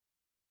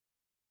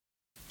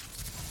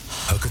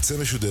הקצה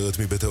משודרת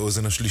מבית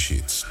האוזן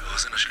השלישית.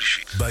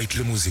 בית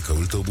למוזיקה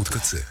ולתרבות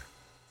קצה.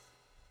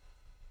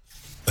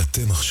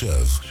 אתם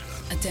עכשיו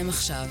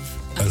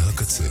על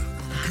הקצה.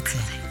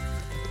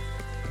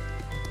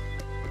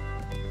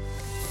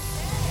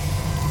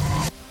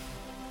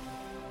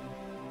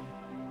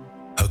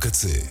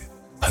 הקצה,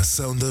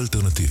 הסאונד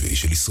האלטרנטיבי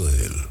של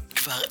ישראל.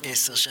 כבר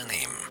 10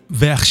 שנים.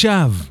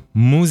 ועכשיו,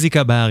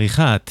 מוזיקה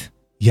בעריכת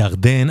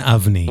ירדן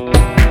אבני.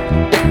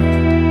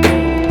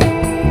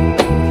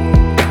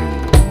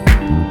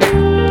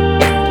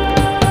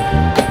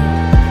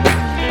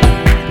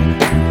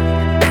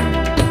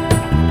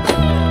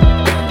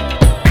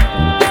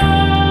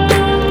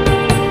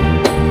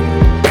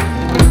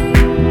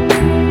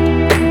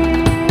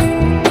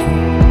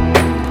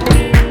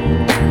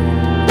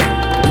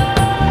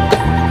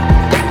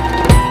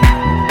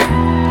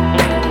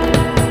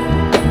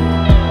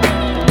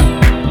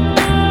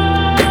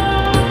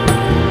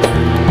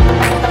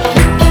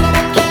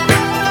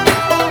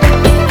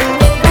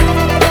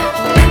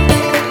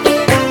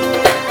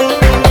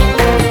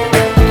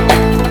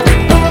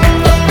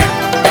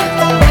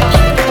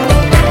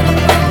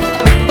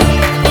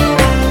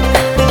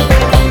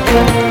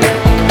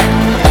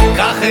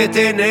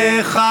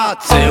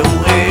 צאו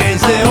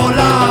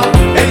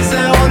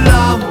איזה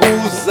עולם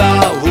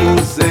מוזר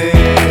הוא זה.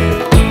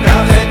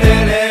 קח את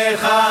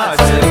עיניך,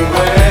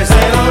 צאו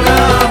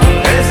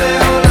איזה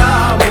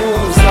עולם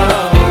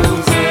מוזר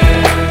הוא זה.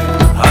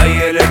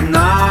 הילד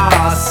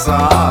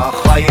נעשה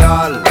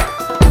חייל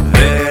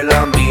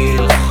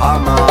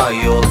ולמלחמה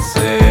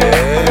יוצא.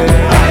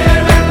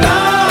 הילד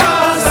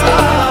נעשה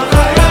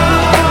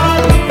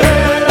חייל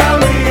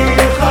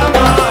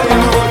ולמלחמה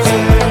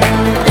יוצא.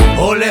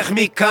 הולך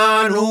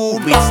מכאן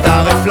הוא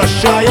מצטרף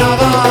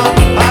לשיירה,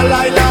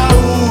 הלילה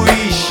הוא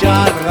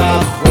ישן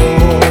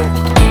רחוק.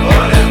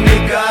 הולך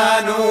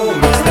מכאן הוא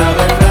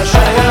מצטרף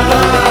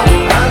לשיירה,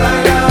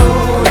 הלילה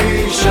הוא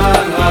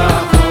ישן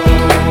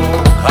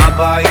רחוק.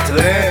 הבית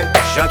ריק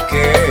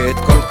שקט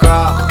כל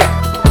כך,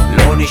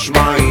 לא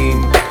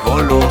נשמעים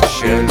קולות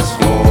של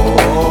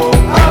צחוק.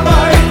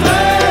 הבית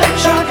ריק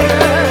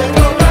שקט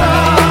כל כך,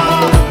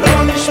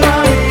 לא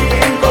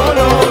נשמעים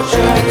קולות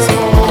של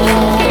צחוק.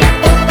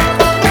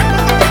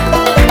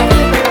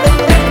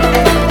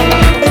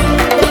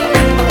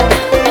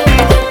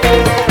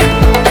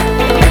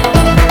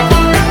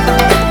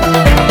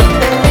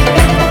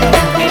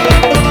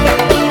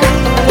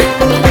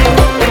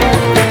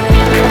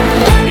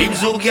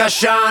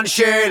 ישן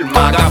של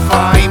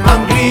מגפיים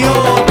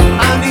אנגליות,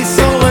 אני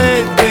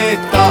שורד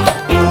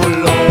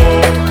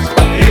בתחבולות.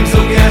 עם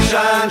זוג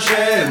ישן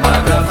של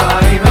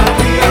מגפיים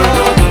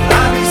אנגליות,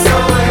 אני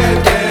שורד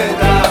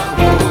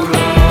בתחבולות.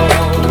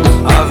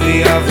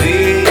 אבי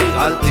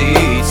אל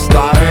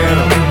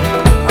תצטער,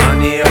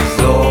 אני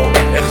אחזור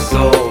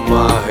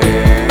מהר.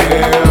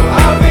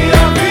 אבי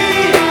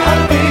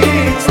אל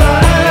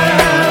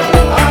תצטער,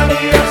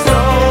 אני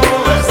אחזור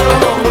מהר.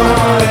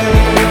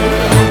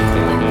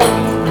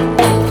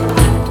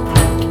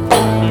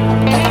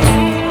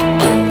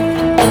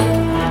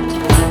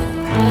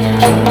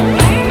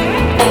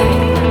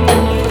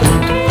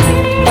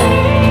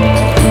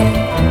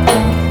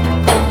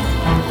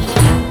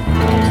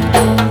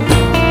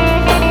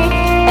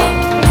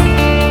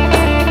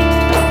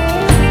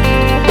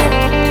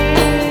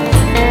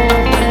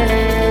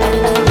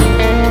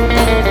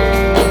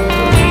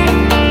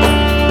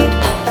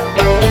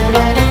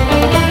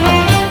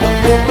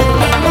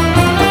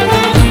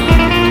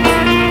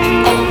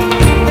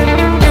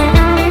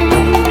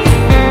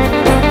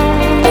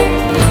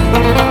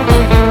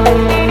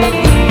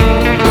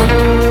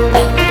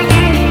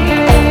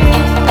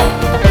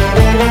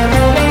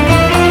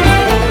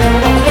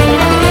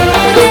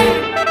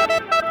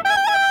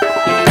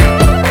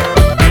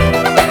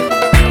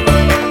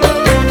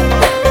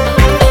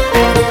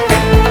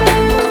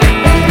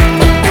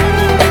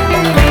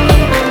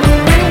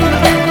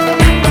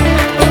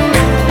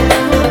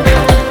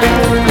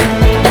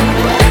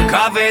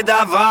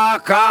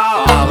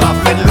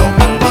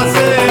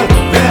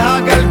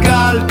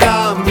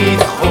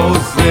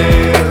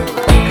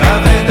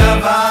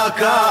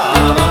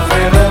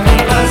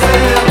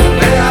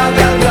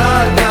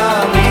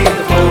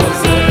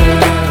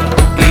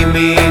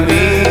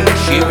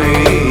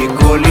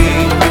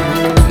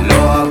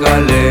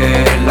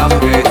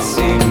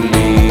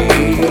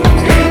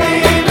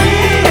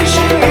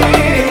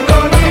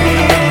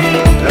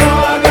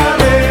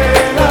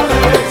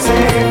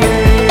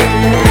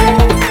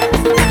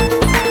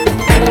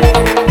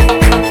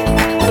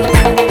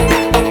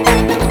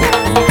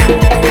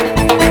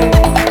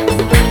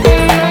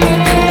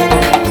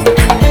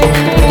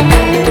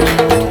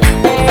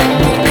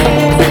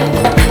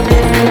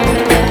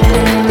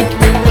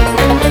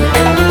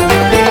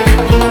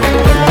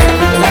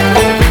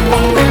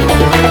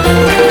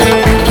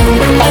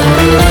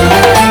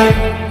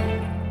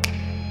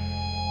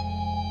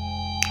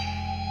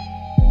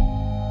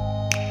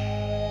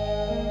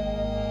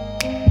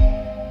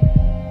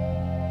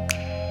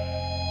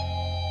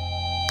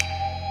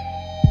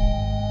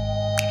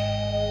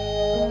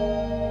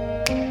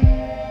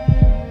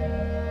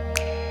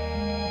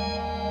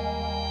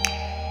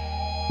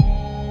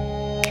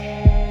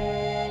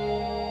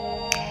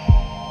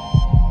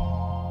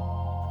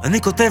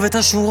 אני כותב את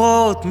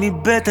השורות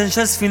מבטן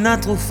של ספינה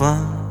טרופה,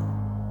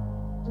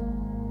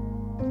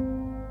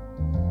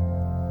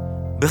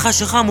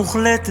 בחשיכה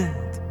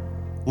מוחלטת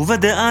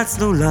ובדעה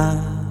צלולה.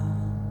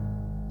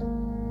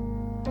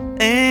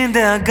 אין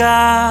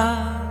דאגה,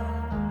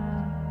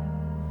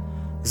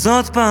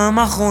 זאת פעם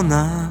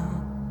אחרונה,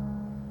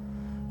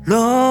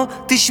 לא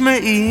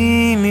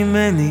תשמעי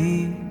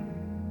ממני.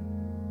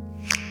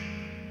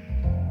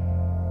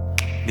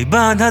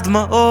 מבעד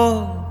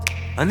הדמעות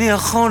אני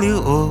יכול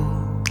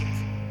לראות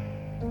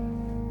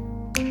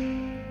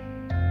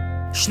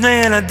שני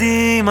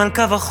ילדים על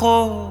קו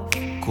החוף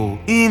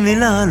קוראים לי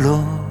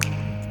לעלות.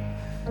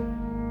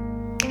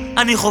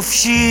 אני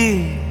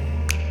חופשי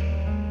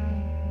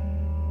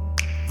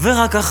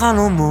ורק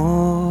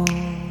החלומות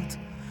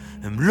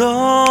הם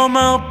לא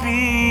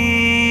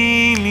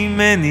מרפים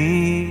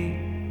ממני.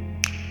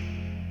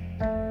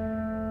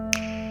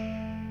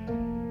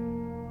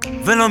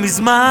 ולא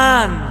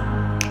מזמן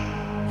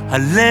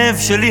הלב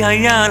שלי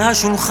היה על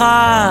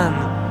השולחן.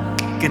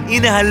 כן,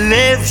 הנה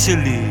הלב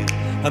שלי,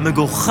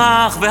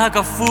 המגוחך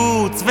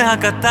והקפוץ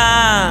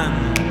והקטן.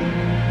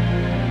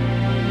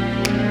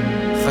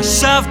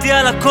 חשבתי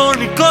על הכל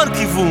מכל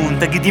כיוון,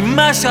 תגידי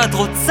מה שאת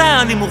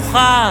רוצה, אני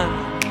מוכן.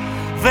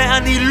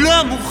 ואני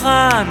לא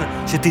מוכן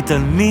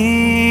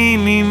שתתעלמי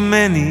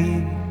ממני.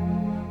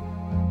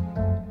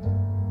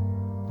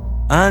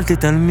 אל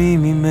תתעלמי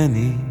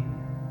ממני.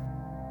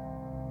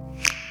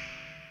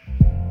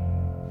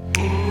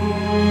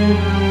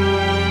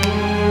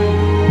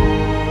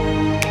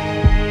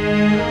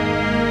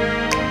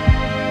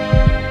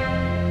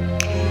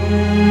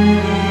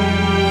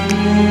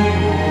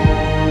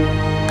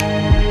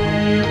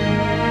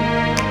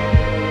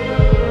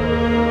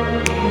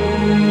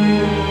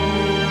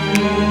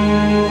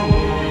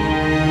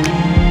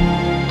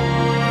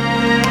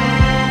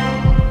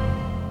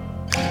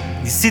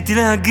 ניסיתי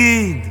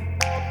להגיד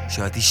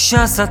שאת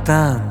אישה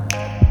שטן,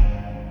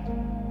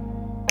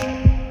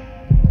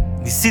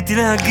 ניסיתי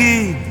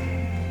להגיד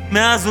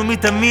מאז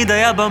ומתמיד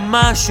היה בה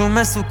משהו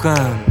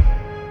מסוכן.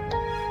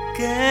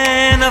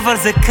 כן, אבל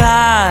זה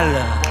קל,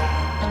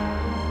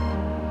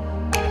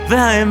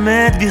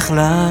 והאמת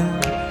בכלל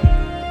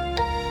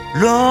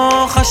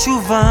לא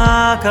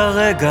חשובה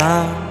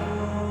כרגע.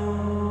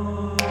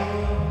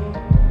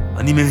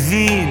 אני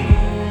מבין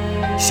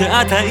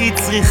שאת היית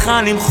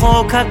צריכה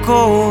למחוק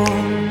הכל,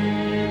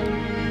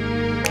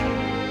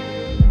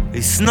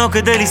 לשנוא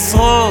כדי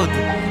לשרוד,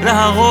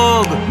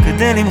 להרוג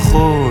כדי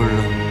למחול.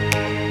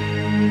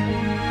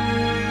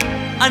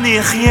 אני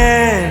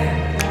אחיה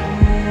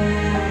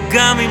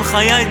גם אם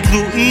חיי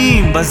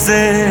תלויים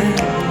בזה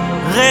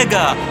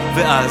רגע,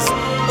 ואז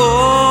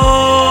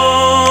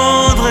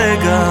עוד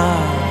רגע.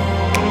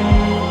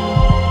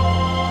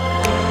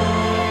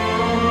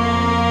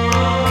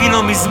 כי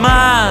לא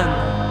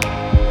מזמן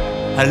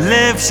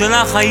הלב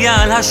שלך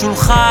היה על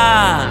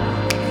השולחן.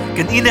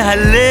 כן, הנה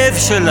הלב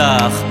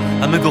שלך,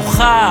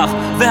 המגוחך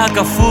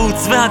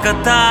והקפוץ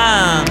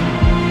והקטן.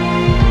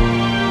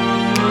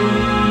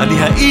 אני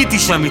הייתי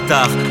שם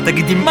איתך,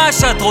 תגידי מה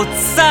שאת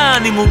רוצה,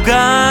 אני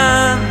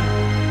מוגן.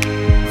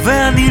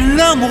 ואני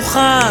לא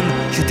מוכן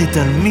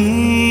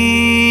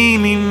שתתעלמי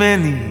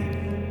ממני.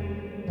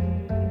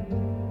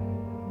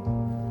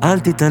 אל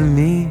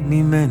תתעלמי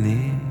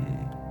ממני.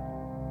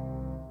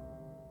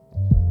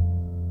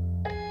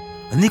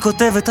 אני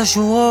כותב את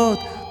השורות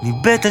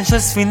מבטן של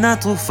ספינה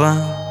טרופה,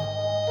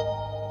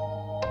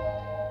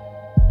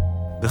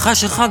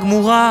 בחשיכה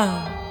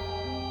גמורה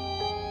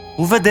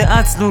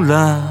ובדעה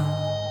צלולה.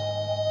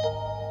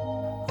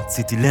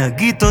 רציתי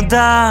להגיד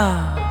תודה,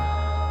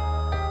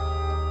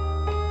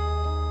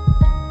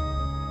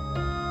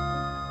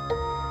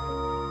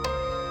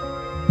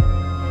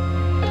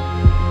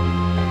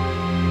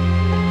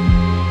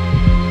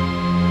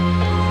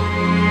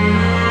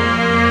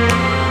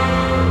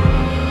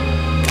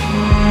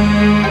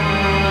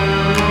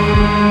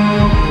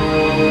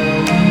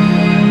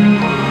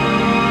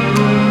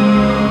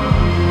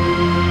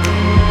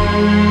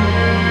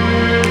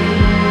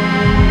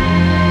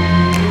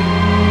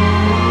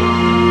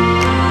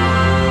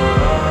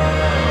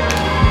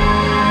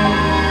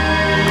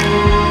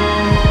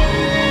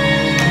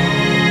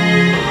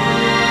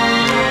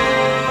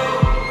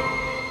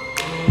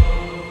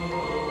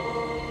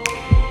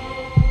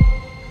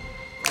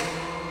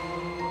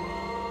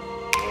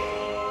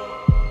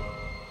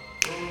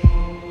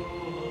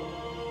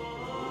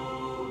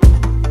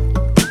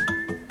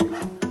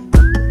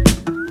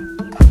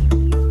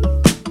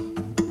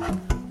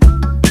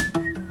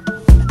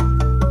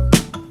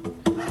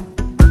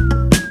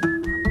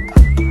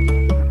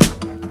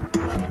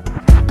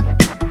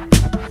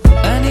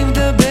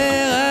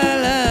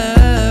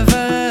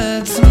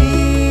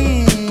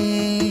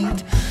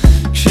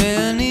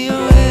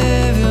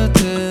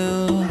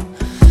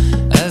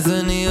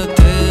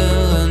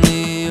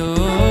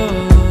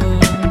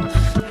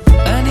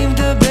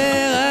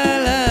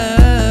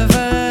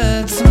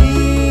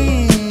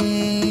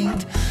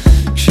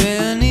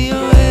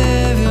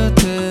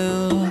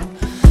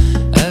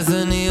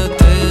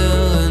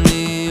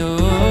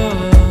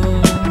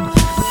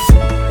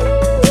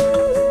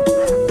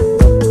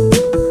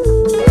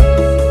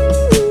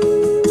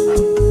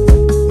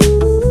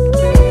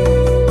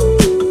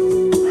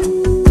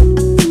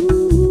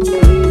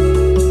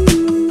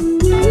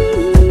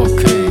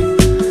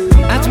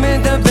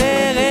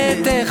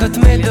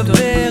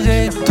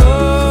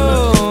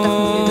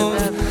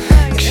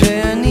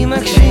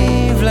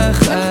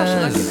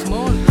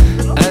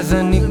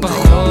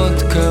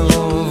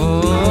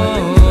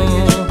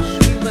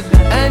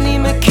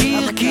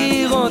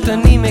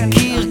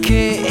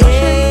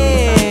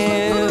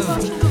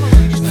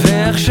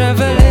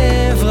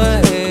 הלב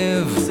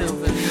רעב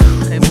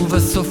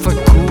ובסוף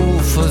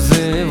הקוף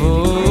עוזב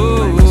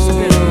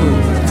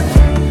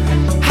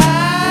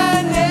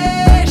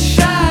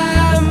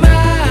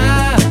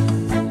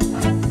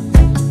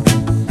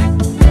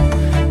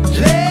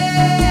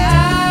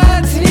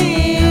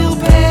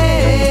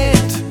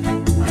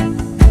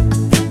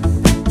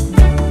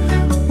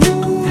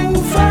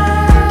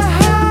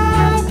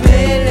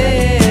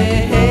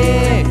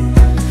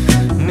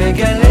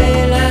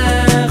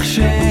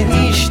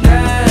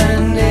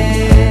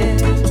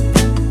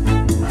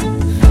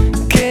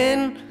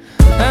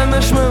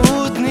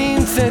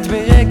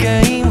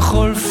ברגעים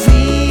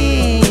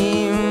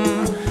חולפים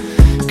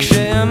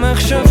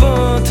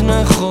כשהמחשבות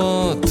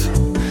נחות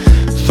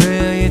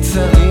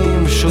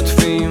והיצרים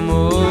שוטפים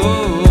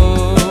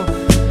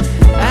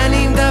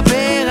אני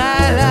מדבר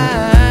על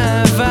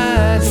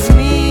אהבה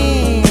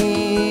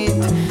עצמית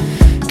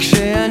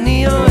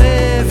כשאני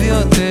אוהב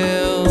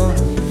יותר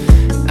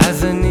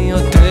אז אני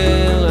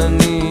יותר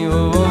אני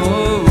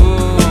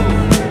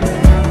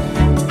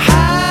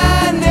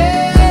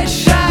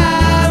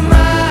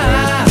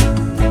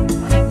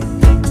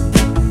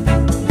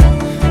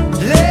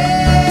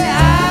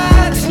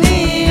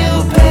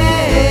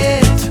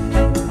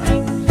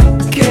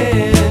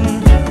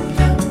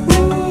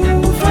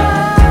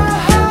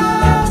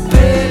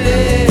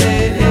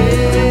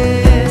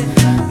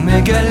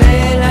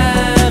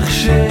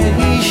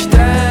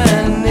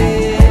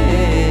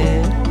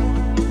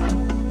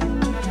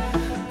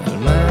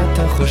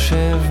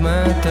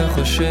מה אתה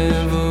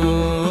חושב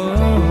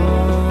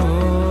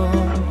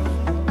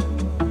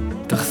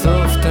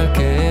תחשוף את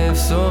הכאב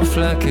סוף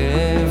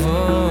לכאב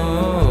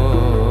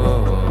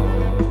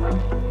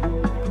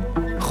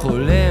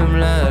חולם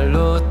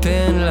לעלות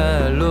תן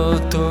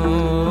לעלות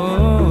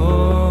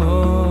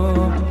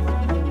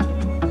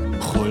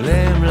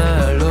חולם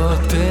לעלות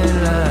תן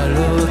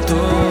לעלות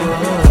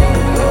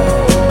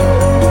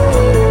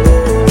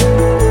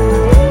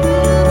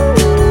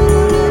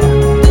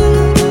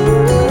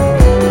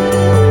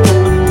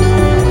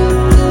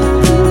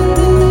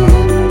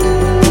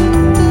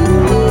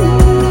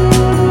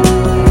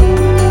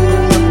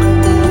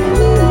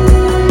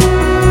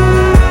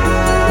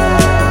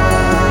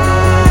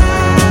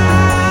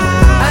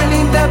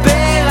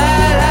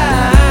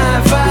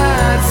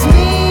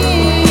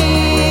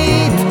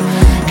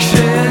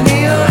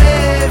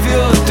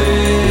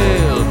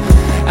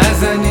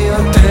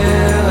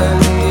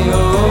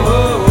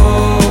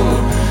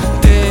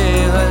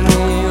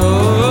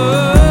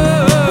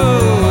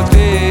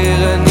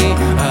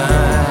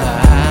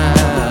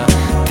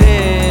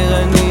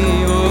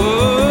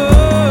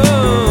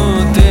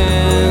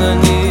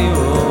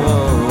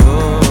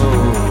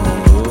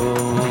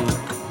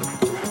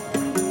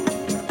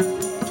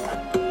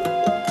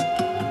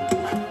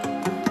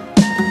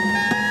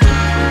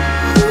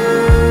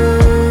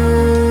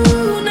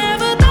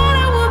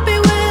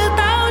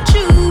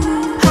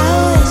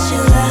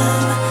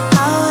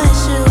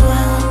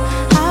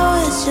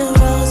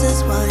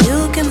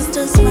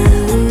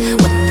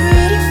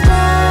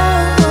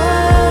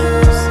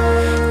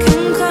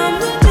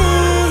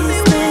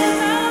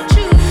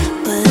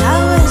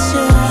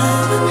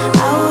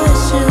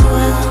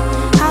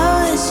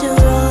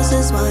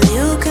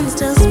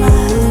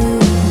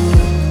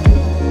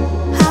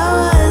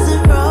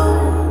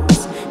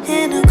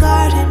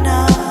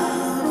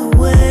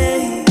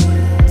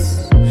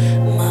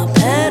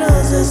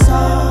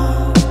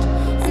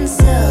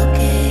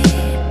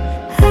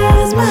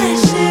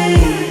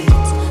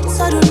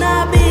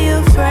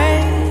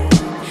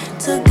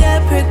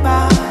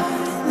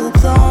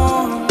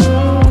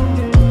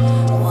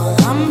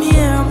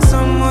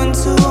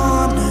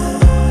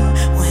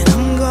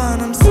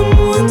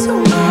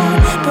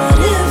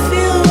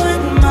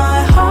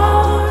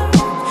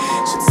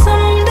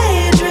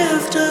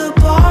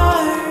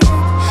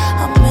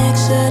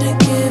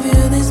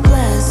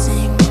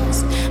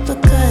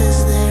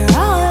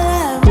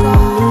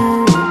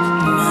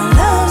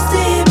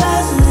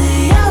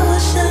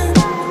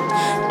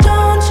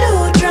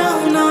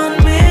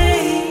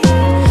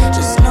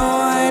Just know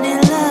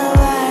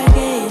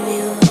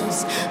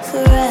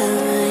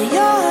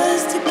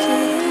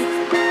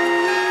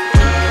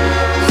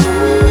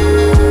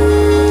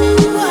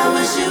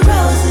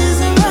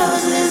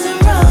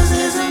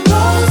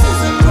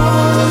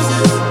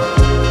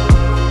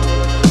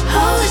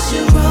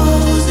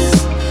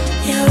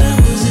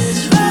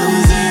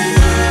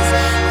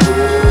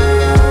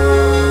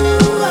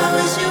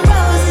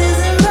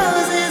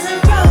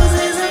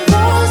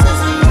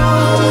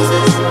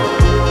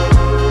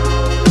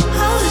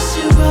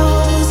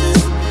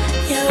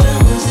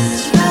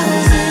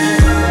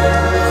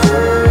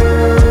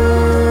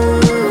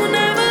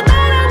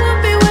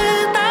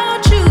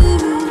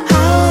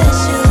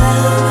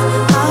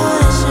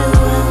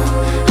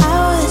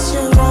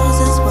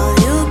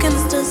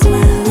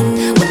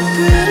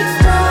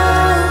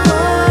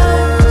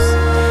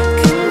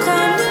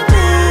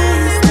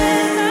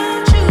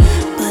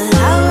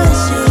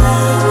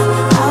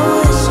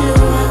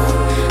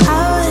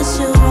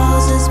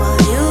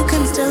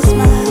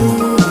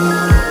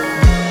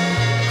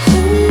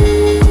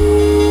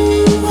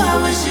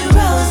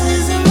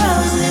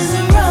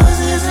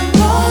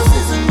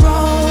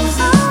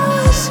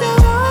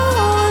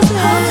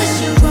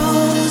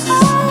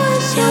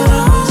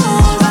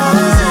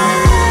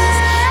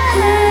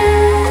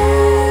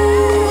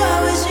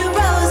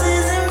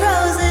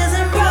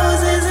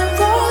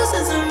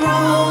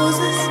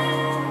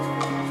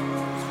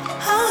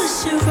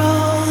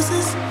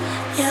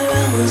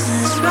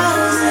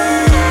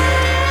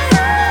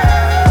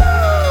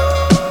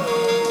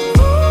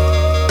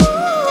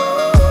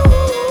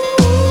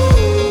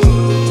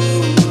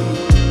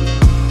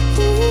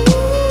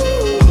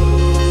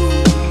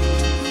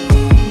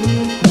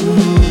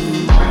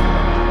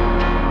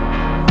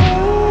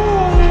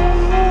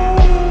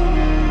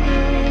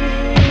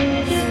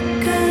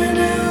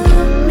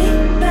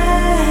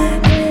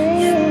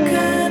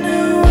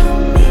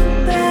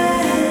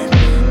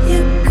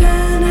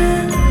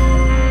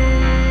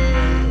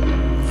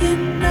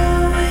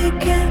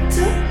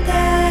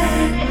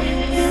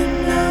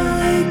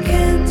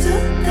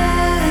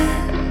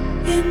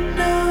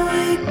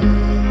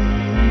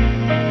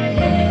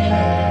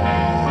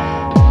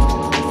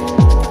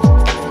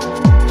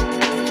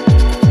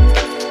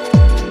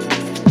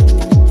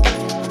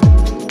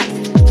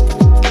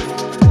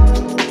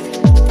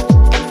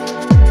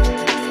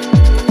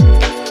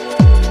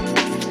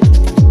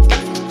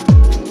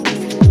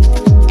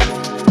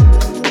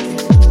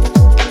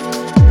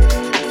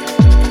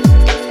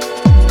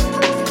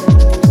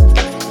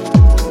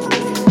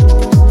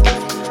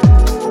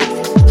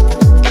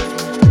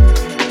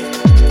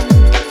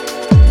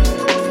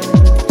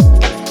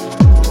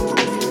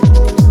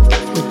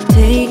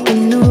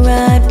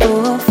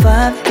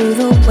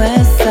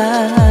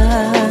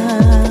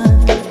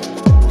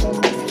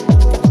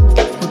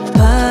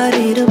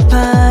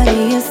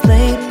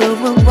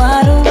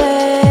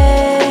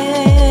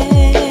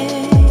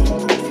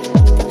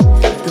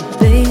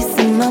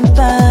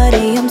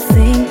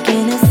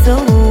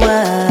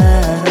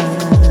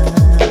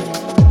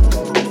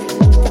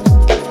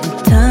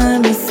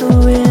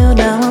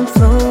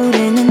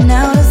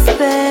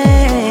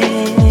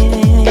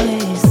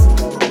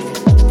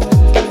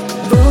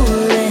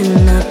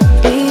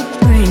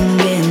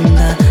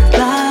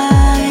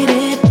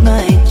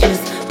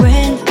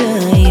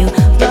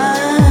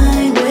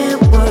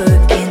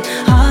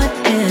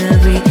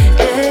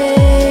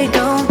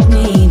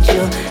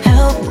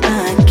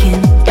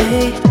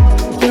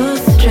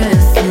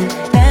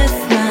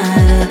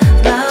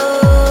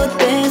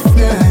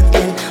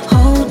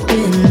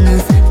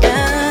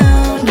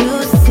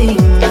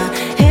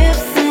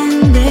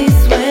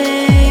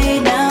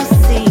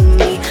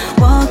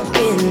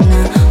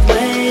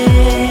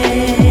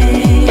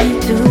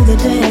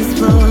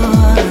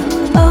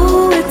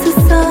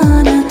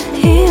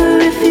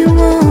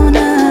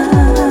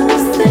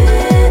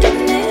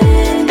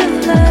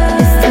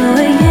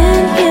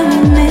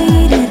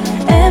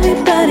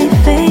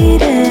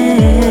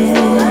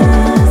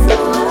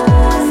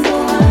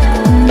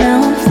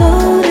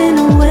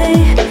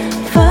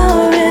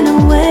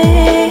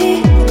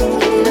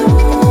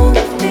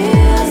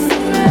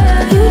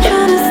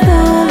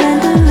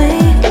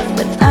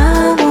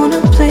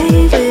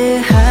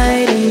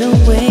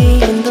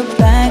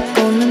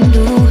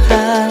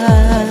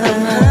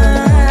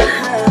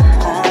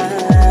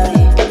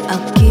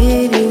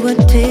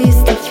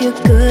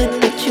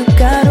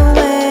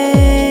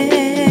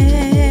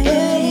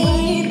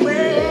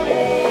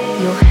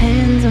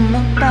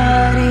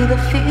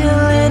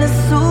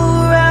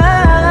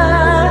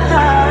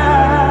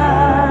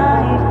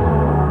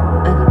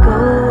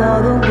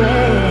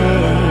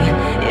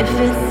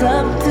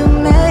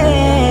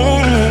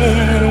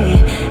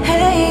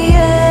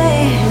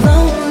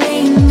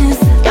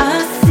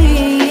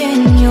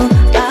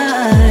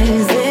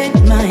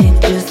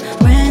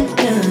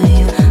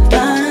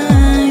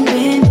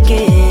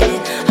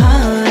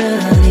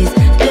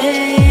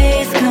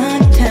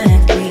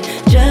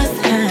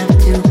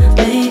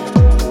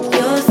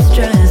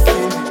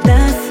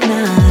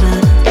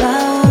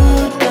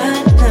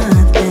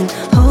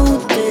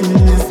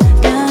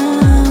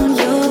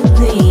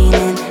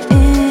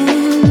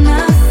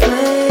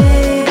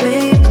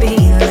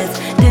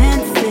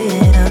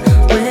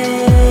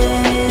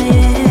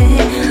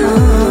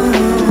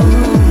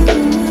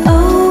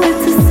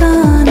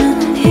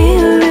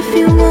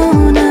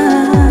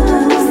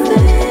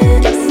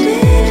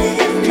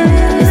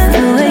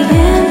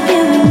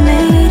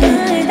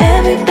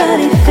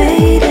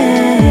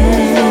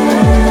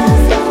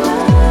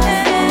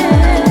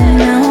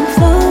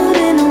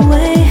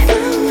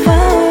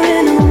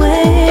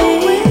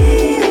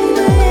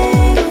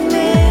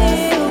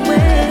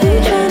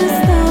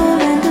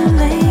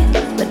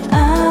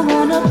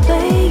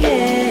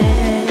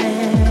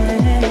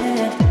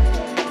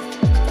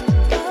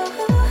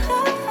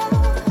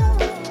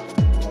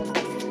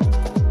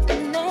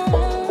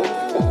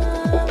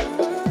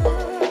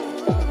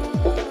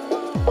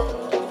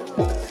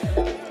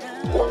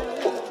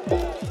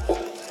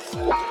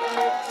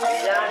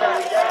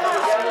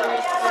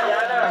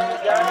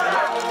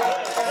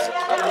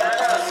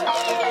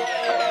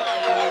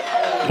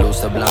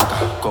pose blanca,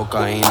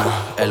 cocaína,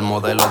 el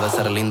modelo de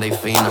ser linda y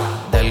fina,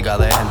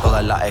 delgadez en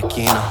todas las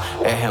esquinas,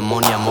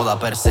 hegemonía, moda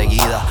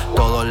perseguida,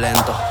 todo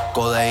lento,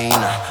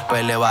 codeína, pa'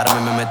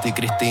 elevarme me metí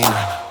Cristina,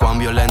 cuán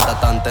violenta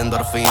tanta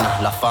endorfina,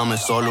 la fama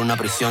es solo una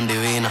prisión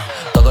divina,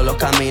 todos los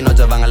caminos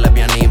llevan al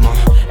lesbianismo,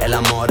 el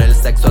amor, el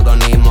sexo,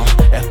 hedonismo,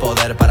 es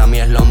poder, para mí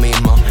es lo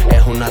mismo,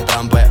 es una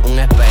trampa, es un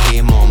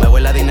espejismo, me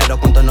vuela dinero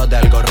con tonos de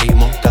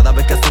algoritmo, cada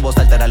vez que subo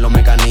se alteran los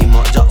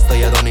mecanismos, yo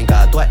soy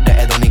hedónica, tú eres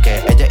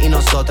hedonique, ella y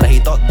nosotras y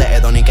todos de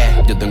hedonique,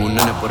 yo tengo un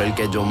nene por el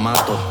que yo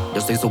mato,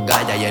 yo soy su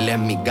galla y él es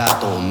mi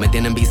gato, me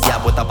tienen viciada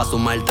puesta pa' su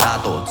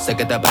maltrato, sé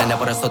que te prende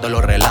por eso te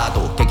lo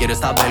relato, que quieres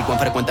saber cuán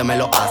frecuente me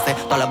lo hace,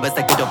 todas las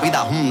veces que yo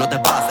pida, no te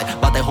pases,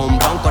 bate home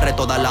run, corre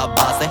todas las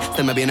bases,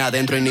 se me viene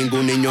adentro y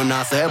ningún niño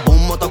nace,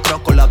 boom,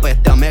 motocross con la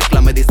bestia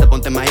mezcla, me dice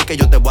ponte maíz que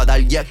yo te voy a dar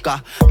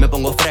yesca, me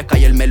pongo fresca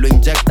y él me lo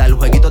inyecta, el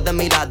jueguito de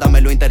mirada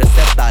me lo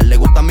intercepta, le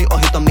gustan mis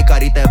ojitos, mi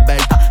carita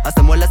esbelta,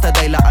 hacemos el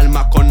SD y las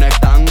almas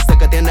conectan, sé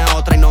que tiene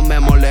otra y no me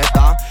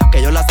molesta,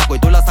 que yo la saco y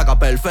tú la sacas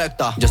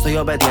perfecta, yo soy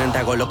obediente,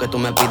 hago lo que tú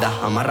me pidas,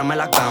 amárrame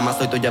la cama,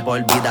 soy tuya por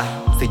vida,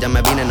 si ya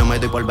me vine no me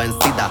doy por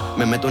vencida,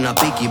 me meto una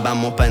pique y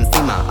vamos pa'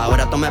 encima,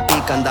 ahora tú me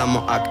pica,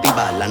 andamos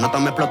activa, la nota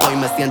me explotó y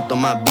me siento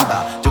más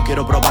viva, yo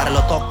quiero probar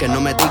los toques,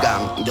 no me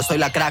digan, yo soy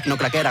la crack, no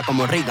craquera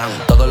como Reagan,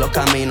 todos los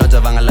caminos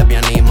llevan al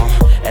lesbianismo,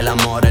 el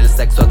amor, el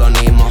sexo,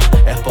 hedonismo,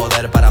 es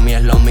poder, para mí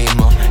es lo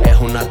mismo, es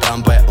una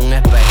trampa, es un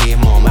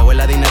espejismo, me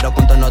huele dinero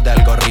con tonos de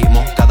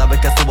algoritmo, cada vez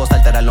que subo se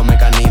alteran los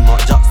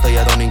mecanismos, yo soy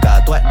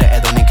hedónica, tú eres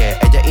hedonique,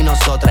 ella y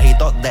nosotras y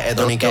todos de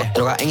hedonique,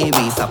 droga en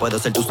Ibiza, puedo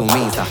ser tu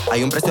sumisa,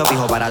 hay un precio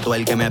fijo para tú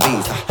el que me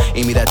pisa,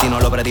 y mi destino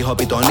lo predijo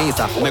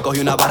pitoniza, me cogí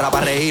una barra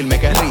para reírme,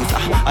 qué risa,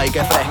 ay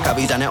qué fresca,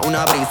 villana es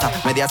una brisa,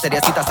 media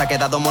seriecita se ha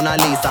quedado Mona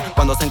Lisa,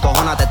 cuando se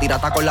encojona te tira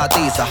hasta con la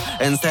tiza,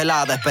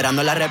 encelada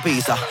esperando en la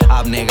repisa,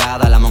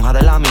 abnegada la monja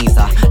de la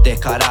misa,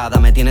 descarada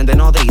me tienen de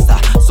nodriza,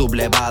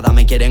 sublevada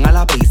me quieren a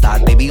la prisa,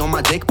 they be on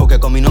my dick porque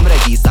con mi nombre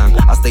guisan,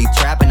 I stay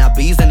trapping,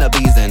 abusing,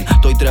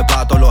 estoy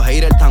trepato, los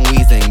haters tan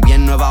wheezing,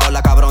 bien nueva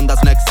ola cabrón,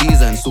 that's next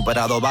season,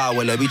 superado va,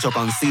 huele bicho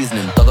con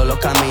seasoning, todos los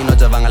caminos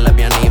llevan al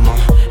lesbianismo,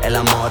 el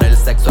amor, el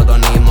sexo,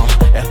 hedonismo,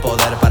 es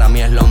poder, para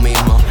mí es lo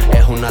mismo,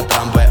 es una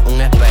trampa, es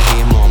un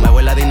espejismo, me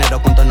huele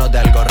dinero con tonos de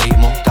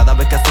algoritmo, cada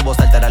vez que subo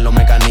se alteran los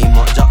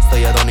mecanismos, yo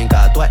soy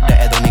hedónica, tú eres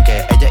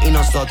hedonique, ella y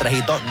nosotras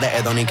y todos de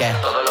hedonique,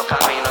 todos los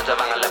caminos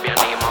llevan al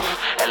lesbianismo,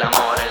 el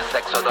amor, el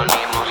sexo,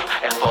 hedonismo,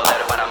 el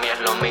poder, para mí es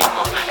lo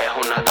mismo,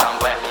 es una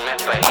trampa, es un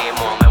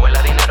espejismo, me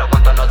huele dinero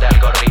con tonos de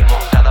algoritmo,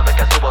 cada vez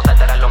que subo se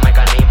alteran los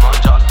mecanismos,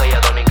 yo soy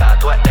hedónica,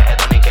 tú eres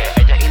hedonique,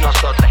 ella y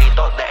nosotras y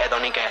todos de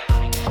hedonique.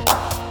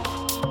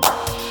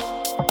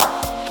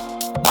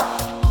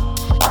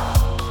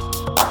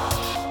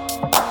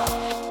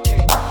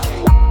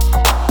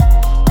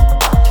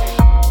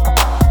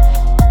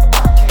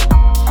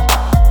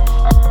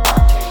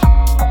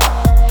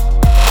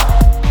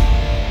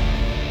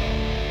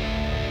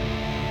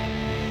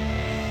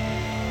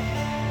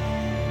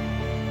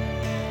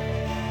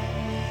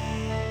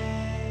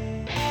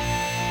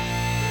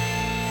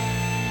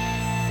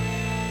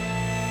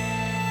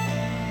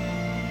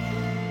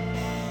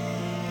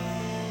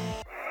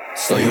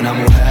 Soy una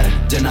mujer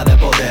llena de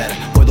poder,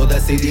 puedo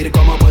decidir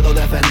cómo puedo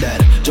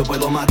defender, yo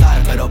puedo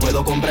matar pero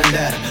puedo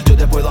comprender, yo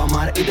te puedo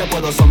amar y te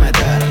puedo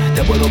someter,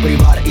 te puedo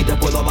privar y te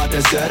puedo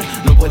abastecer,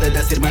 no puedes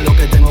decirme lo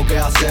que tengo que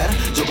hacer,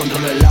 yo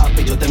controlo el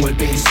lápiz, yo tengo el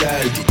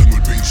pincel,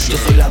 yo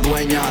soy la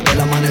dueña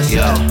del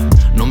amanecer.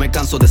 No me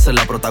canso de ser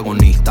la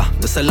protagonista,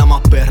 de ser la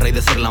más perra y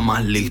de ser la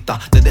más lista,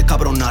 de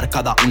descabronar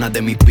cada una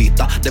de mis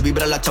pistas, de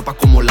vibrar las chapas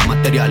como la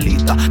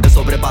materialista, de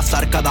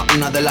sobrepasar cada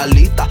una de las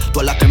listas.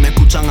 Todas las que me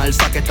escuchan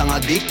alza que están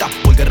adictas,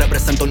 porque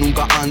represento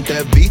nunca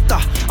antes vista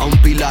a un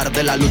pilar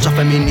de la lucha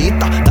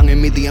feminista. Están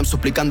en mi DM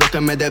suplicando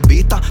que me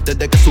desvista,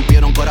 desde que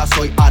supieron que ahora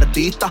soy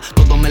artista.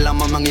 Todos me la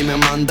maman y me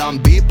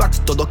mandan beatbacks,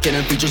 todos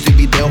quieren features y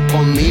videos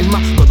con misma,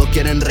 todos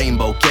quieren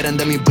rainbow, quieren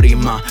de mi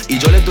prisma, y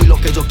yo les doy lo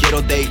que yo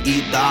quiero de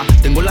ida.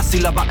 Tengo la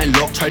sílaba en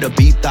lock, try to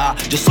beat that.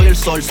 Yo soy el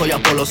sol, soy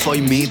Apolo,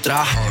 soy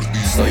Mitra.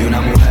 Soy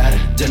una mujer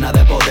llena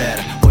de poder,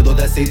 puedo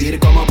decidir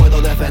cómo puedo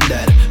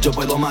defender, yo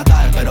puedo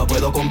matar pero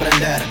puedo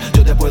comprender,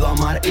 yo te puedo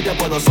amar y te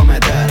puedo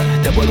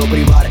someter, te puedo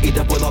privar y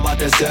te puedo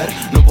abastecer,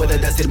 no puedes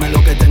decirme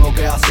lo que tengo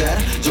que hacer,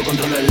 yo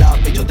controlo el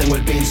lápiz, yo tengo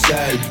el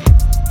pincel,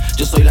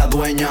 yo soy la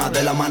dueña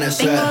del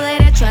amanecer. Tengo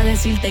derecho a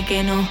decirte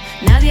que no,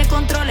 nadie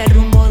controla el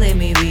rumbo de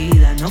mi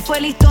vida, no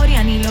fue la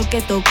historia ni lo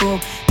que tocó,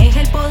 es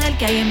el poder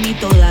que hay en mí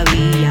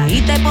todavía,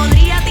 y te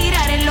podría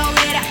tirar en la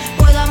hoguera,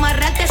 puedo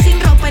amarrarte sin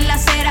ropa en la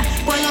acera,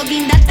 puedo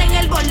guindarte en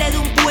el borde de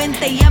un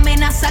puente y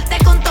amenazarte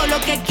con todo lo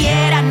que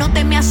quieras. No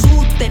te me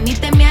asustes ni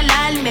te me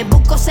alarmes,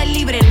 busco ser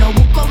libre, no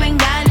busco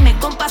vengarme,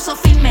 con paso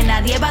firme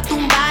nadie va a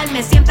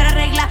tumbarme, siempre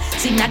arregla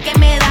sin nada que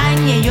me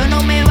dañe, yo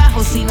no me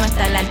bajo si no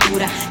está a la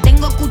altura,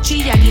 tengo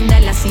cuchilla guinda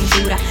en la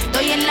cintura,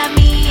 estoy en la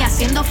mía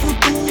haciendo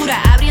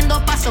futura,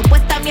 abriendo paso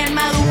puesta mi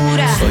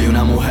armadura. Soy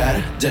una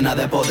mujer llena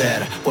de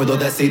poder, puedo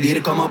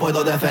decidir cómo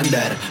puedo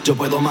defender, yo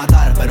puedo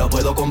matar pero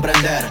puedo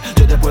comprender,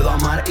 yo te puedo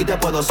amar y te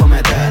puedo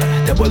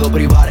someter, te puedo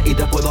privar y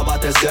te puedo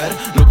abastecer,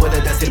 no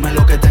puedes decirme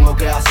lo que tengo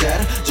que hacer,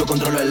 amanecer. Yo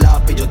controlo el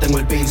lápiz, yo tengo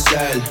el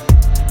pincel.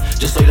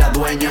 Yo soy la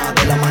dueña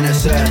del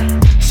amanecer.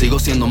 Sigo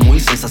siendo muy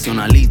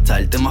sensacionalista.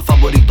 El tema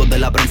favorito de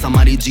la prensa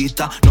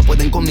amarillista. No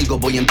pueden conmigo,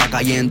 voy en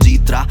taca y en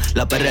gistra.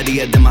 La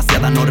perrería es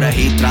demasiada, no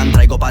registran.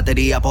 Traigo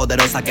batería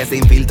poderosa que se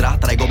infiltra.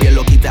 Traigo bien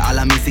lo quite a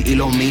la Missy y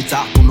los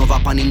Mita. Tú no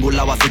vas pa' ningún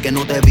lado, así que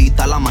no te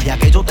vista. La magia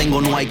que yo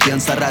tengo no hay quien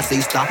se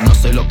resista. No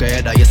soy lo que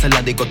era y esa es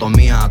la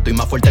dicotomía. Estoy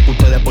más fuerte que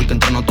ustedes porque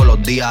entreno todos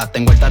los días.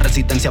 Tengo esta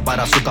resistencia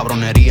para su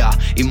cabronería.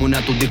 Inmune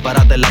a tus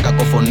disparates, la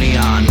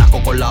cacofonía.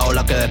 Nazco con la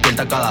ola que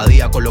despierta cada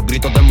día. Con los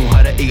gritos de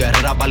mujeres y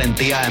guerreras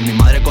valentía. Es mi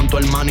madre con tu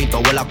hermano y tu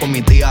abuela con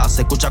mi tía.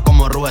 Se escucha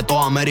como ruge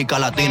toda América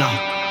Latina.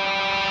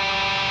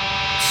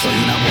 Soy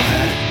una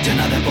mujer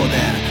llena de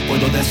poder.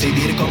 Puedo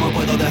decidir cómo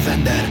puedo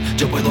defender.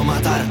 Yo puedo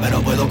matar,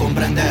 pero puedo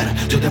comprender.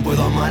 Yo te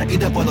puedo amar y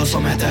te puedo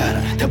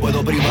someter. Te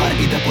puedo privar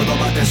y te puedo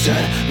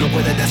abastecer. No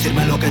puedes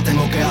decirme lo que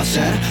tengo que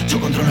hacer. Yo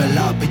controlo el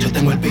lápiz, yo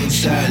tengo el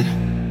pincel.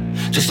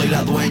 Yo soy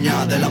la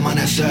dueña del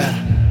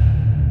amanecer.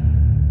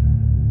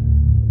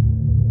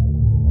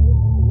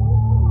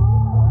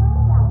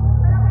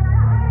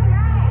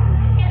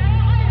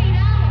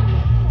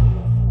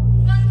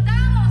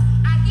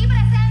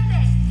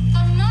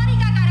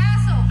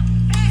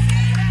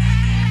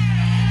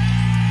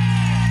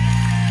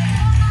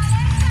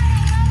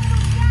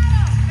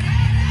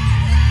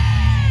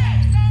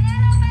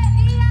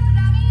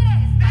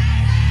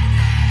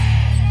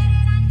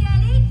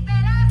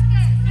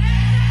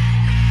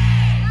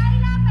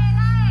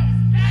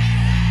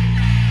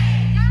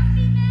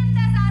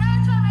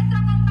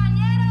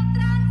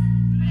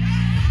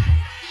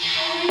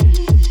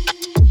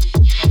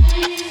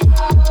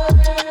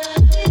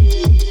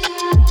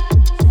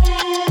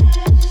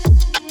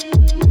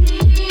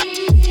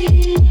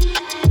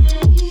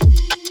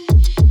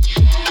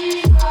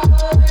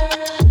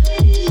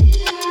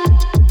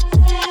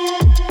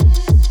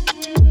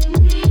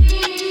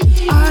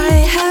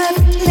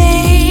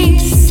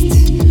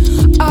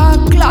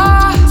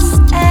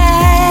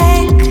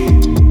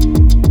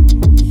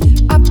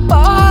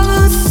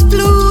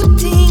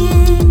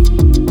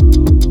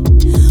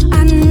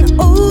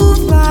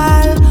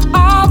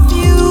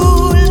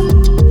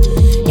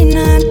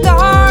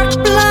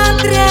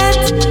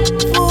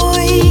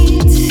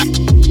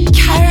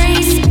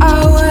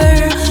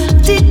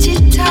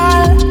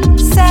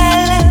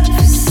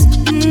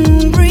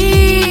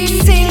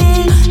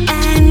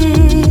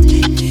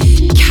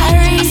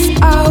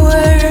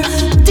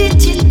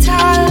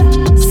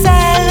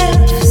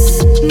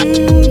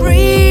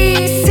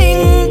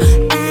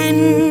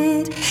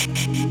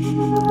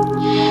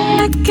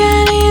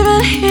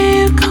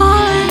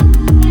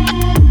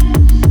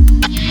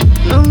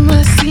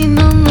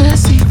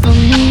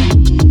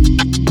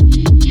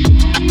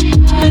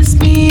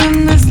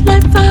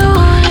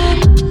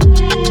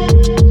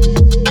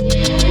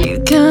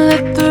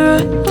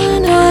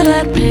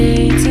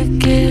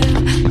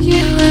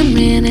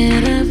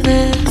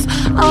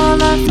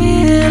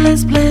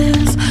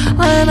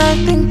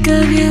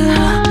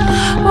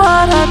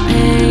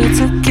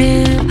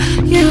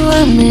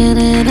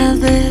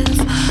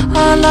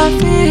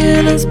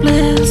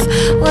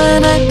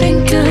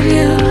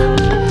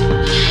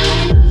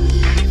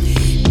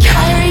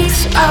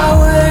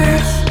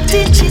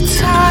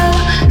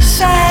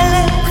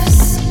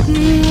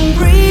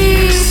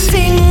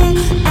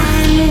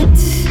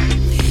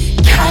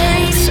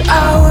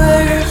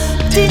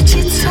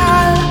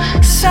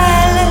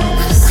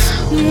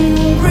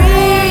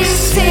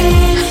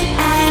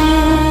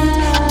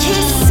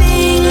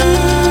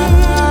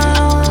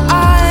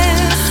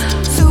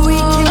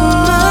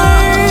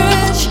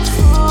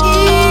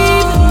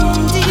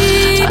 Even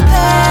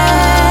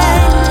deeper.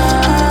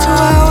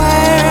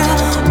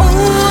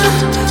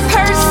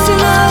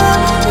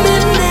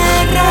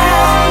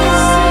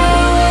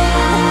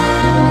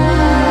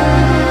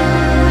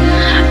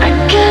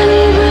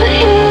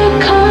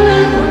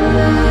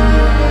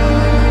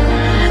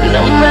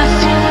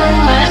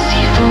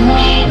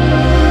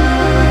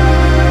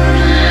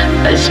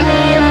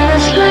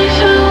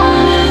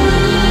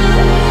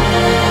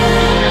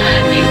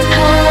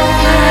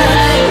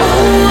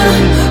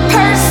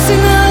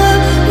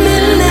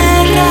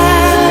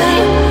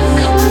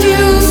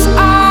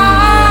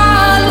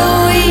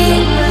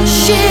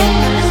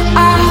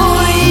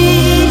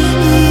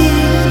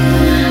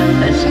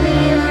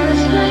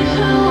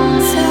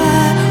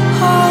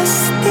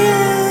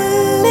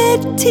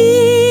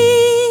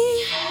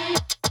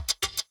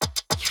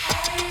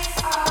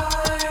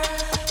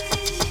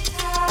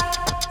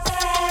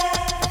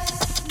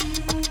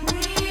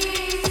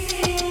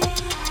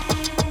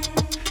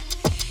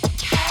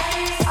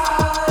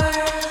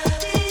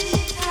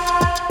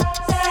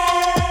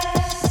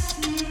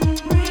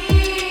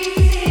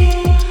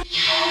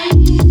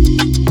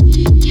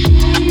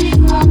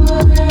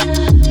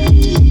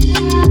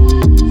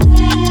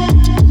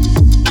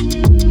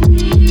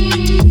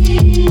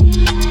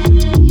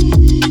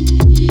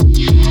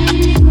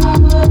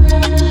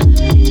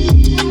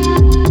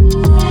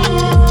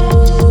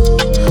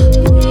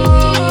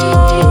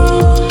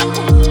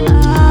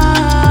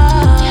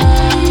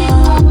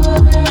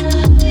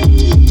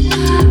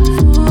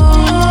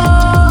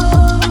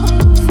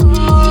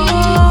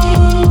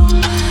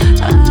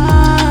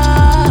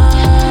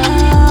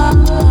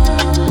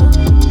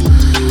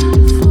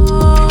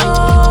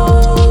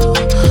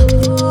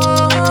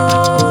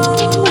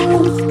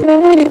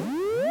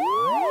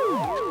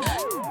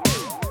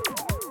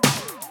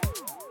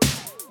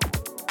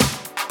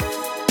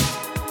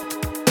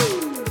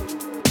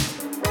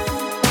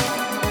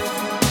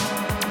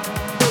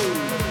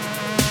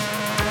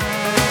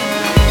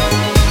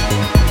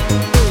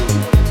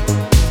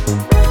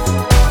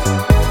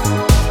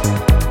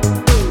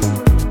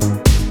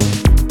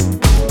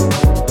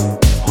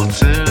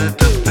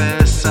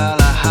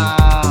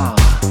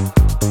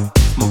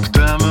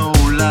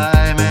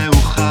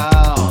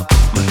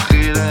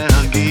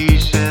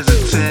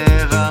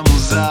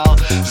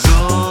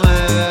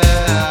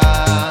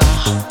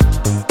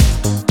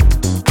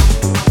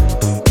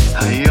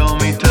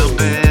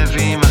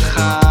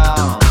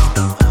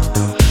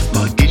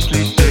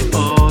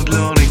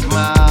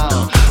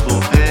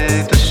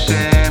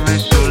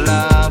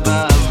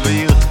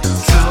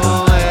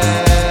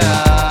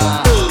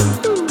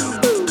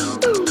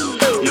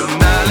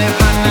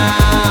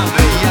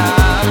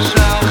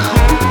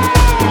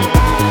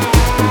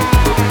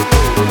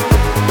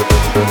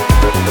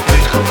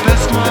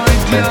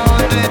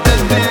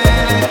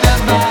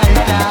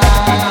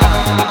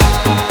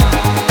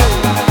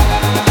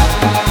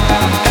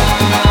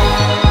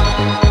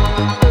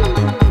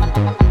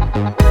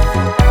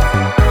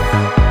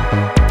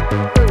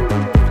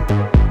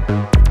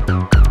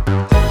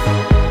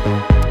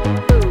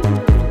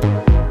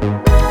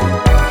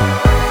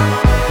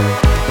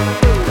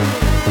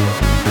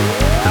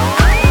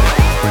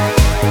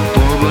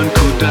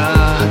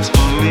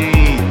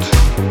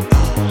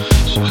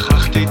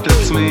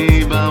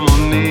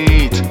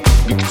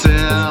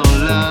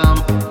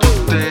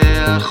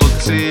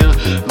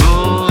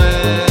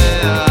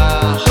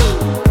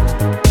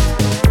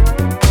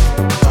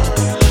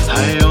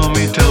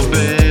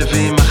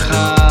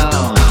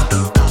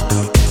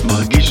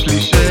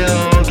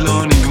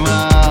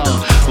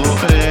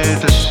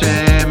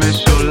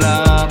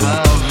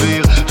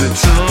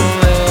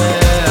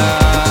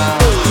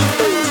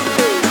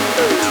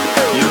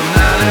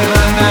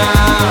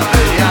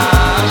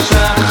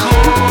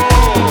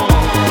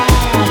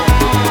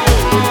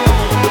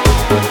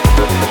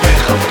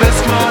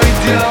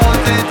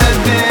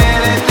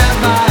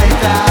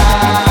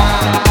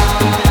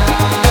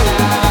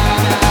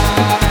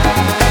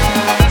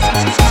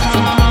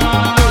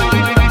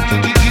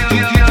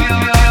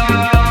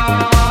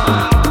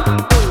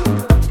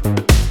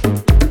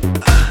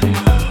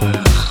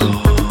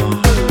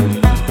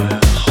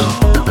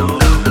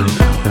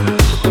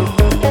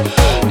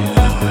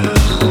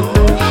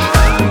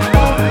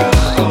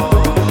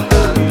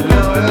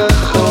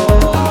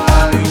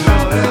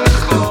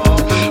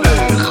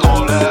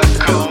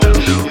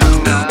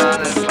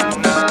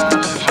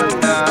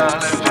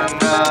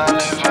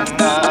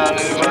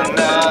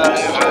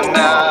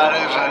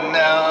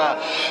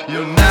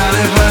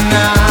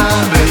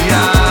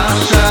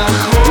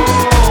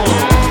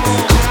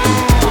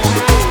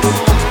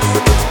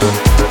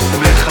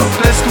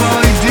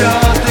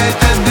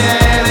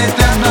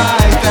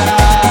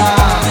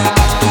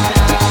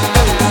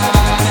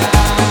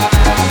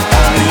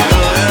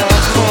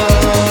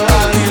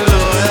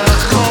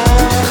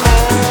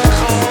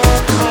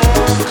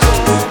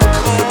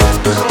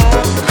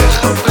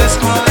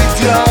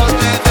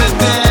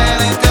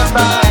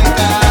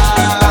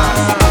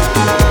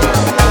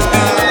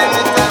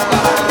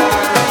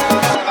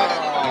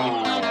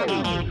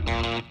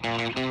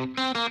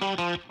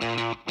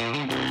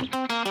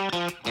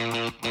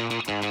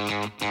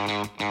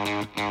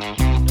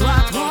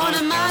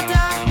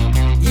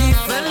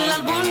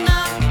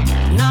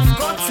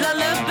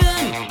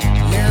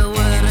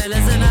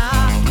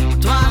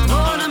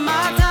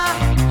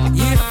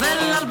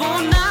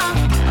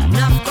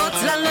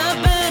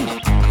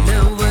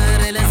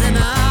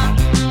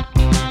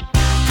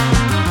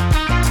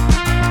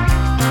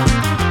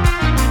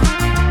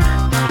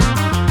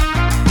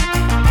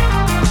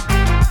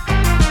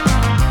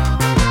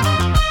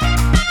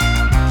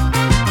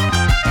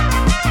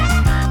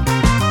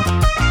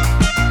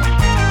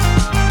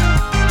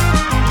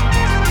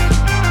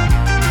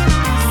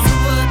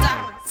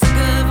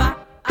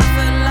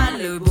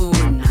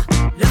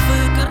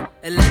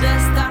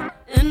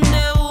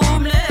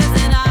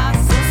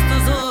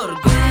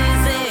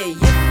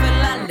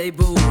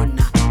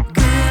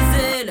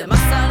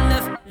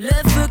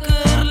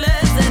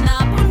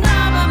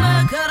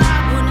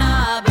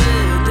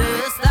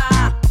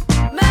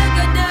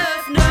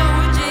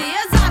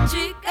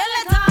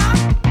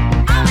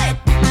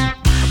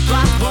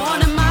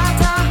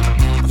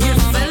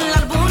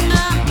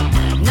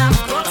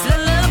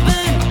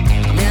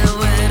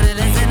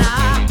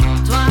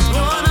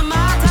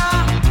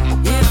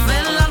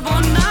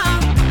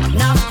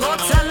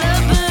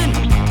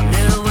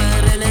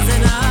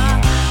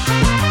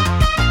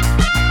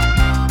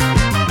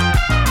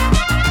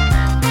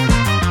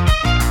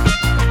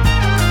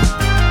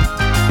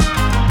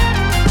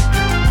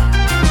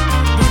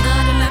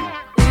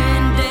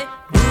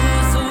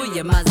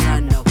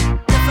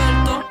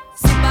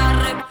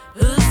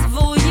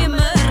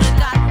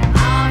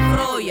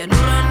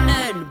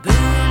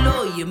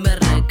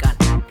 merrecan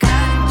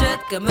Kanjet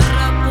que me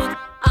raput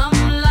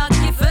Amla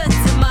kifet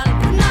mal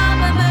Kuna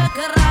me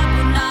mekra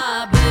kuna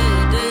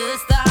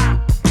bedesta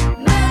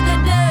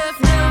Mededef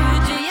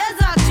neuji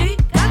yezachi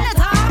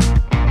Kaneta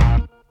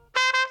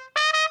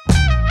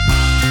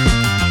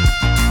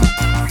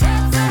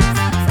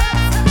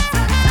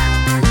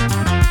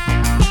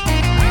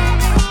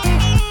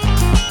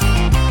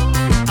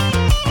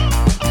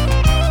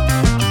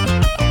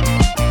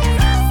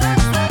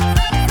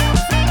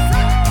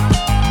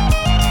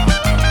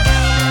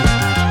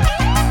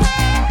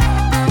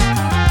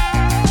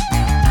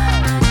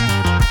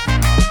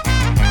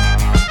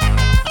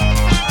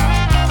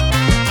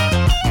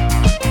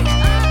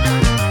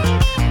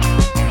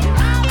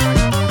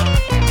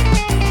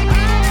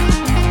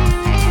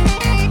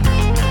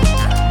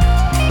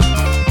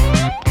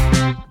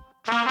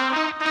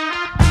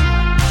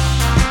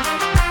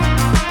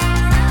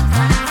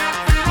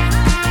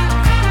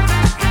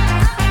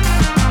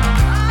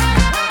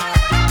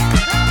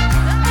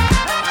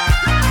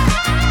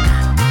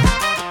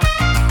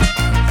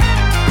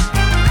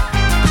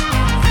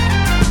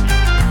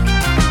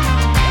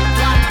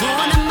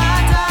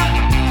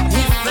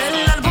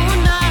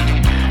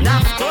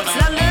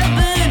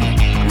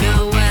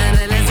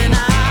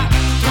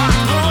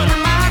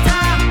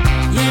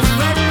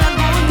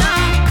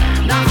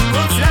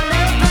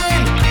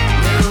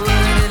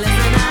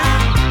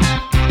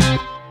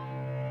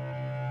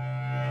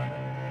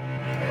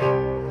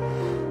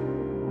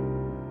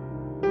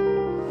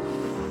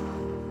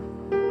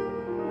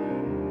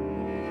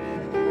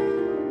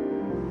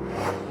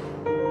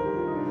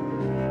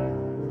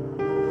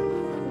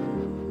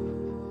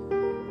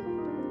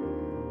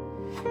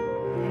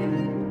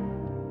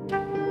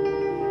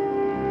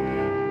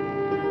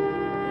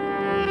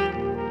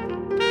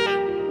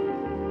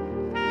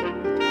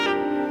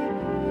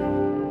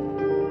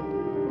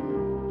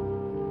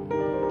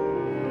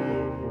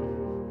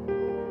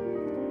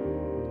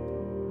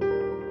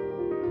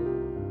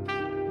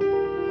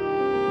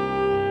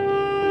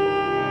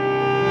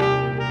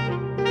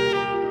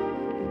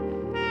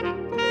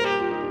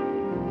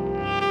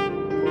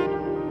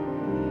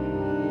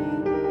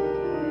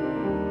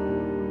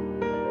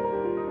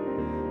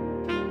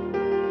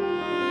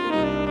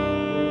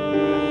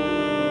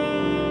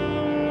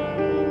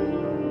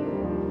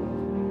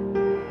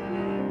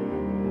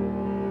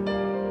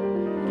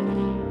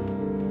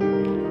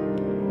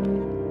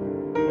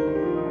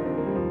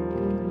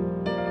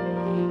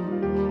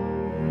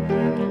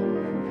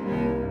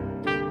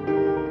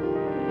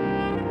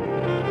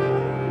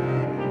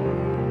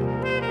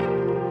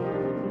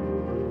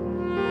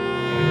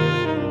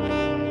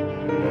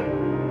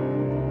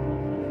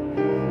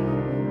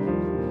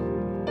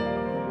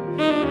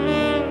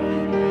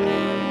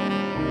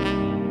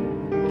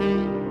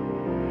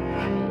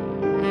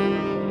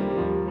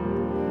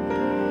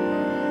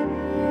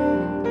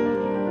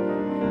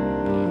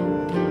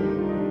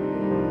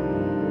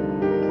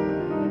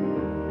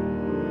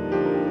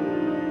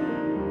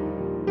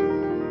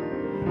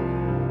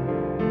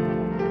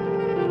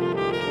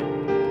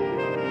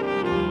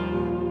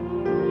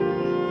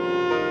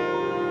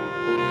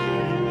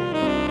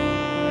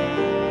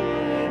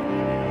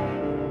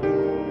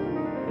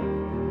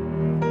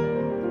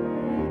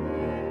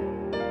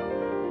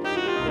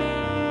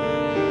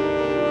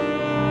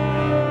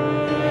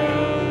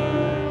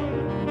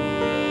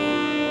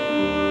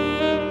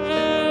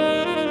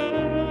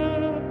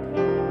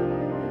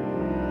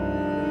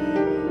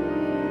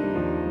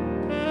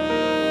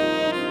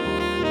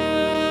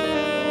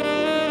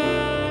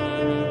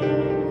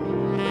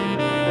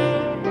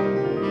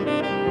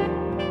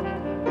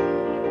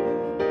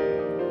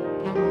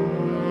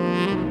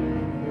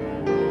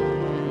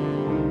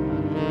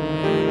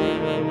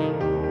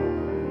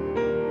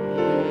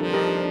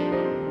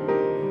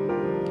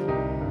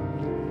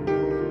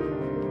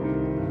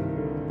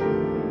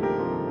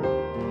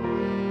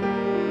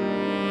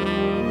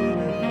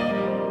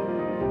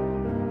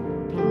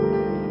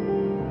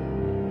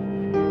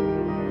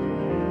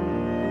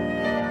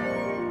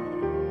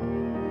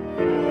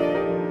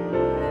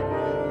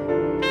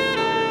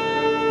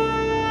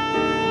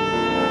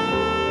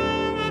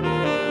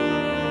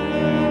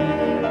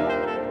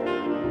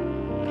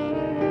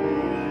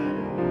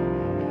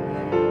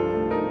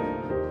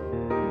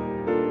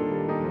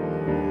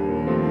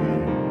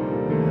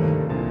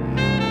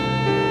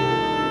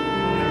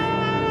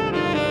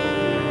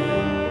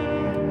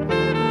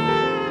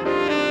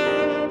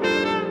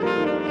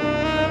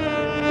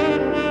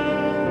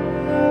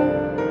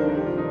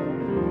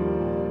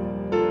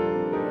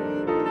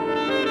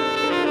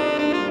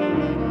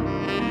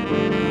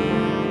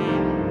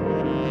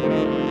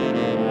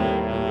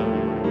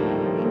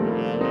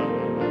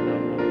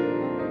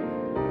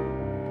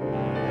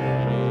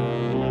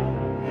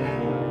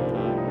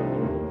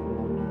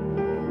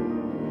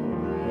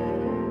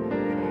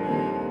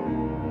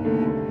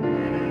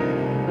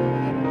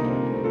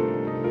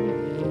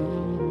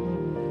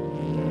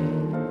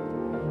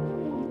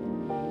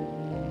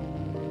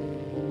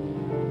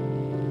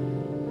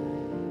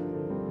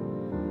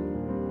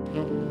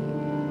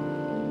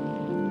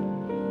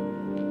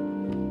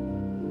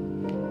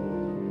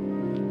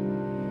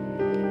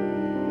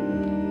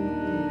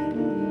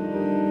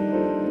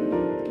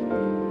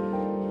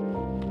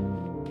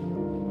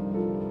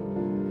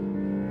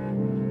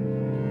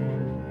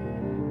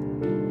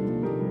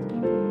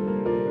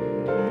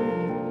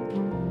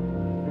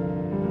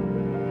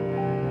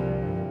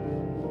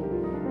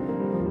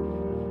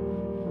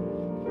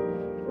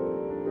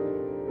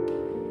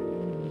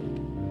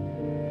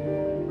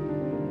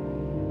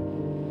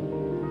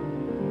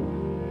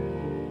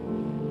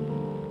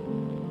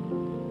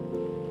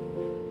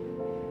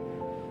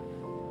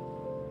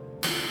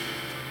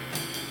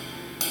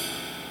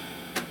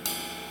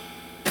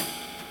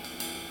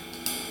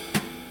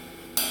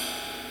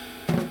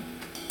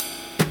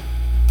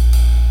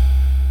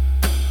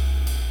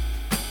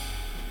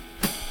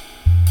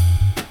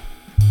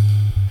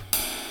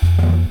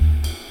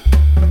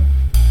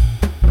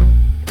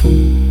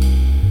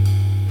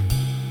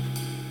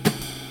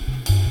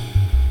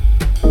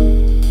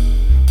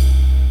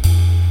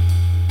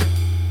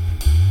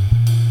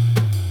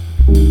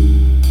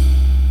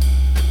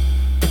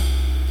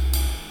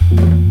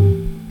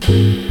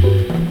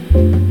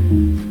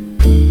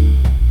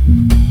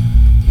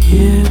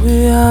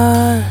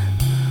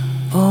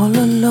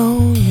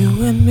you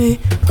and me,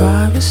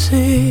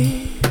 privacy.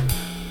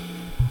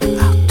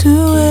 I'll do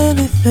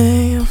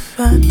anything, your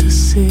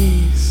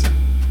fantasies.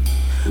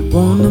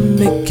 Wanna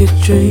make your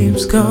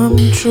dreams come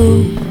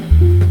true.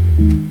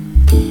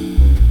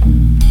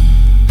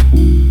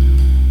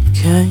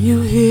 Can you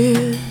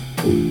hear?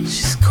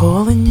 She's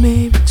calling me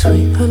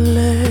between her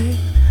legs,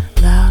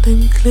 loud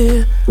and clear.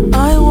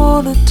 I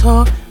wanna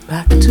talk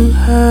back to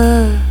her,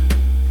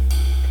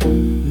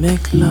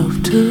 make love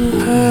to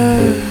her.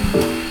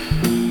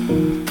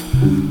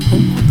 I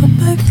wanna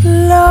make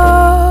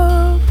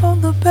love on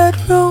the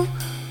bedroom,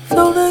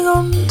 floating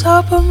on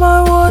top of my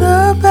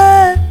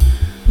waterbed,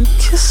 and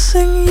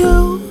kissing you,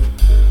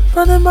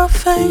 running my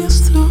fingers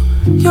through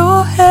your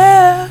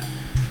hair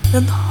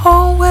in the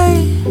hallway,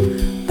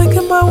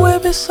 making my way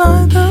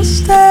beside the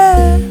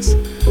stairs.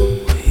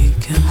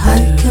 I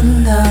can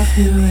love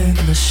you in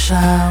the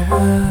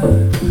shower,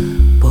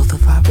 both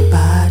of our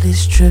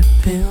bodies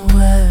dripping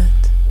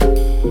wet.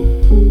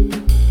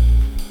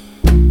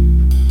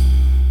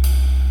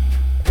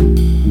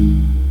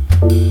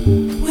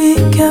 We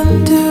can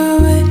do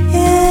it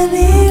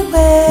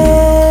anywhere.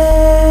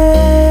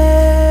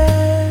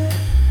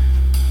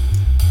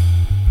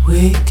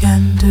 We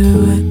can do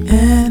it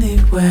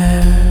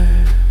anywhere.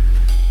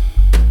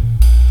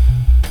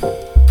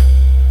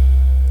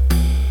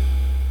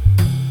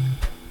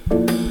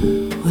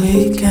 We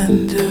can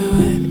do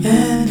it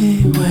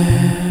anywhere.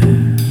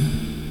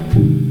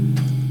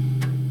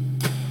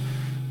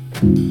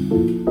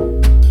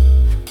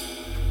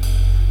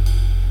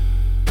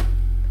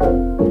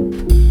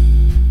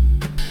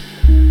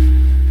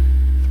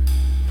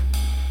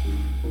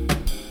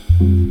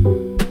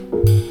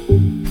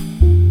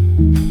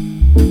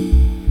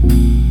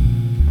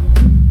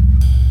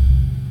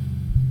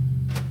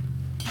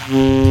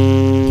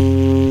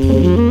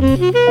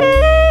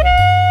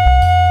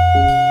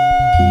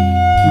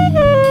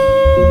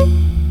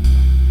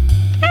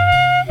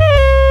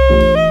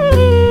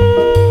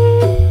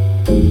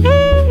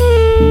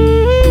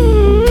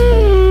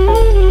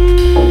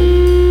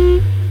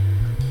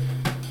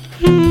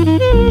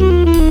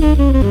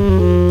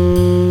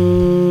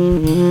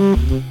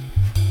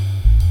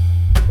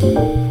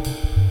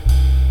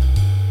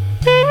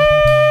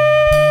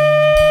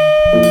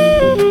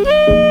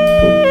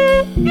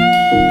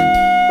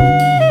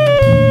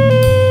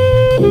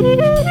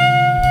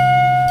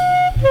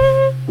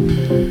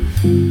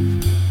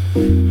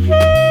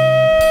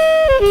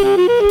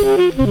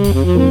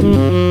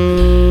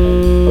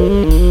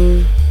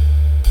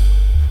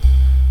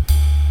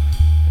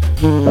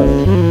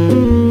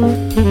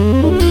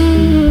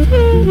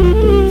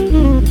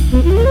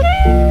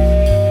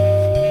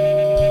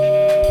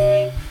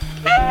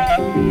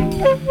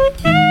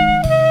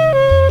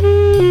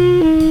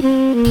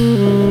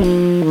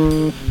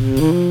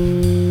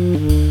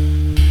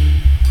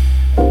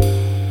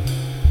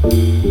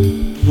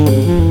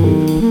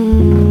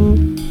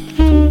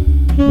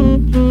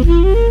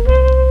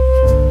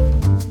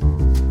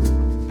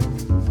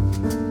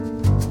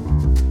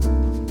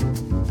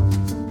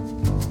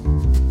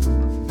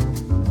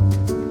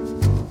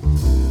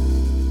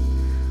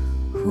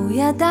 הוא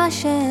ידע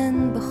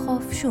שאין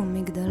בחוף שום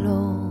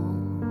מגדלור,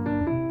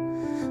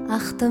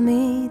 אך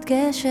תמיד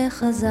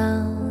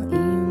כשחזר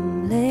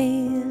עם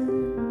ליל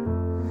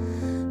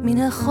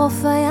מן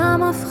החוף היה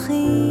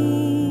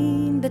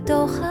מבחין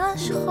בתוך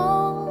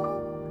השחור,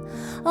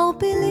 אור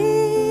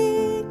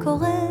פילי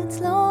קורץ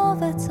לו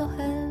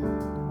וצוהל.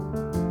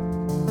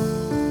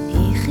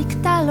 היא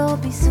חיכתה לו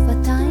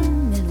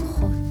בשפתיים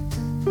מלוכות,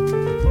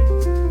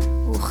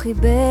 הוא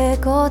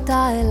חיבק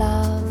אותה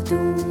אליו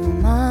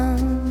דומן,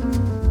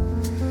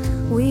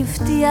 הוא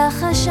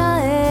הבטיח השער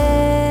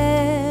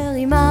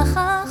עם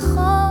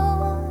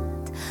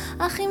החכות,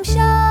 אך עם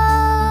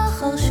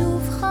שחר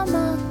שוב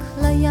חמק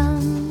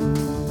לים.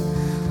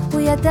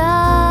 הוא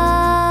ידע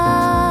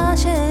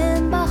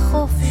שאין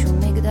בחוף שום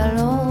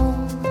מגדלור,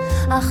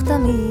 אך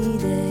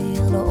תמיד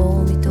העיר לו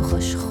אור מתוך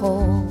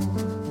השחור.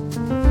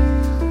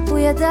 הוא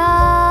ידע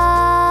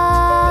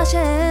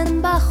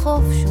שאין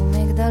בחוף שום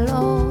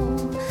מגדלור,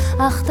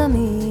 אך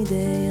תמיד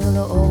העיר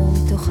לו אור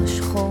מתוך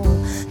השחור.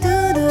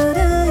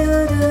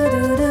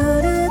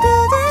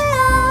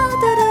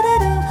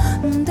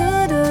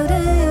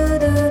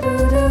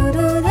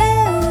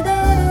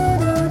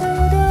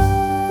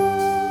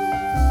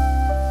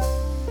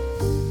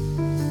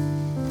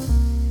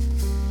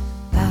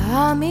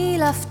 פעם היא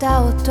לפתה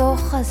אותו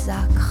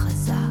חזק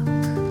חזק,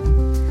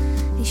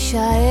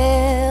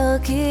 הישאר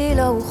כי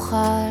לא אוכל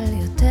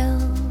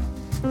יותר.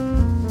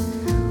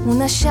 הוא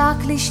נשק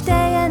לשתי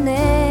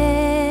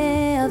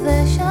עיניה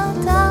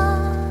ושתק,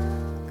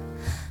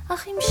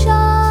 אך עם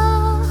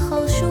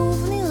שחר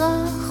שוב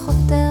נראה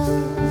חותר.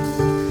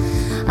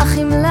 אך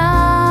עם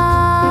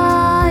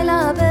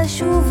לילה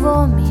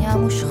בשובו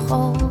מים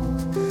ושחור,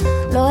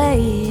 לא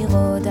העיר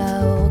עוד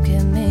האור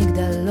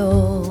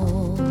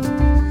כמגדלור.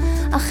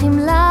 אך עם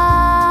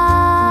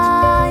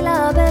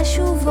לילה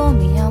בשובו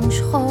מים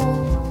ושחור,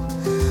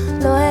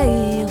 לא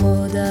העיר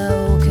עוד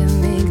האור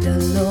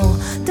כמגדלור.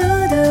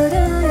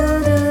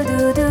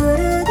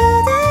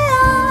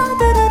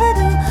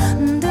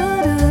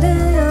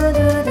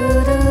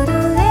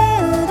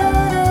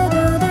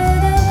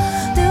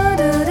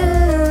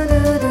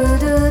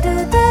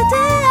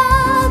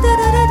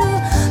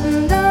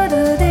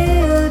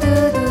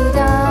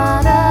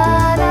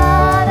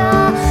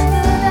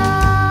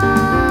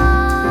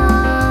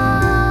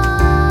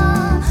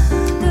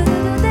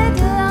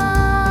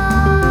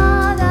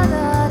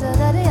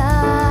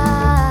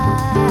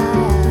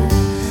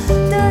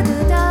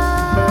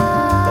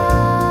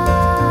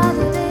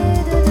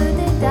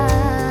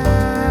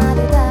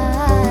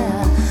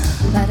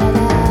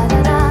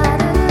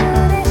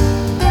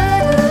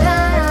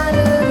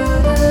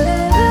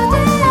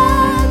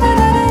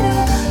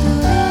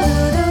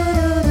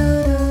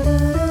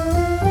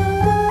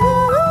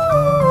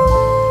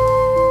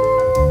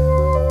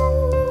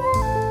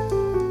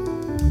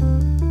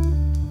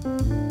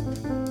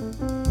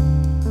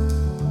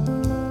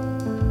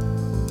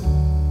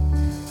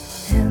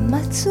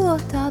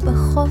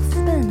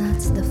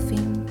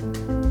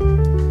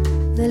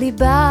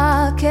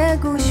 וליבה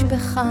כגוש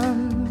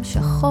פחם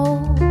שחור,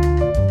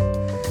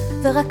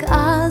 ורק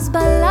אז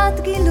בלט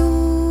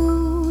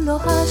גילו לו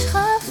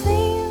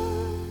השכפים,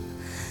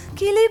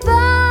 כי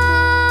ליבה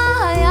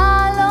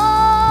היה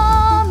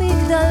לו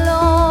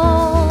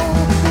מגדלור.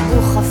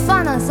 הוא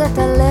חפן אז את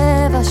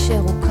הלב אשר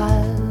הוא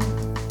קל,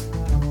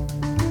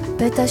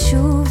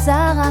 ותשוב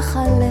זרח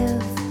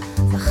הלב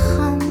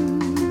וחם,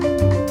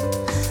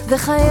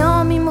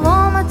 וכיום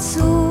ממרום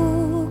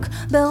הצוק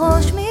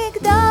בראש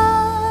מגדל,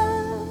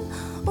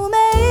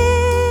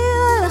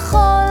 ומאיר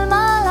לכל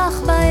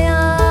מלאך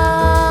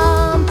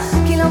בים.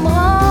 כי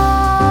למרות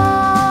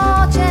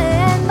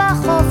שאין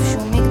בחוף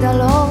שום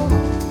מגדלור,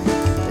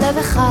 לב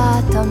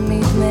אחד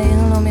תמיד מאיר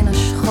לו מן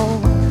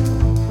השחור.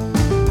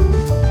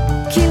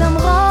 כי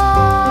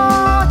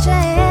למרות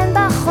שאין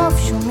בחוף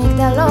שום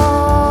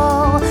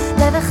מגדלור,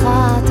 לב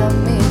אחד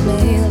תמיד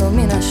מאיר לו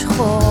מן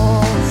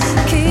השחור.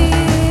 כי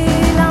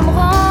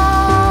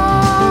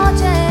למרות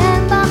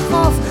שאין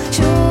בחוף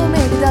שום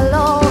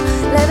מגדלור,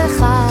 לב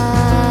אחד,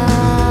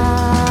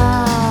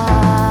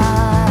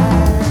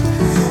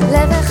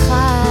 לב אחד.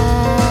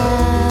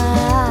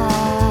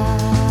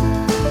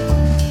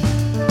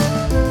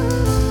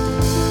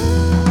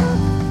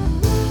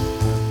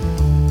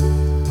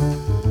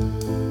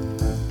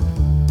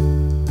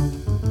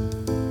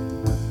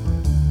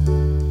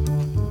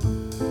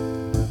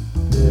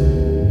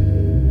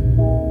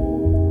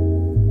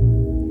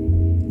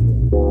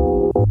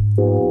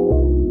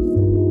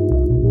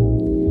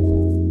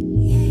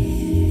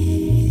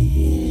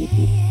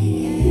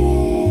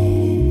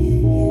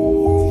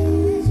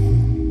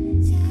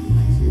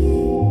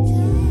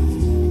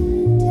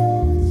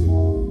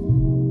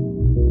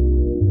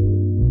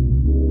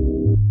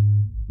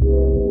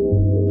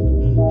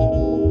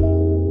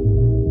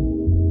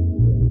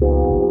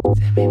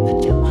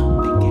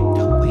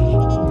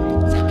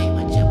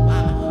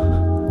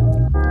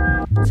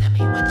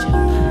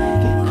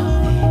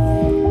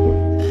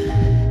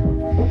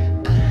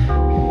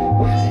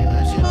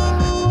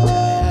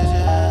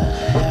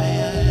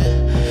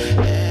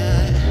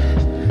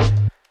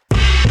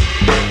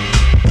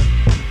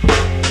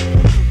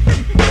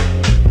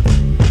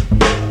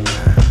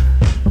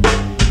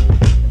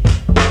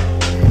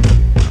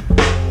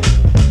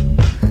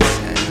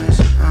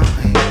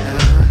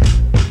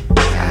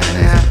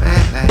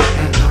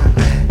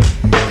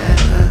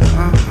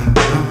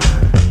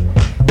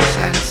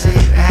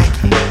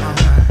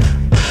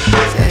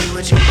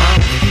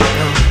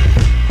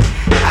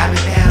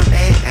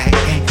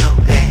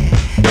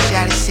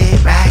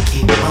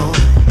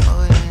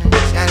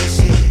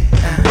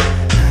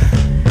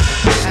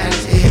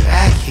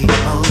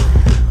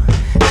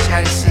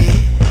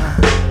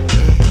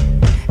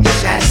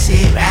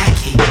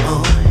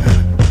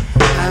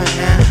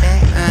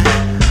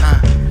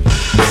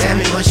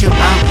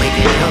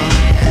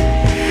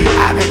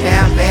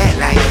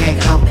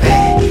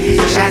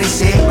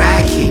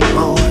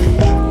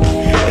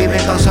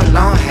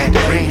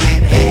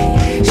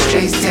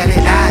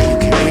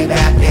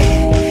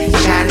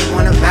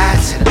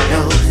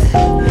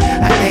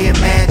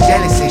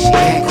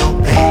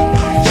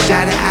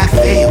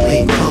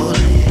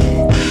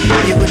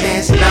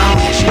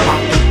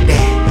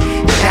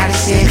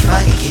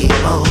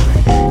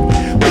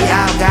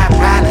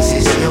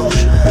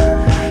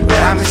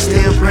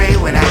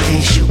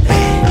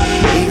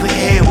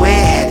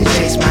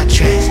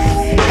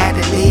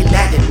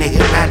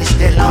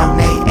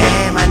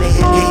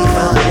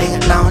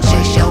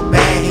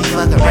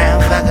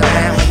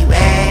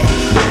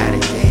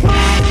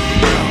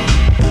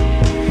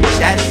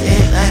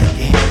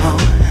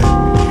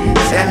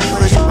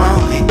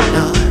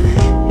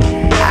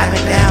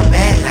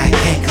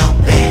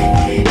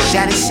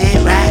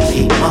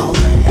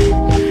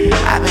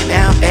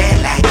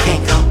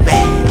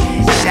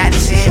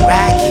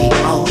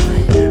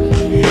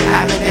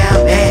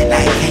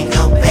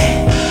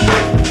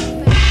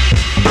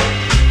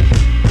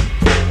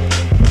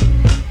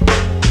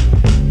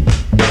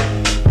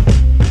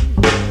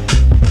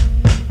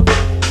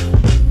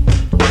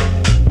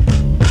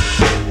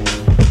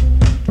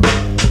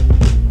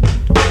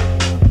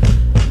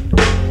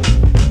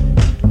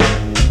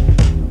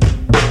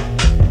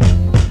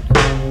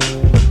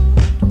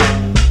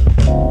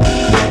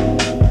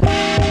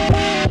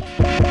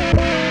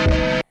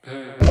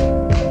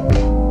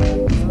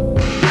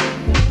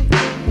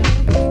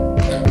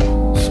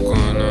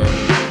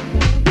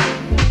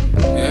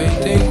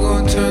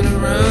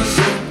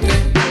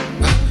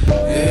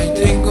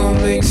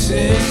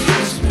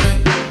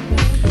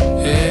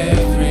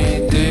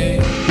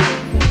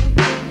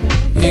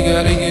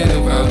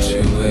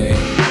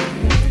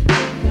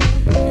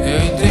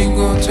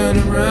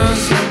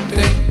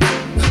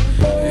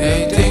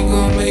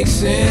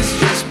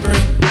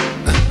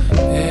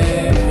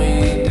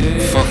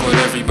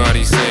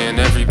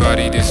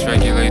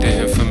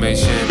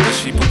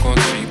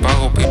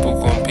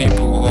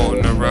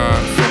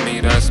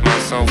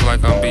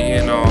 Like I'm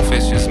being off,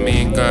 it's just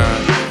me and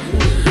God.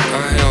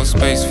 I held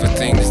space for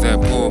things that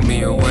pulled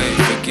me away.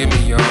 Forgive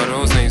me, y'all,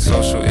 those ain't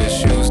social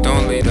issues.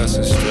 Don't lead us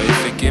astray.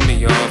 get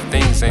me off.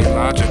 Things ain't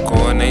logical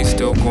and they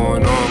still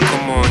going on.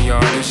 Come on, y'all,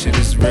 this shit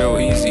is real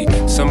easy.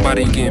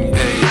 Somebody getting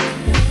paid,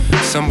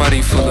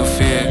 somebody full of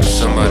fear,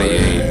 somebody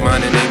ain't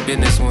minding their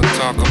business. Wanna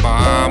talk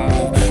about how I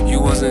move.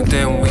 You wasn't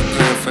there when we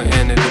planned for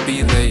Anna to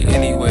be late.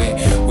 Anyway,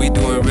 we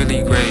doing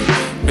really great.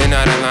 Been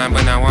out of line,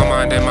 but now I'm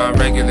on that mind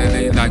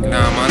regularly. Like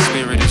nah, my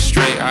spirit is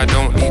straight. I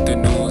don't need the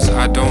news,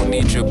 I don't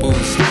need your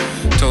boost.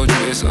 Told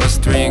you it's us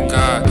three and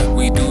God.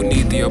 We do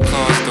need the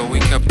applause, though we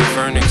kept the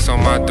vernix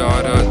on my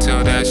daughter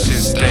till that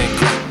shit stank.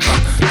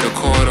 The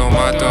cord on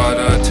my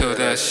daughter till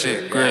that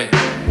shit gray.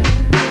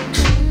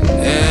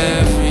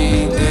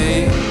 Every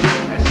day,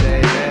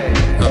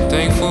 I'm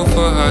thankful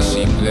for how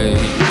she played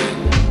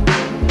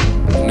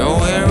it. No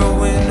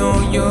heroin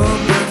on your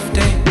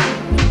birthday.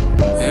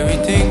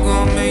 Everything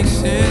gon' make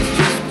sense,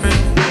 just pray.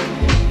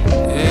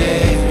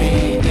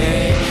 Every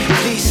day.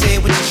 Please say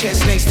it with your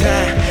chest next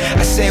time.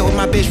 I say it with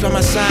my bitch by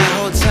my side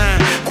whole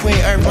time. Queen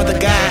Earth, mother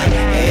God.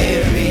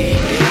 Every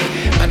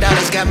day. My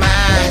daughter's got my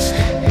eyes.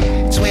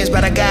 Twins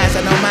by the guys,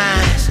 I know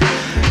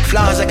mine.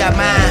 Flaws, I got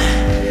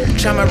mine.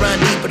 Tryna run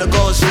deep with a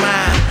gold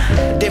smile.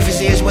 The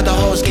difference is what the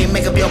hoes can't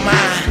make up your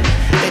mind.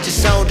 Let your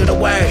soul do the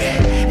work.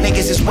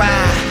 Niggas is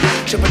wild.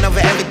 Tripping over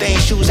everything,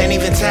 shoes ain't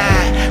even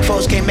tied.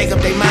 Folks can't make up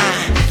their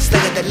mind.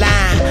 Stuck at the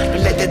line.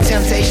 Don't let the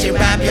temptation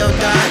rob your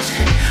thoughts.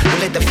 Don't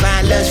let the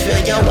fine lust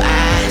fill your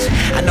eyes.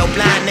 I know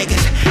blind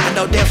niggas, I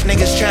know deaf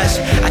niggas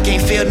trust. I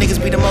can't feel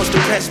niggas be the most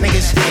depressed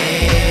niggas.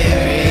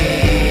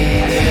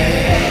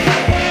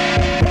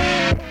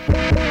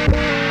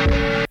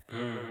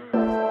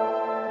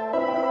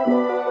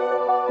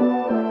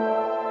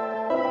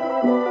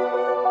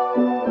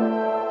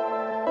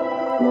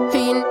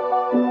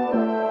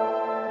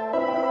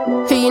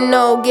 Who you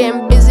know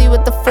getting busy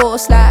with the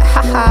force like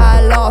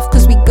haha, laugh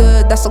cause we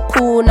good, that's so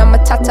cool, now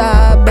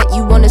matata. Bet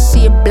you wanna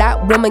see a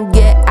black woman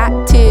get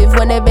active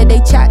whenever they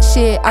chat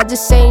shit, I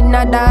just say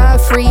nada.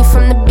 Free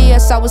from the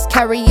BS, I was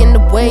carrying the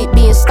weight,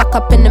 being stuck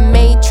up in the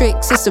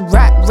matrix, it's a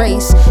rat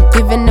race.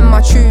 Giving them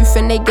my truth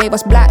and they gave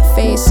us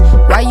blackface.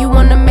 Why you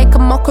wanna make a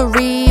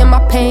mockery of my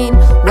pain?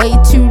 Way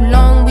too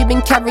long, we've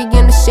been carrying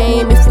the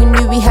shame. If we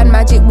knew we had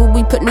magic, would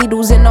we put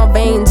needles in our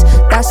veins?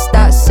 That's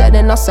that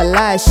setting us a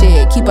lie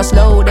shit. Keep us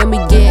low, then we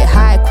get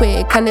high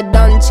quick, and it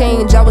done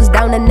change. I was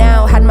down and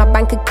out, had my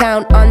bank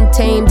account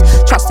untamed.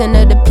 Trusting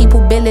other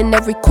people, billing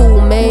every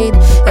call made.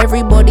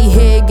 Everybody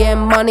here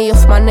getting money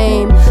off my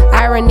name.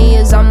 Irony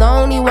is I'm the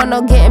only one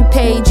not getting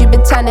paid. You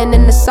been tanning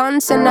in the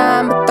sun, so now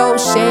I'ma throw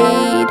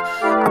shade.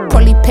 I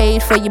probably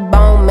paid for your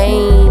bone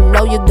main.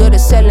 Know you're good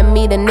at selling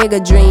me the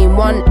nigga dream.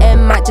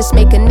 1M might just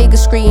make a nigga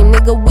scream.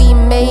 Nigga, we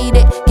made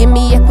it. Give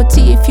me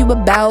equity if you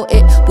about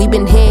it. We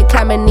been here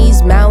climbing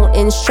these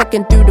mountains,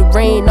 trekking through the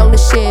rain.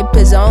 Ownership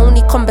is the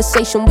only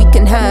conversation we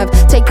can have.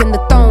 Taking the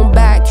throne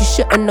back, you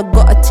shouldn't have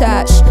got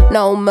attached.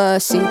 No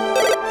mercy.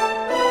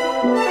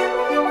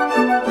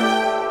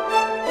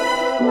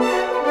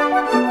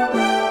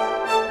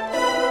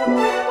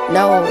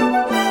 No.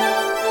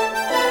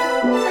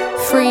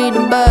 Free the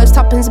birds,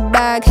 toppings a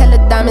bag, hella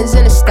diamonds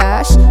in a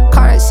stash.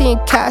 Currency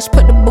and cash,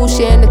 put the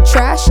bullshit in the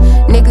trash.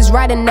 Niggas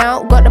riding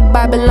out, got the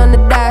Bible on the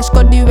dash.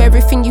 Gotta do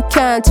everything you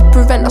can to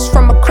prevent us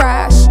from a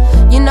crash.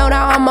 You know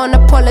that I'm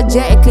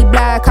unapologetically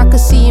black. I can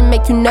see you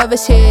make you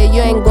nervous here, you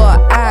ain't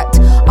gotta act.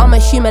 I'm a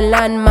human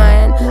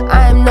landmine,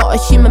 I am not a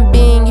human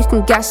being, you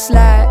can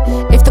gaslight.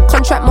 If the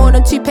contract more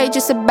than 2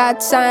 pages, a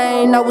bad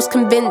sign. I was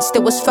convinced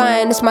it was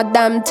fine, it's my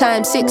damn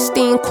time.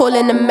 16,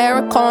 calling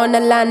America on a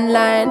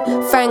landline.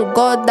 Thank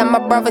God that my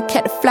brother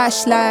kept the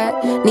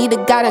flashlight.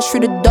 Needed guidance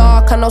through the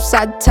dark, I know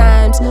sad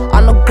times, I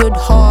know good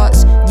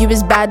hearts, you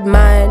is bad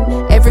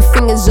mind.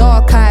 Everything is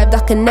archived, I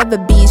can never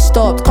be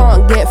stopped.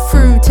 Can't get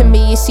through to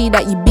me, you see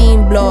that you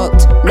being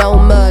blocked. No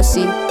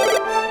mercy.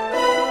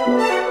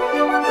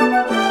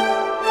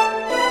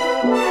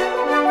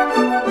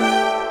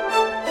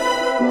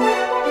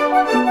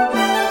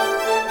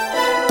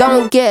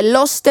 Don't get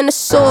lost in the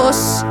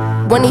sauce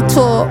when he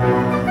talk.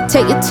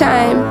 Take your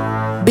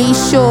time, be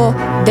sure.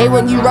 They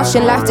want you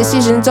rushing life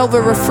decisions over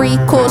a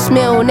 3-course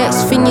meal.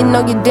 Next thing you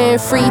know you're doing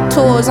 3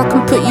 tours. I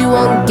can put you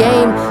on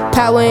game.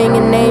 Power in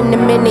your name the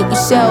minute you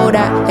sell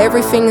that.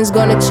 Everything is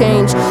gonna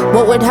change.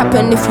 What would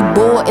happen if you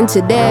bought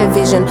into their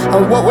vision?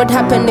 And what would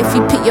happen if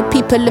you put your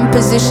people in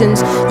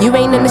positions? You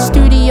ain't in the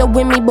studio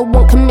with me but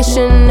want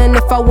commission. And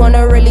if I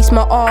wanna release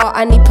my art,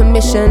 I need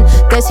permission.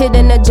 There's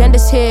hidden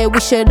agendas here we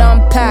should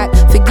unpack.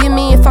 Forgive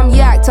me if I'm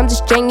yacked, I'm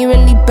just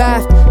genuinely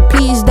baffed.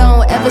 Please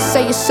don't ever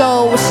say your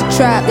soul was a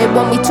trap. They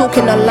want me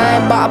talking a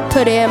line but I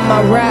put it in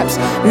my raps.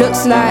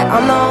 Looks like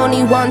I'm the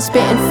only one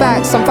spitting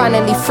facts. I'm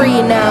finally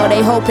free now,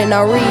 they hoping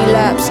I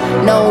relapse.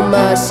 No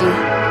mercy.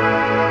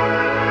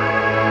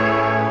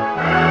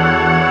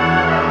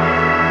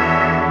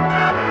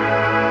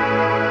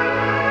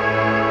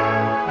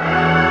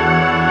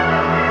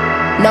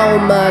 No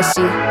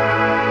mercy.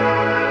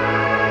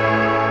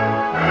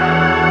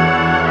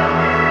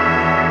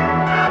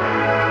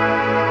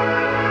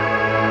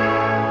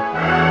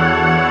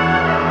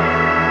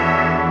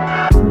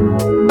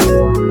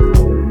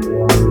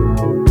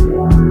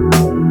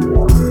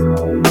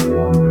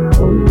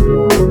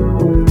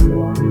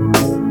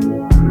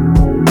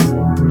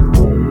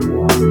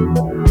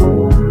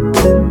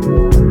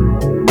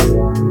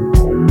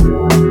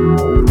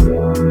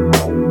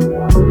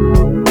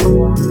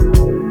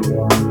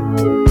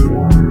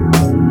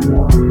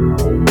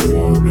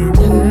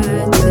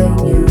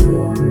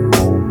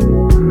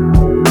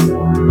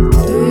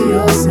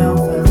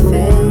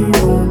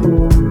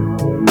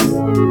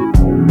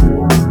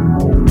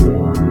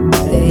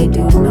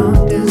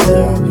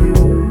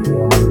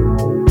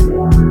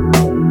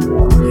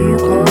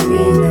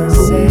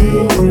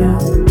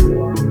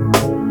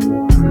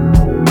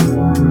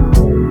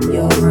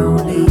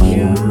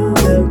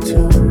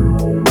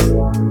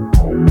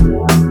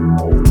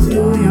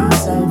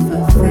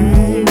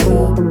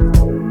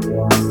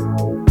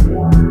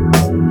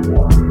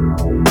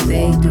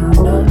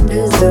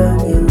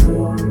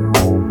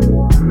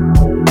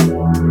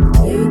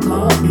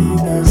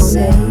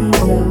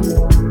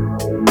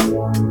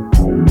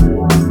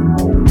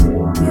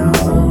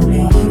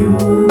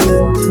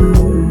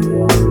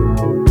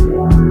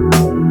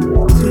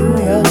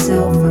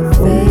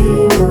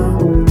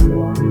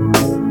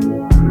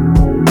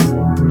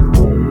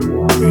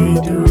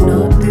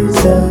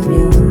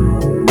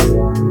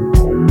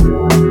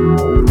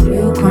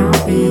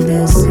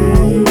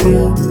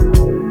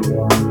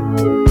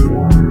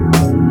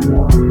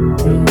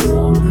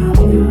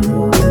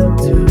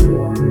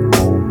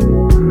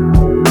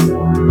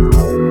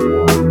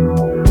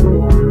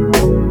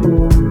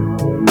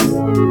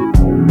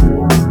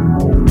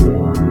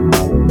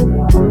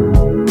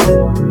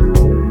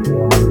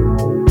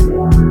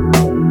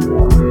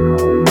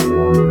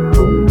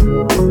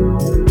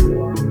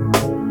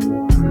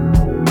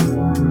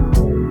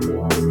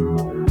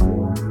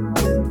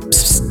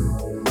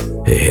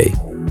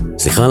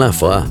 סליחה על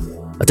ההפרעה.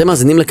 אתם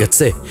מאזינים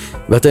לקצה,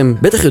 ואתם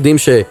בטח יודעים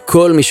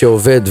שכל מי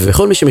שעובד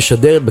וכל מי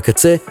שמשדר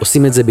בקצה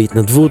עושים את זה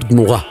בהתנדבות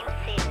גמורה.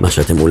 מה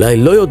שאתם אולי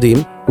לא יודעים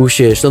הוא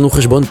שיש לנו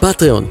חשבון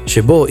פטריון,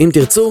 שבו אם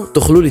תרצו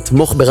תוכלו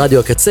לתמוך ברדיו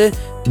הקצה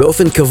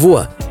באופן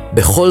קבוע,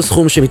 בכל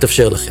סכום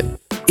שמתאפשר לכם.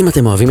 אם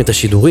אתם אוהבים את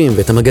השידורים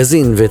ואת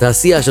המגזין ואת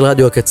העשייה של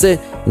רדיו הקצה,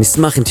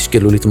 נשמח אם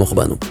תשקלו לתמוך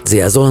בנו. זה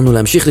יעזור לנו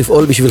להמשיך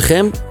לפעול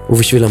בשבילכם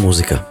ובשביל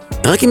המוזיקה.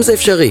 רק אם זה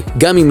אפשרי,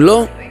 גם אם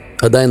לא,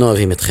 עדיין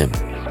אוהבים אתכם.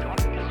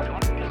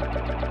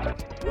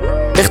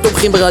 איך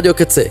תומכים ברדיו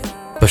הקצה?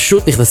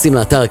 פשוט נכנסים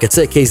לאתר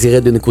הקצה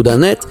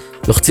kzradio.net,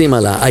 לוחצים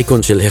על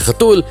האייקון של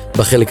החתול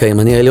בחלק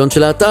הימני העליון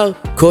של האתר,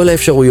 כל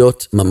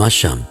האפשרויות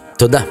ממש שם.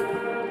 תודה.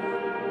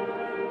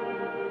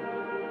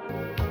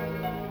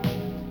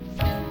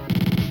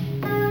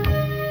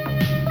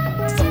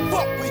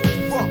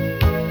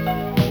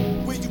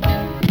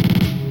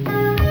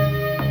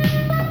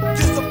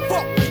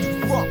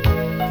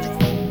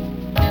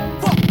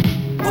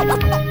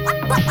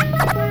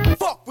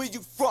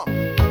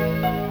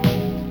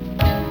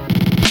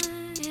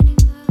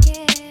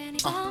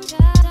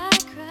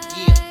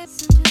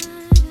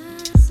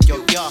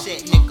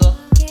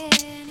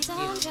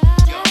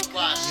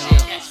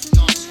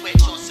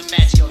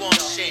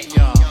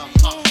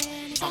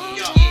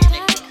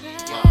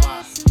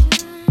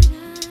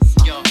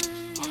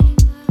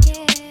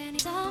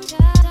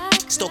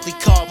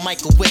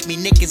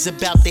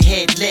 About the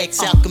head,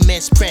 legs,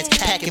 alchemist prince,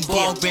 packing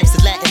ball grips,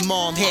 the Latin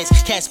mom heads,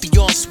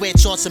 Caspian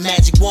switch on some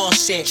magic wand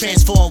shit,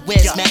 transform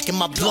whiz, smacking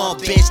my blonde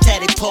bitch,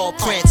 tatted paw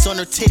prints on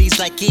her titties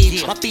like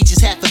Eve. My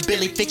features half a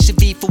Billy, fiction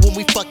V for when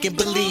we fucking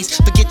Belize.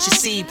 Forget your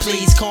seed,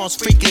 please. Calms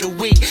freak of the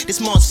week. This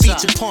month's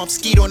feature pump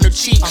skeet on her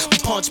cheek. We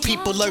punch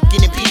people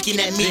lurking and peeking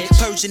at me.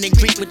 Persian and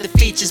Greek with the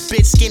features,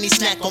 bitch skinny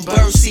snack on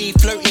birdseed,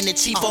 flirting and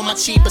cheap on my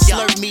cheap, but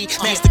slurp me.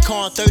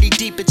 Mastercard 30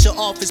 deep at your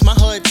office, my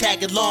hood tag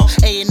along.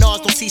 A&Rs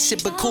don't see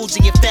shit but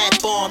Coogee and fat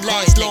farm.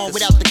 Last long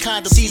without the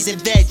condom.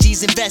 Seasoned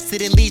veggies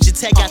invested in Legion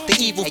Tech. Got the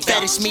evil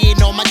fetish. Me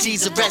and all my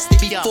G's arrested.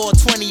 Before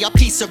 20, a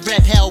piece of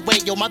rep. Hell,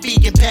 wait, yo, my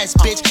vegan pest,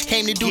 bitch.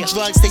 Came to do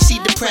drugs, they she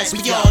depressed. We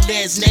all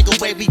theirs, nigga,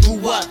 where we grew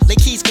up. Like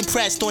keys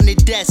compressed on the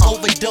desk.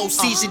 Overdose,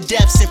 seizure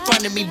deaths in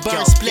front of me.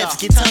 Burn spliffs.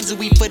 Get tons of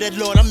weed for the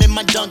Lord. I'm in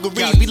my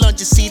dungaree. We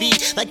lunge a CD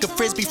like a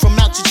frisbee from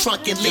out your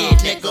trunk and lead,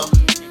 nigga.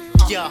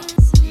 Yo,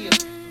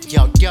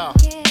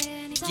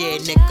 yeah,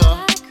 nigga.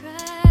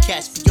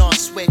 Caspian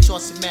switch on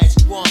some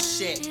magic wand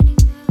shit.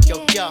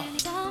 Yo.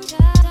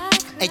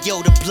 Hey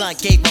yo, the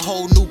blunt gave a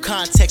whole new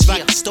context.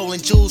 Rockin'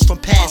 stolen jewels from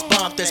past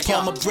bomb threats.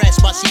 Palm my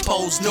breast while she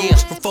posed new.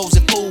 From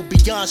frozen food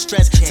beyond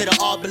stress to the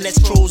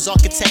arbalest crews.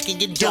 Architecting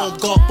your dome,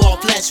 golf ball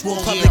flesh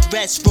wound. Public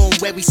restroom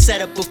where we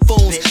set up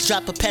buffoons.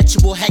 Drop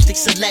perpetual hectic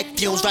select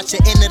fumes. Rot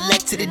your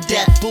intellect to the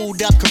death.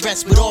 Booed up,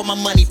 caressed with all my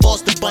money.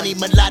 Foster bunny,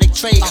 melodic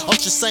trade.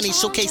 Ultra sunny,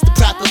 showcase the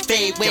proper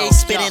fade. Waves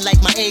spitting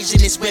like my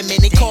Asianist women.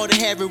 They call the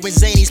heroin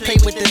zanies.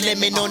 Play with the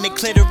lemon on the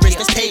clitoris.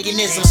 That's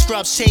paganism.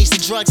 Scrubs change the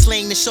drug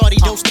sling. The shorty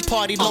dose the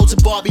party. Loads of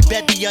Barbie,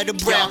 Bevy of the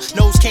brown.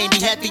 Nose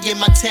candy heavy in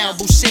my town.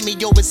 Bushimi,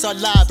 yo, it's our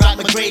live. Rock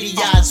McGrady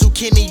eyes.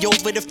 Zucchini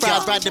over the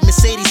fries. Ride the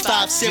Mercedes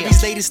 5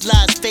 Series. Latest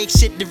lies. Fake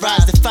shit that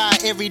rise. Defy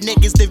every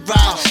niggas that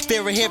ride.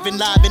 Fear of hearing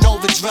live and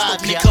overdrive.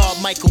 Nigga called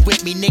Michael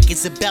with me.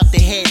 Niggas about the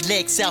head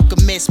legs.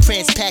 Alchemist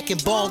prince. Packing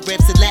bone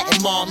grips and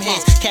Latin mom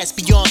heads.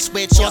 Caspian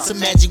switch on some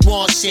magic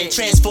wand shit.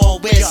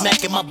 Transform whiz.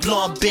 Smacking my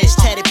blonde bitch.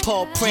 Tatted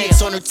paw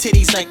prints on her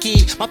titties like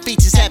Eve. My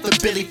features half a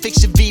Billy.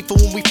 Fiction V for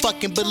when we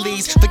fucking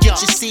Belize.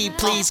 Forget your seed,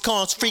 please.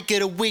 Calms freak of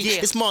the week.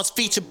 This month's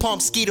feature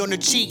pump skeet on her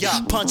cheek.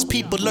 Punch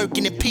people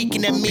lurking and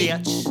peeking at me.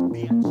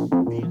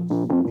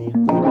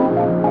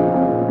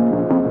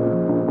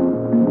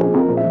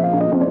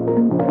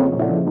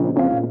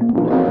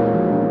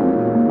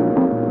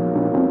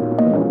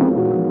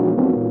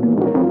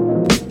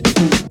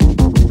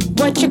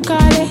 What you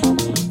call it?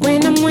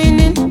 When I'm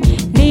winning,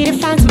 need to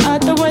find some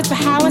other words for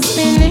how I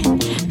spin it.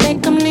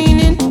 Make them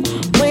leaning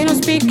when I'm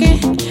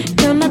speaking.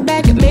 Turn my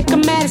back and make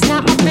them mad, it's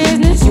not my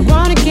business. You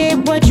wanna get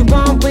what you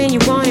want when you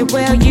want it.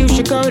 Well, you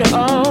should go to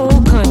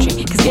old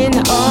country. Cause in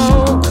the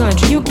old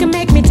country, you can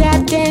make me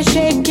tap, dance,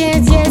 shake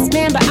hands, yes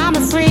man. But I'm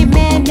a free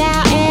man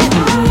now and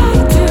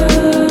I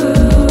do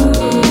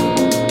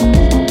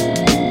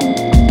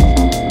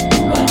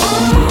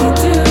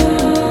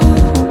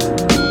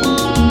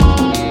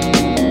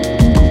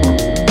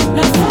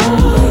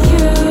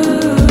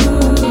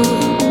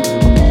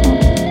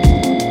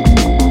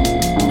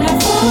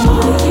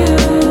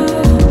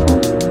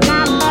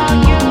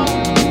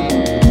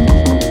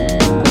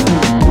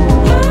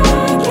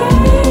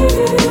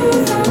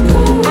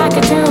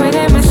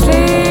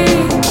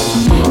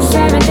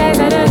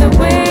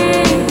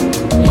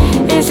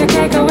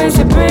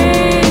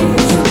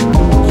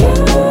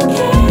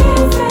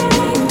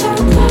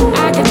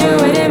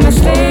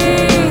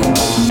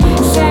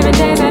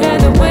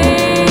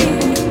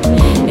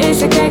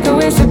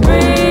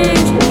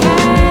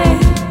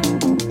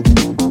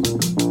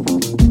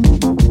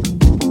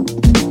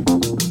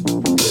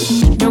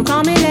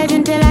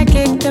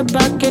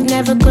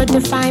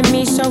would define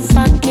me, so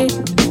fuck it.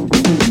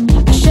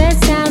 A shirt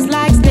sounds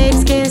like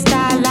snakeskin,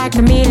 style like a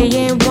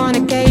chameleon.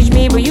 Wanna gauge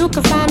me, but you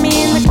can find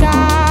me in the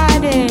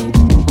garden,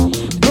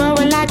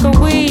 growing like a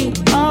weed.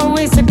 Oh,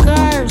 it's a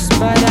curse,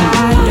 but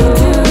I do.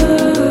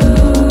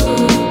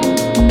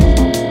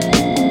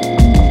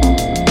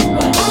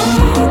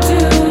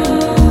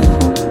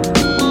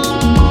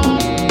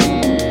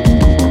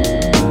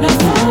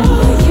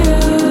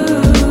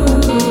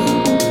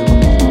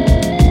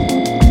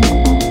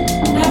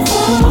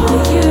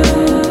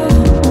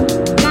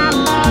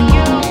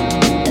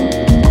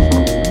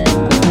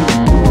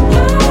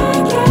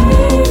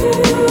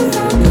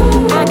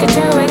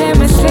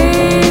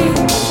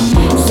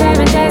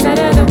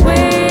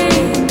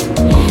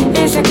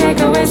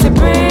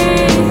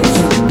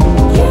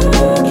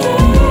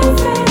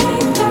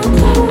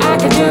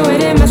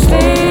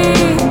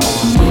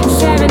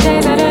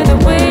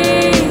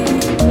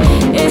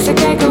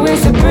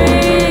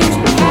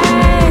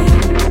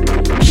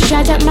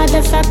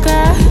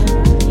 Motherfucker,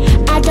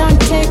 I don't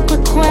take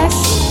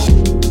requests.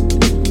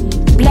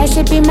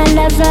 Blessed be my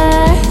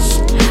lovers,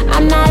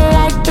 I'm not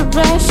like the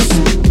rest.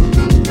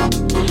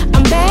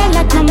 I'm bad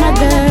like my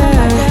mother,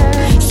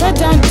 so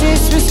don't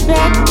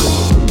disrespect.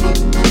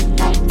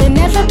 There'll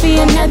never be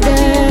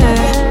another.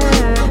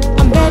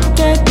 I'm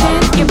better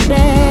than your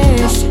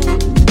best.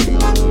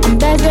 I'm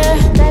better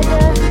than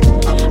your best.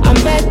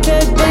 I'm better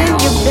than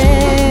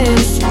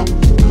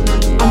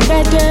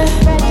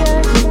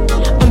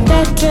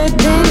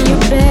your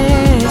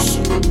best.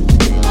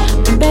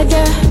 I'm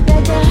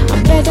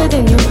better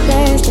than your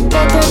best. I'm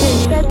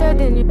better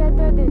than you.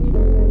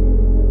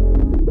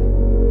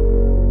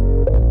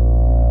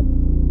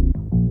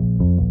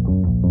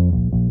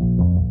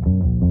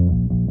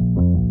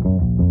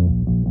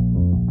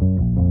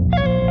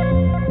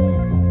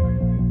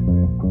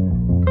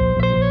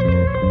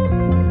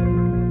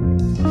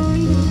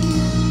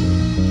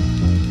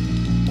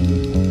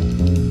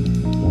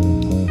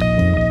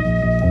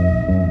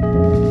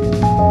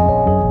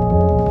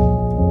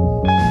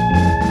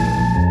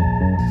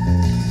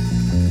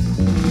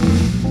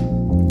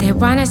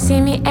 Wanna see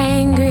me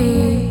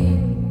angry,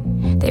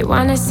 they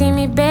wanna see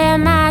me bare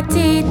my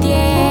teeth,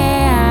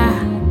 yeah.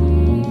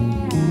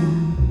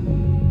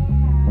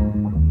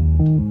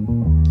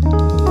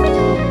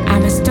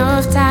 I'm a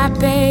stovetop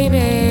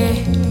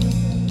baby,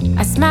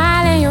 I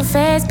smile in your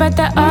face but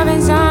the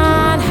oven's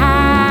on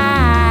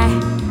high.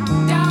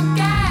 Don't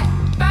get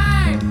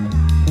burned.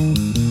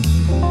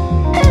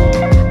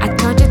 I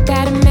told you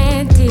that I'm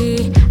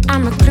empty,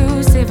 I'm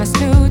reclusive, I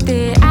snooped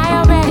it. I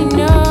already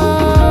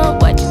know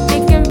what you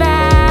thinking about.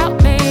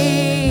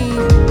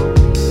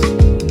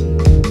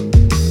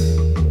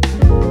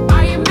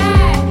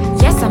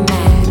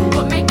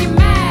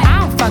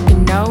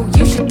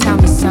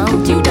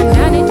 You done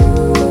done it.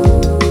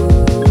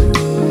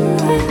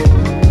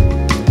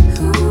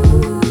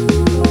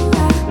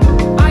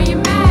 Are you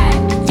mad?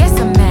 Yes,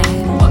 I'm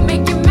mad. What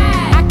make you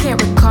mad? I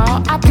can't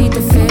recall. I plead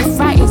the fifth.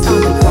 Writings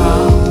on the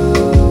wall.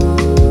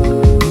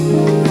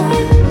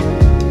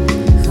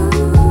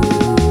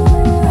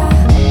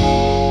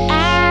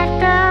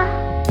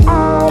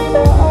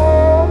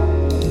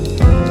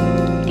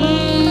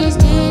 These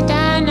teeth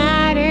are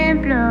not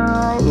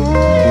employed.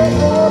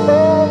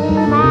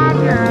 My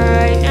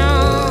blood, no.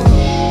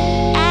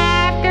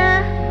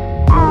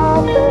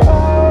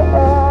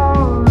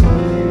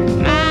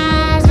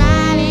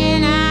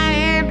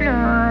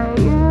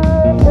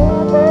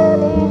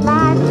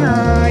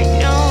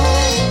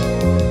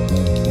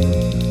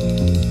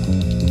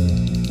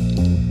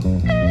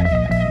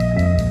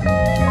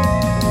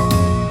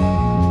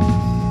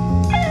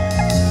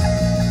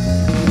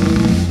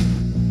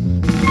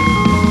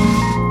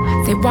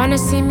 They wanna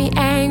see me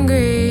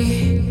angry,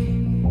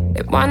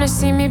 they wanna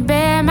see me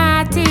bare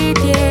my teeth,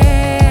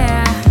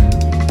 yeah.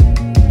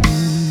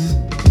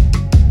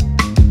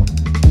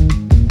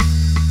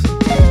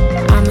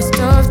 I'm a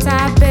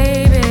stovetop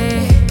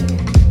baby,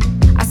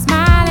 I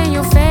smile in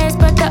your face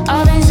but the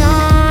oven's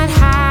on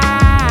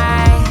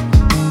high.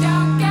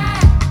 Don't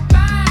get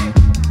burned.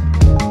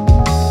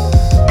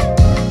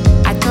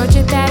 I told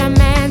you that I'm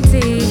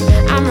empty,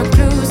 I'm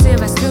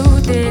reclusive, I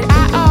snooped it. I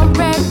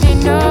already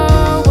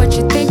know what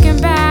you're thinking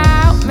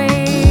about me.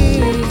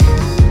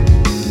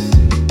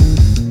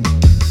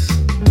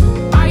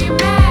 Are you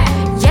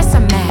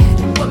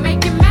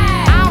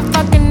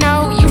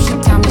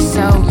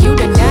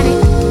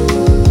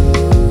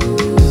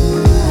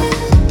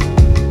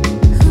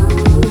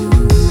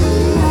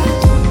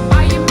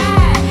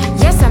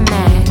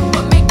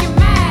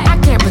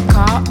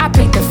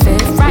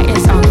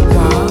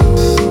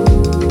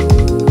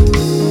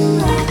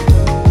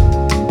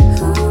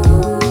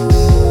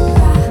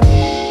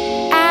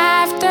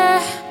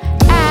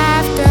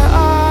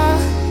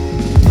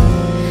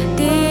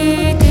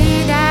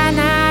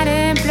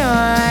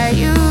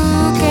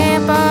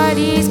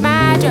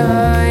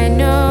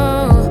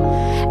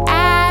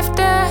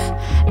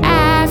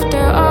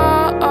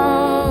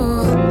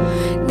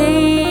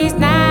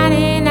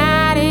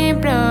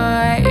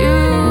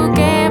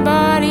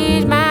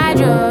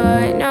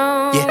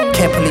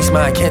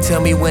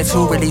tell me when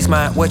to release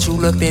mine. What you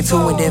looked into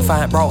and then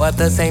brought up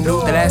the same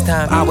loot the last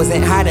time. I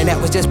wasn't hiding,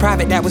 that was just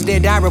private, that was their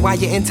diary. Why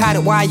you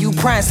entitled, why you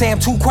prying? Say I'm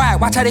too quiet,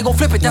 watch how they gon'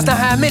 flip it. That's not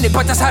how I meant it,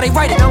 but that's how they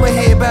write it. I'ma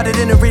hear about it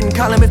in a written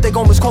column. If they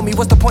gon' misquote me,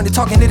 what's the point of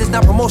talking? It is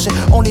not promotion,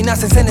 only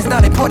nonsense and it's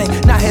not important.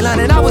 Not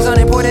headlining, I was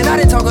unimportant. I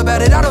didn't talk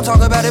about it, I don't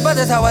talk about it, but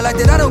that's how I liked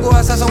it. I don't go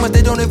outside so much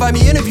they don't invite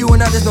me interviewing.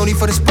 There's no need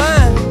for the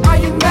spine. Are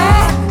you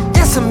mad?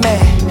 Yes, I'm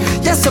mad.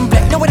 Yes, I'm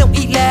black. No, I don't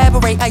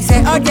elaborate. I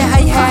said all that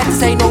I had to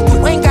say. No,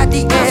 you ain't got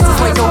the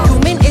answers. Wait, no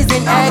human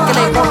isn't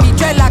accolade. Won't be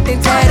dreadlocked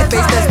and tatted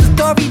face. That's the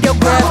story they'll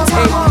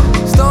gravitate.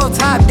 Stole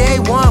top day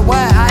one,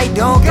 what I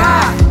don't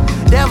got.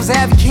 Devil's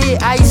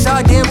advocate, I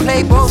saw them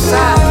play both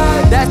sides.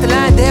 That's the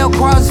line they'll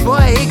cross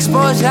for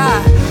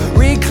exposure.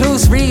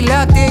 Recluse,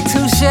 reluctant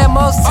to share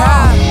most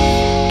time.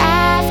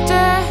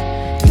 After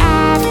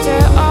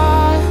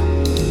all,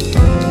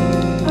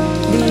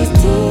 these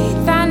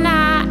teeth are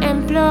not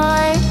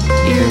employed.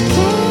 You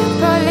can't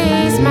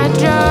police my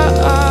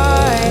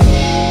joy.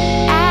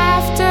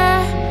 After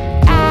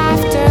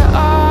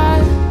all,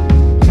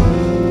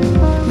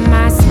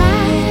 my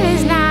smile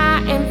is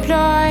not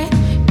employed.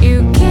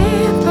 You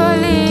can't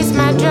police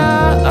my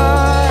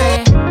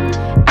joy.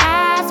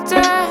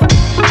 After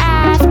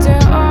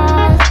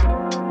all,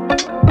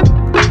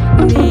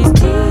 these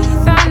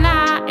teeth are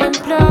not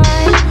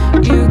employed.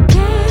 You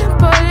can't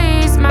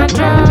police my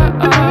joy.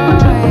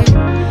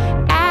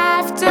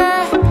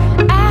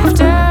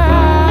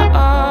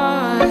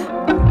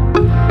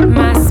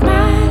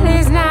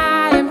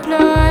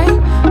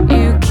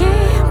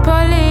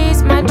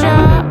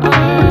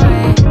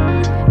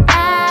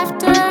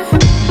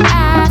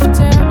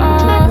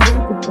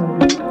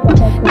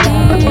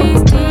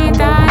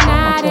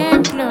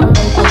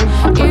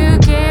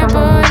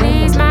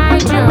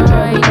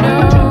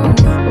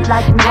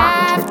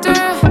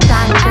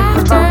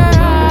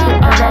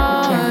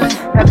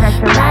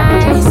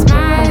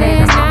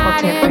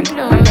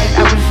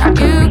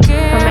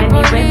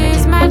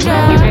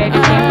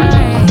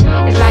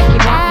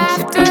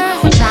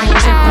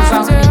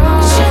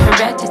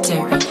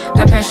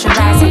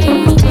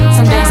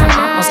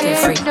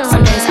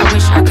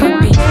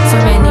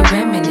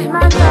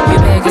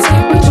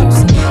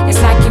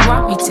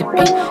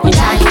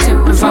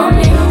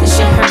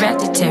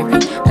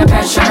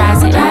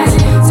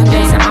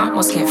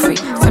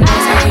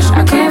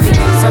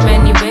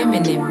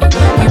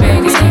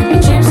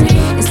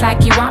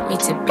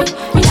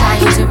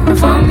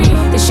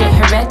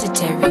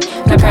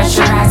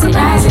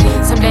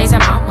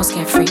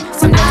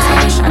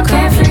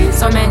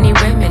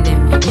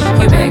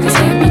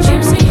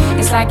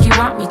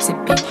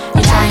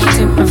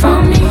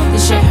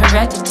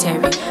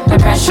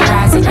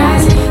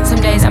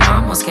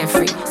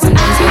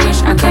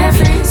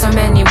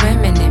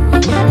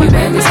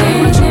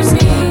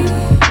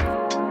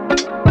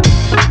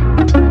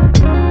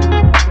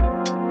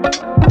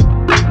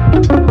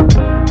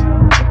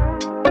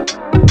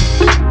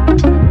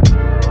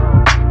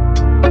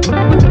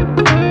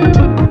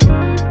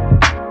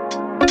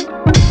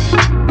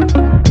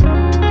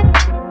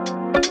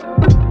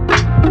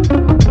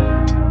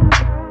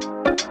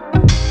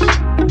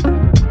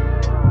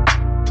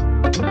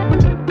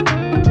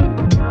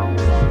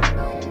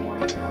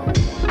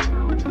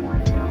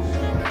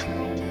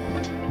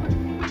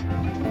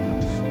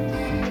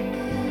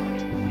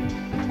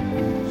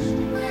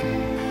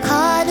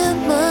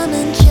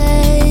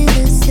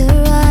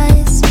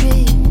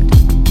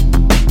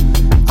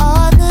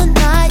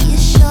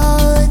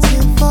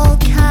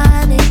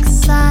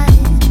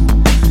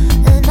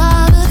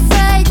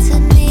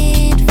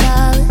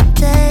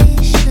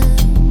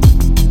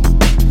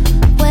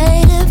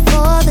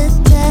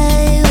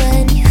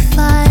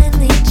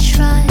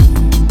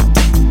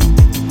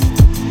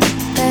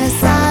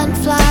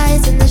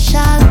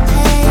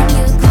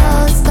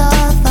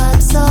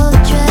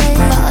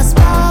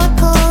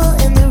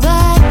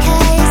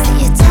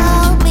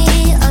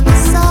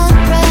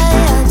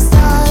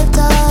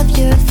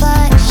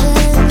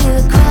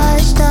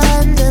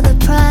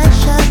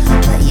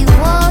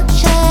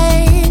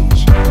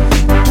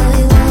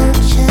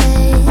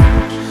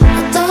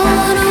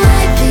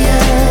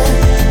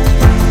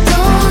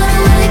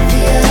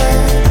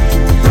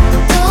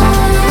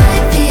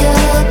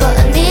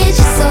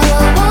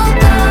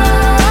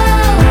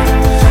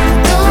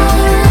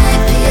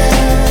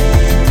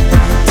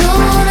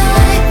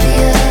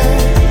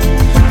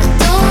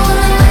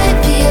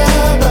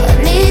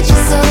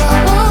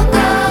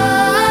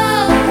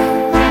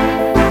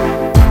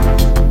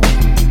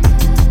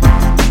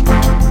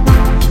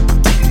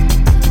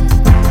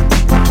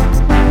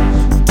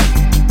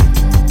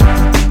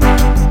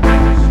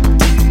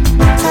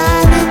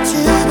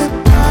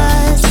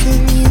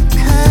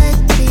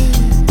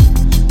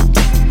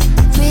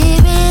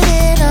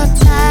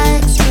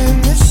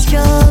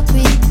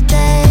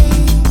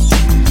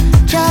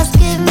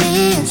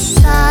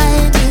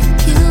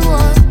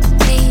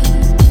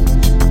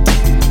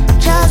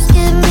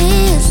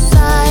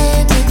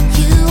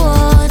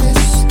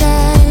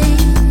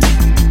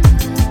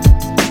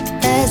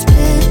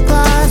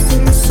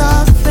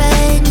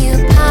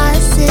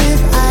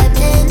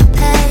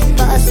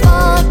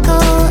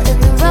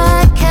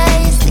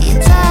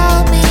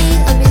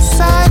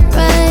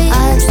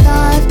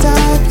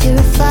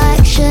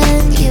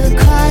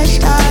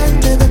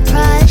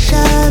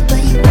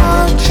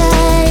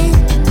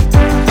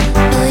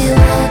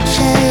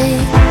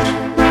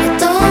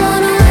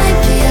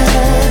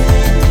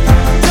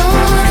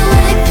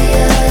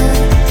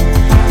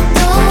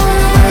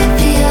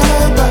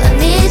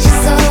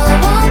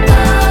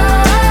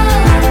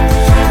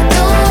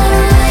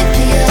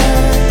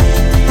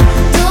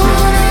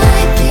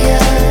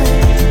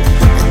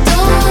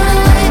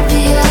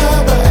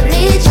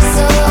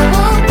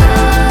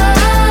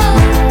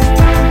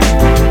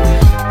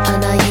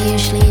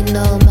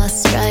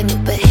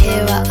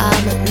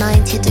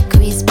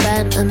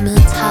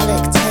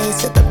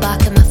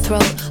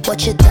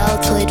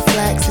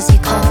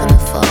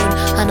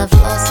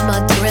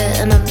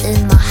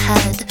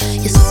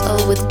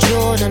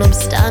 when I'm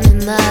standing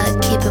there,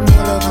 keep him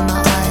all over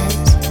my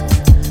eyes,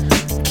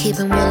 keep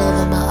him all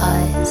over my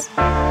eyes. I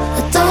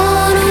don't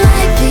wanna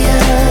wait for you,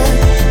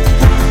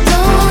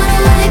 don't wanna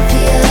wait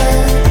for you,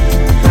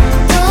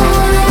 don't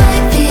wanna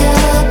wait for you,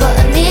 but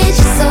I need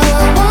you so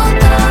I won't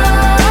go.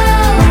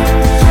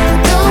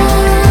 I don't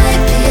wanna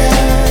wait for you,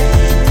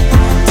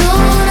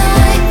 don't wanna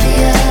wait for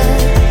you,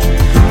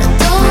 I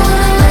don't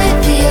wanna wait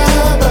for you,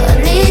 but I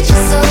need you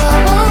so I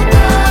won't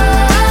go.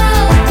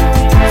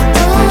 I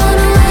don't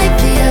wanna wait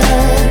for you,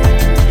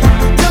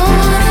 don't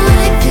wanna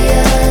wait for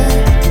you,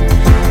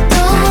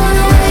 don't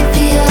wanna wait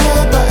for you,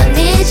 but I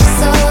need you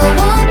so I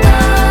won't go.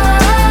 I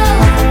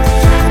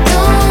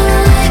don't wanna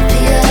wait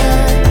for you,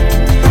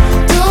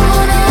 don't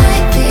wanna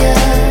wait for you,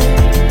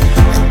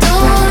 I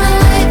don't wanna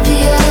wait for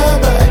you,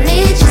 but I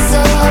need you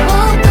so I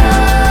won't go.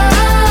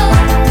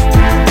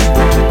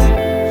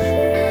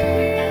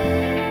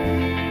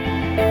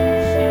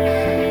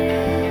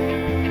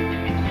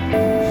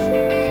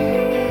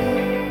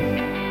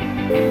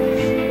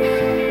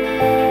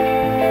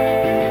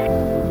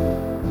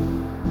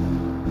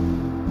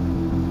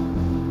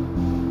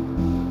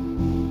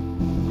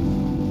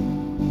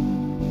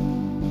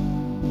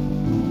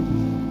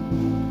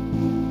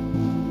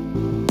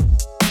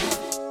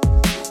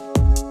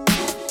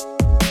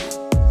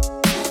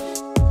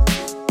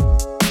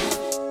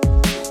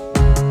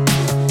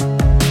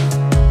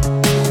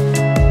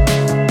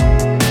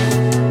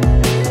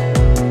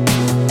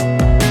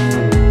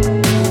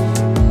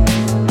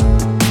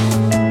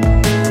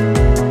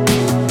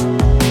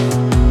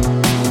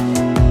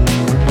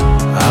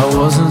 I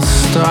wasn't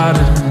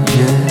starting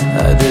yet,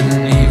 I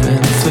didn't even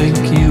think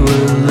you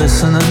were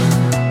listening.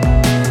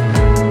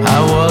 I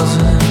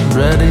wasn't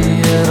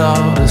ready at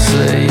all to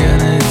say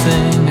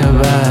anything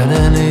about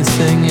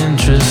anything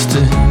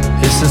interesting.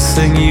 It's a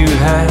thing you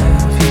have,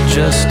 you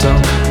just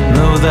don't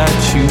know that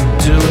you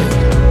do it.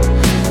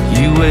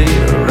 You wait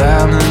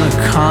around in the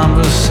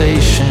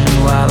conversation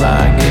while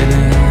I get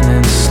in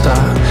and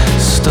start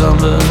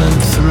stumbling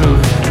through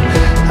it.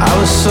 I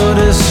was so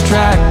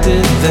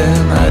distracted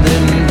then, I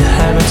didn't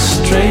have it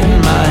straight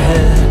in my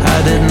head.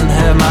 I didn't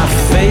have my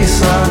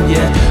face on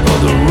yet, or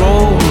the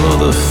role or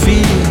the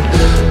feel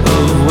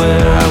of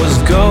where I was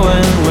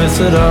going with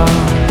it all.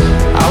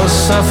 I was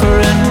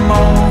suffering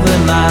more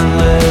than I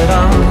let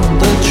on.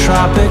 The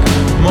tropic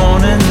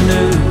morning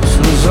news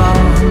was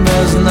on.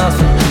 There's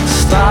nothing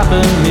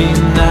stopping me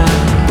now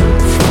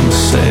from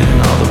saying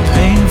all the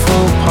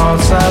painful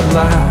parts out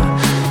loud.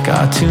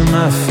 Got to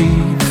my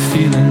feet,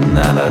 feeling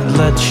that I'd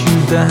let you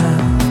down.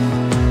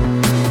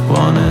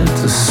 Wanted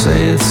to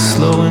say it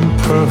slow and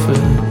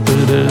perfect,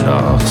 but it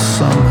all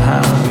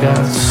somehow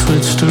got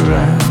switched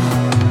around.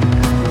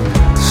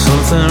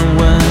 Something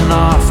went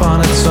off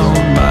on its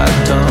own, my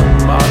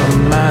dumb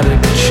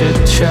automatic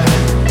chit-chat.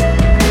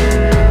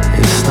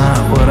 It's not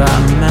what I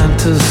meant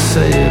to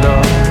say at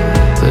all.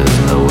 There's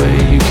no way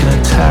you can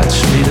attach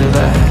me to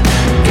that.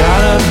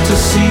 Got up to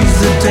seize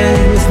the day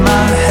with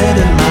my head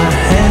in my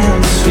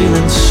hands,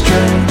 feeling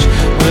strange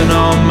when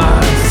all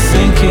my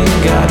thinking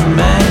got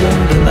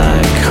mangled and I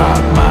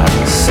caught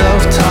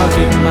myself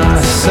talking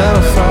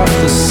myself off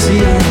the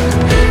ceiling.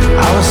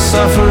 I was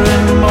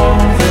suffering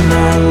more than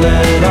I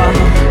let on.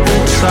 The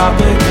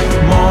tropic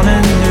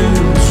morning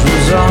news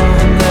was on.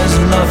 There's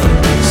nothing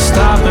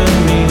stopping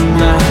me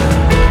now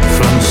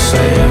from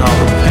saying all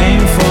the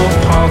painful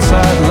parts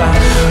I'd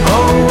like.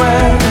 Oh,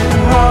 where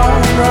are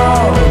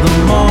all the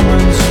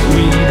moments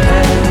we'd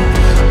had?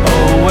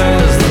 Oh,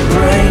 where's the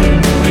brain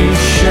we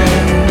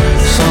share?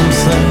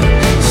 Something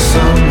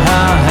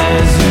somehow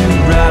has you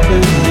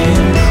rapidly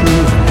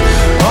improving.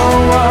 Oh,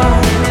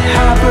 what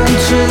happened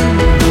to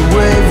the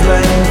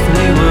wavelength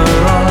we were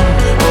on?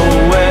 Oh,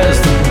 where's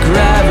the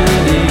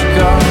gravity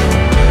gone?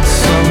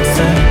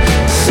 Something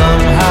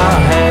somehow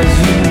has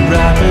you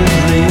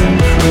rapidly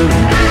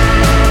improving.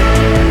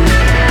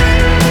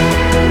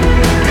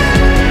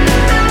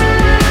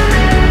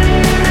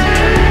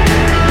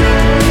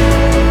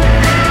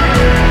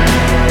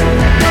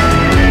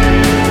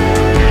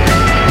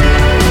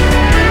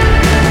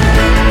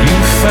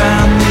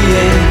 Found the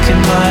ache in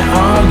my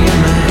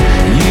argument.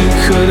 You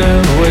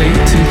couldn't wait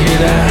to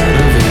get out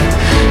of it.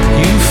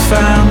 You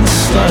found the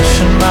slush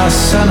in my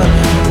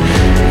sentiment.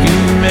 You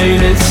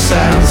made it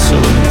sound so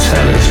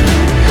intelligent.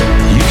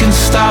 You can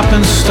stop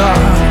and start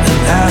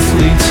an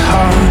athlete's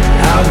heart.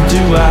 How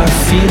do I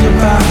feel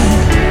about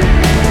it?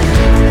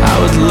 I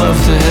would love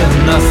to have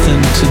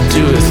nothing to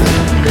do with it.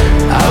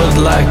 I would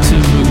like to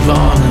move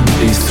on and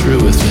be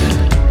through with it.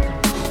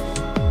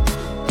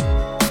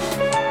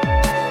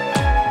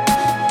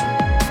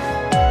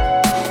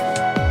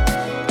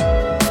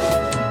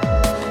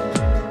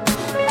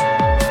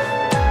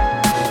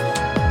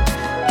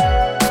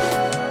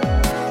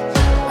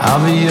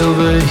 I'll be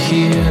over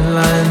here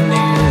lying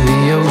near the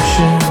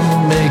ocean,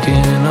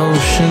 making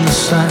ocean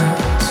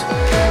sounds.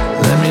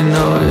 Let me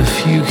know if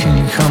you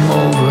can come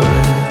over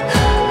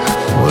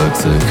and work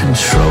the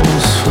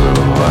controls for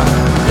a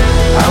while.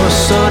 I was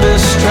so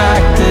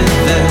distracted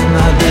then,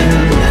 I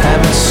didn't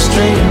have it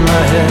straight in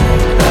my head.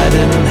 I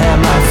didn't have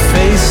my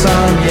face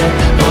on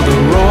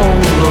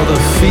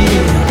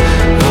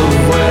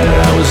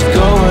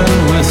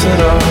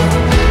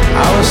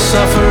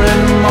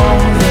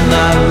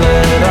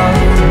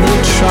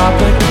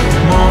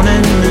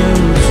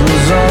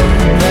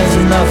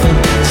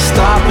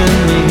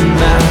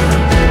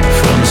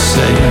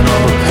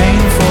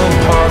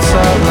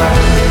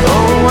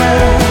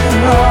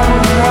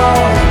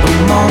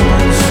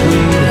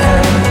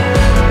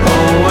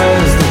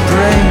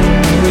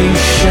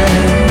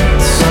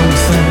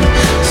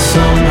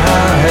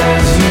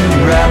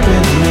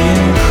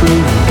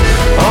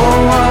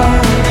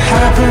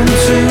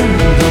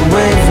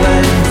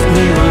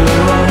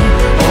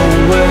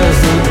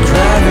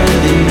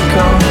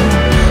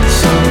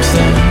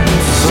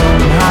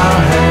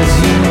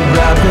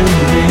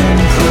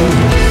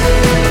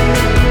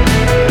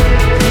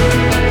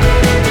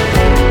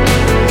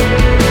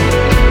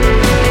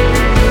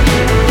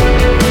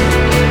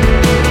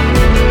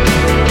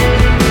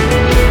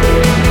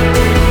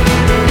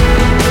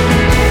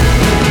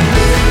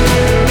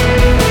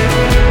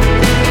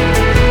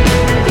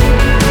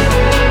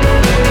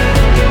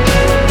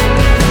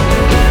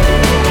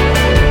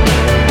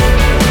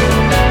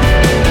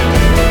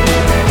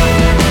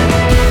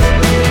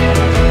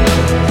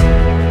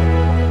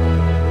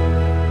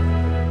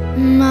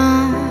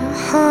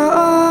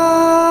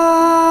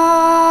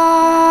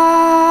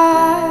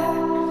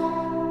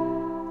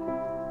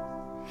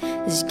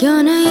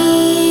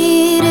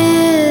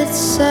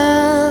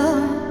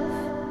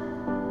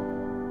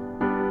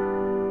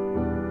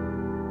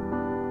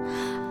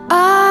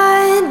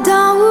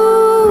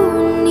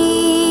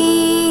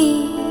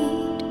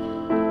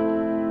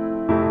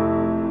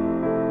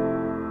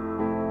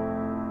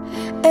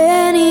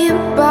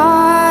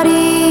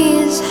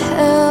anybody's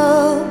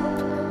help.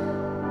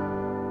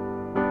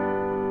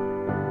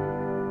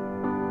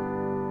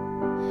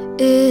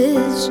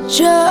 It's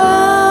just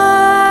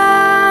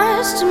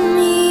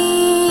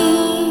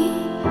me,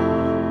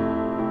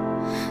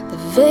 the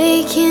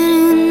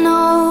vacant and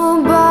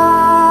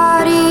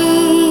nobody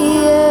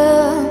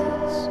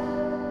else.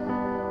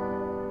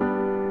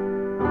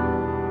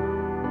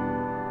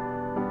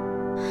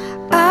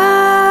 At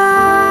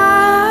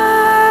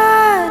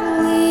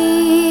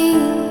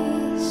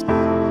least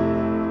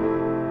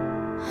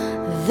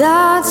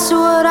that's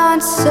what I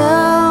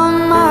tell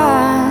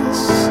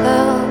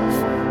myself.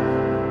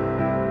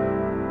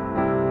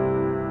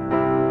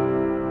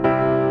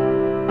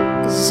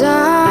 'Cause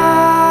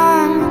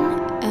I'm an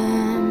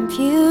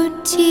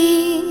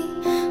amputee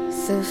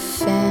with a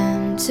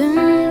phantom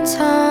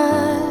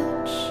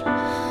touch,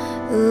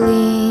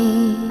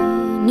 leaning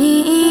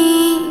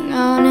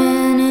on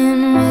an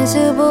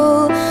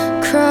invisible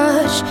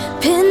crutch,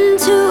 pinned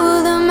to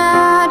the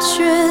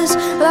mattress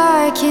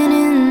like an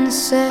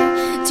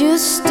insect to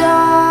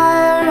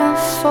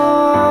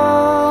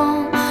styrofoam,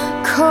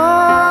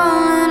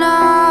 calling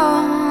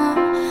out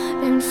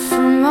in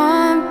from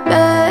my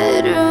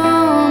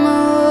bedroom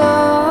alone.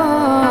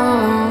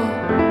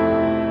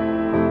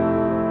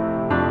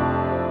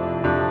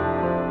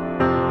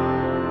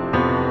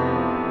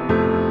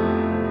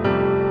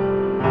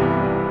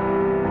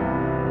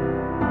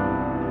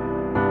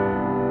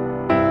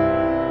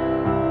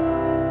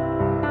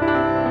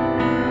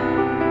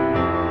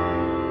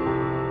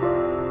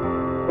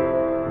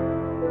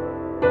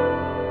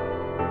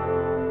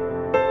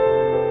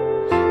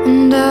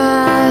 And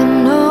I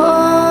know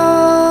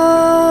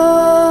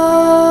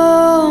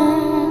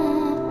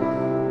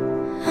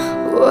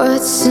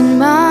what's in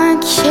my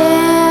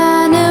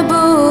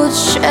cannibal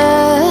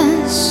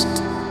chest.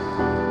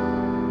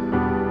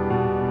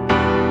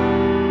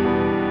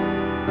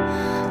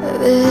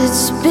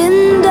 It's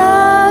been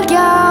dug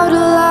out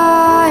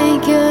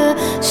like a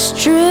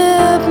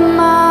strip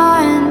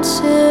mine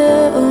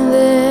till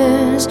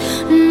there's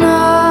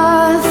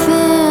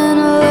nothing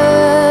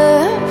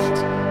left.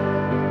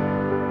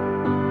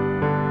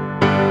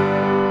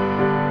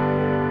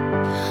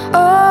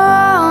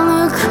 All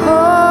the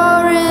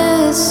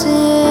chorus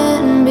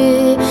in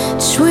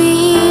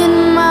between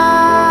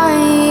my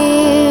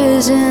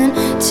ears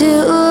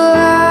until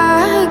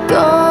I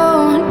go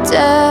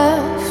deaf.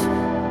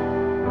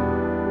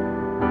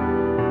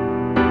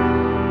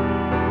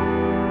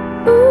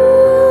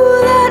 Ooh,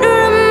 that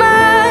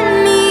remind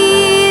me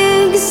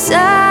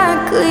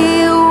exactly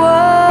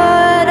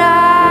what I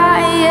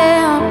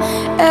am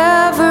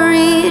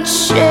every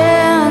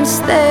chance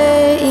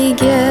they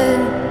get.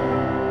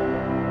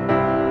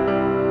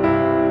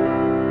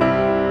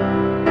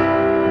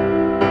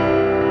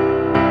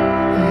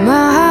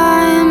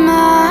 My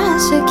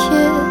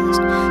masochist,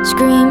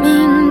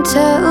 screaming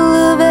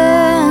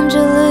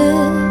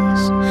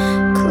televangelist,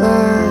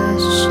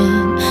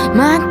 clutching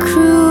my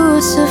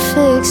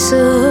crucifix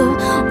of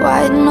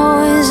white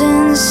noise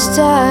and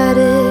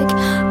static.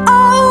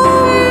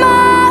 All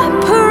my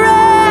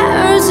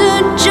prayers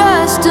are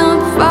just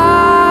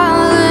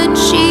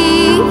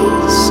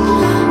apologies.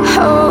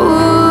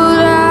 Hold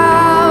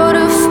out a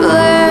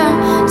flare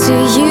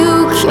till you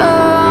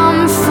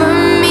come for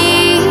me.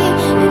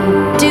 And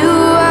do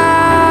I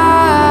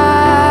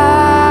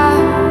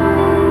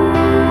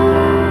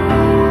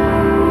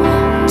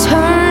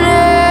turn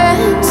it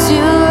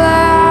to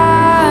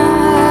light?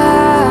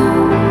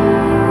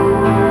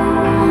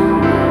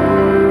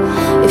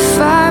 If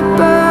I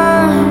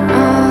burn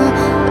alive,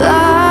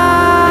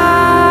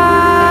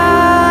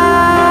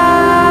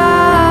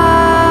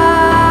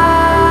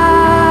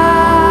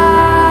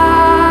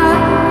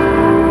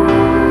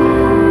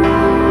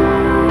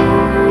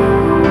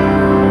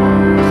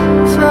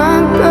 if I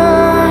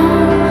burn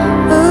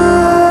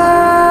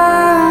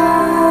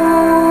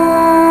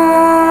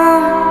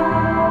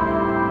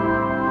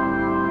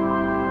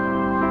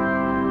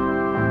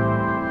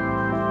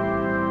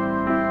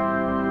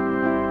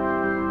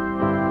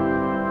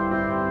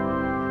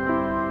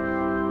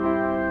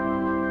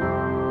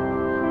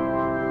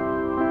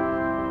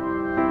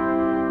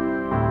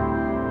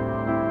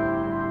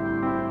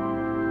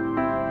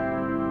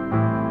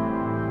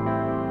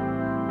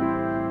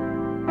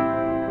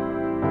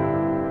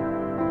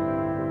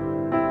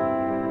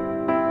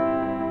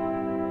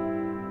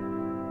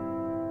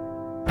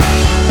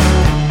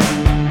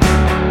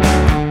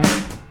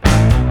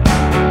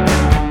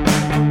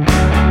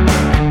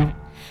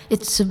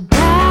it's a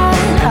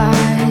bad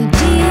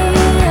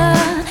idea,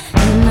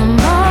 and I'm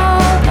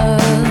all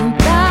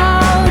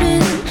about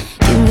it.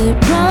 Give it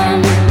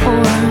one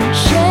more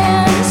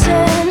chance,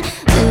 and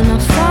then I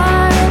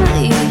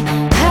finally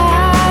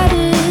had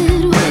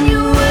it. When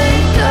you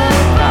wake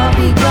up, I'll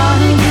be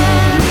gone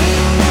again.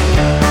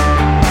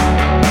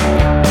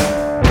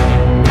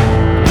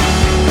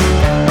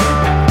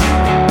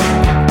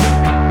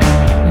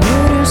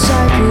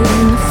 Motorcycle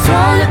in the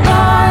front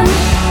lawn.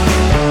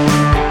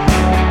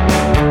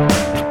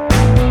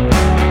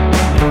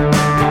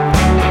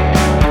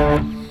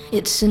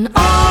 It's an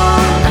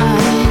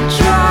all-night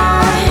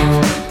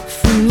drive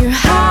from your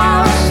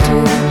house to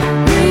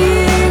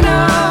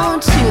Reno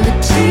to the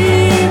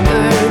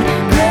T-Bird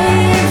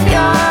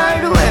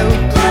graveyard where we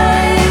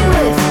play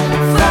with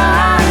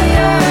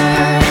fire.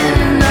 In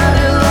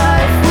another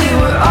life we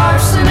were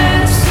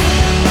arsonists.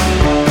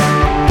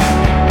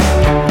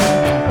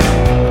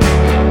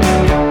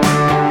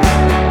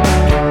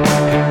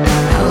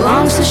 How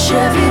long's the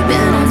Chevy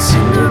been on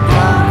cinder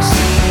blocks?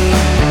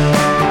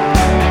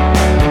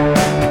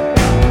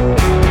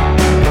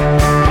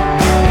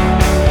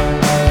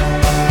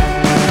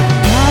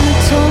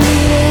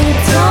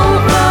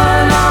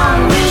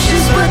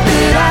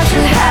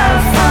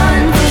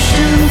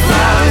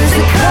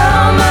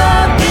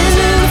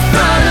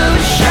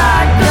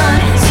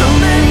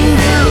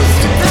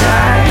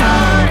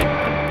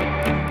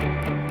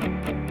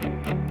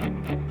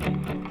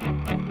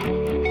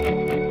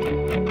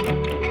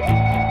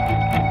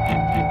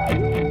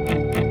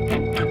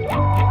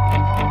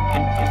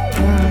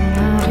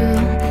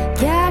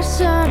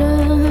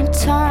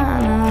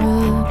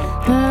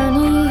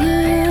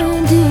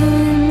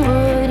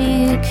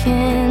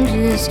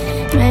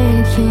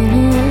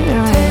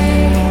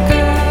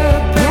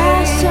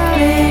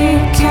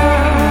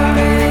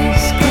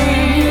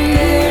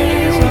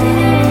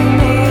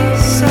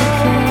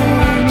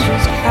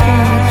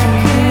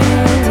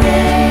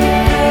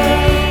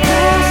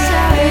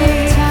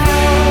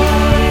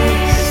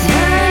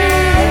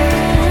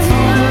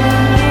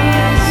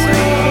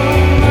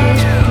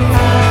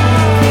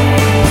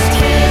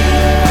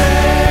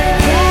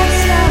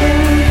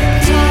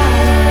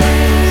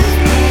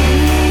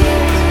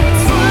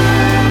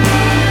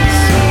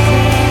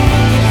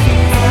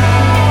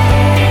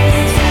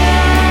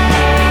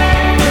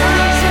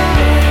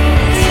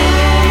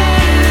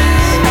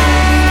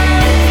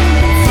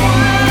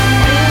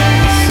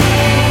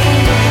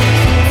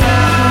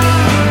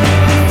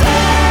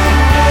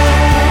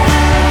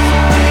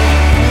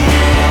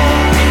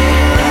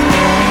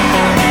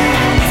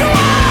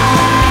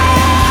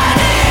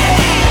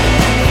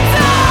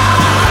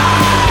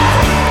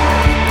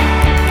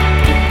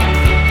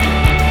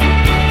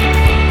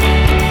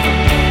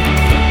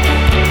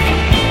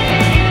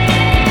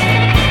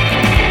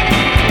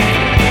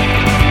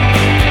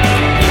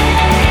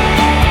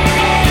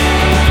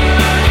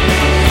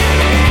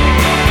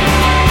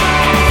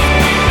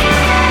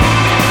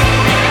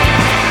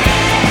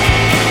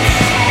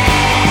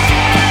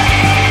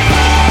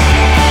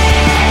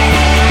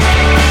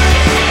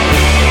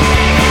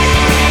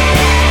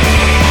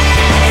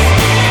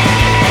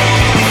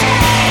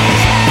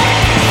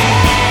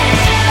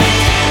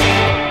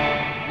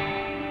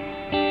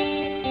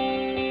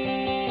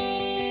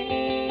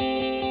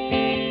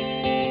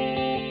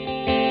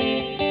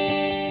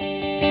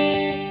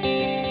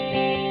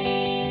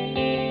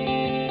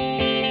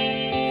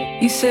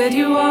 You said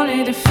you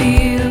wanted to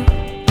feel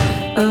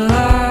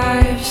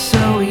alive,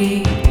 so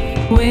we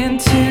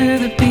went to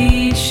the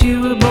beach.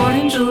 You were born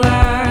in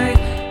July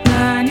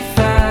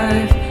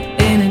 95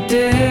 in a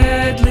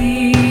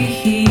deadly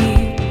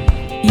heat.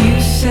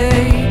 You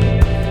say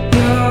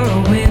you're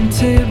a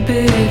winter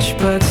bitch,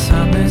 but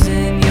summer's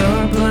in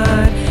your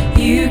blood.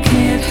 You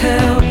can't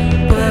help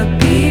but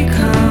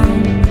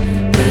become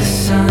the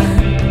sun.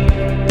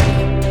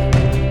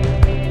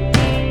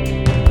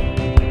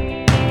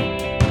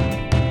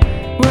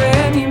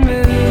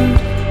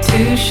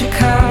 To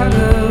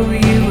Chicago,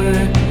 you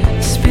were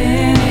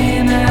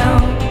spinning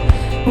out.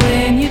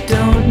 When you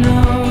don't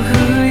know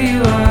who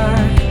you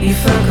are, you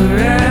fuck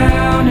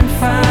around and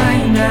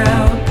find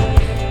out.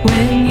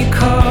 When you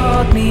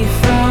called me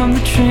from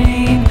the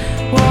train,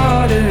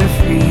 water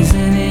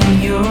freezing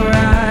in your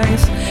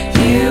eyes,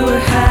 you were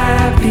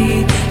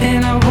happy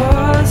and I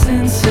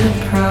wasn't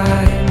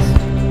surprised.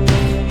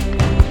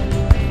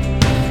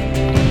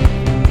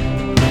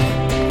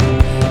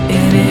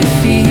 And it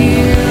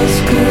feels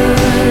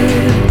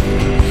good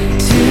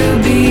to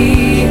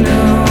be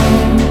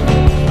known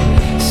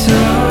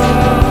so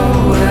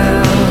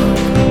well.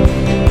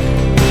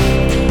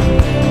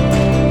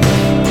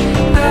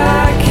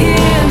 I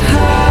can't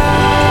hide.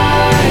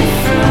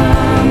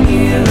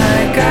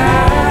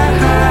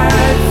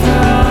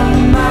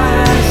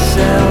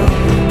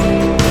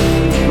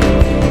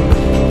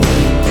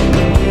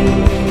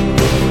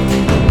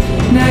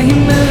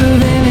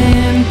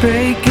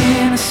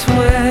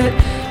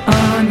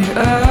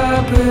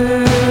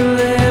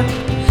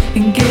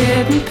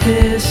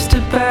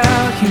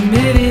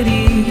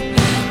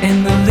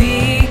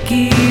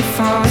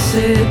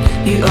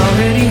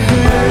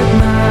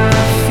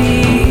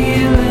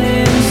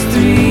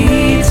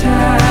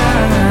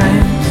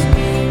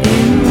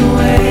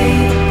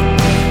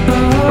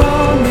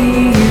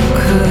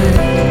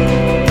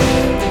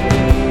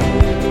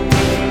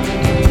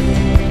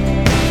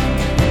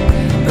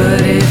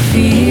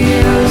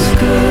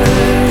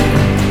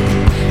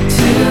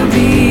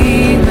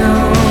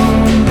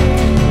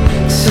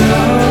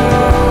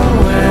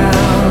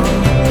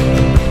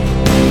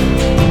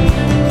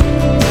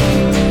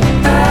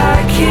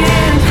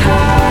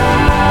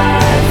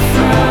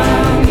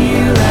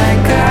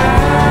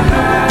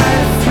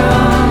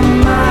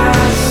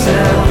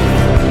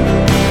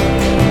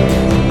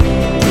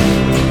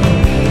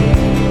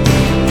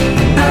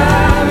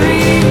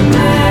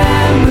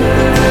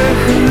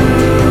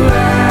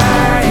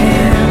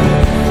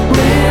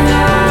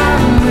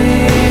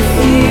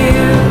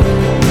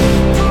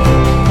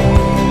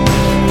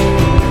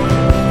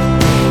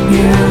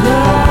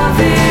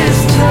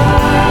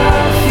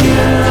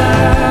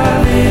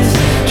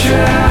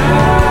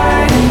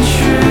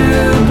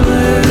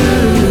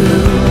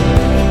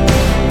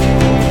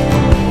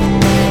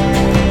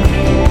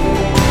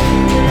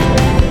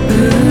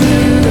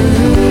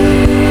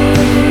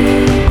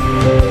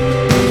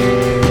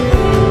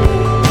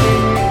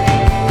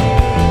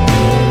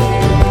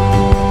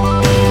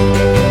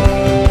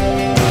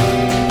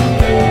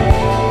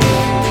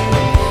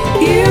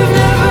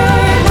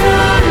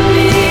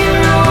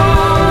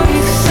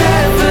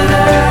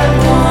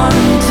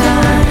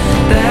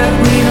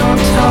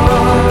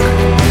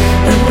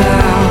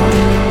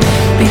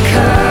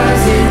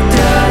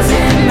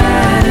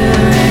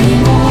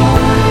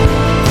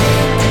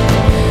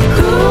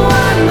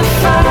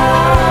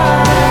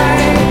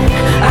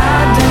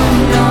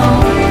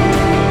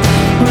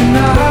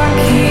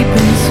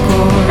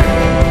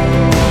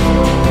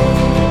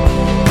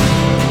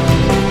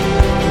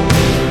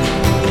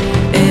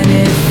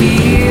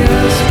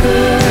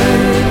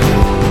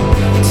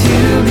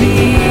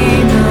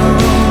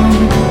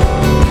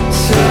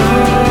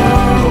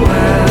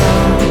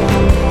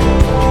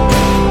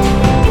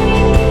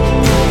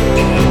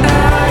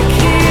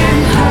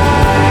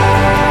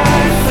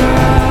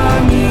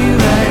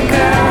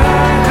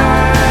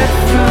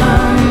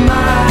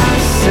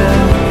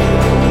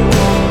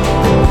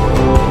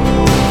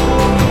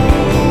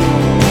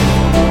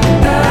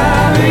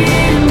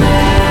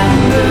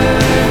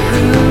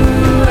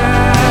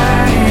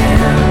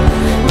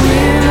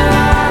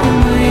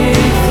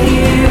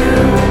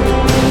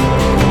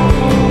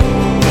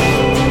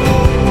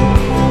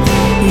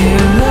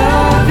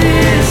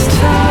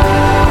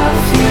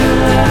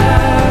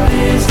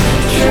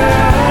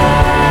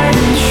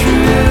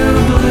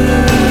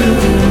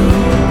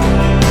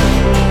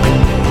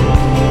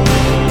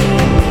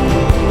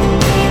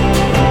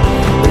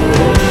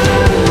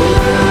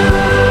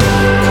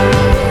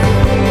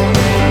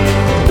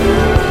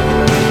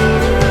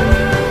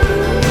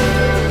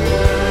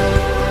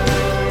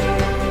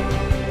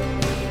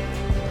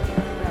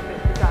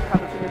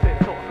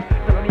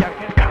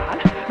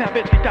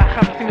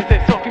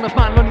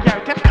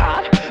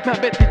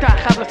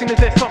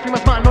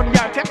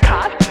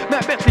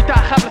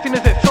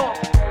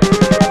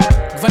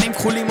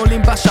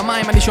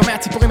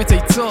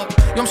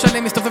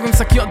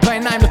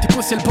 בעיניים, לא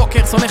טיפוס של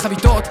בוקר, שונא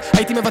חביתות.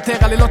 הייתי מוותר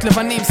על לילות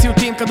לבנים,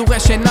 סיוטים, כדורי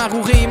שינה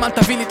ארורים, אל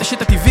תביא לי את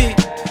השיט הטבעי.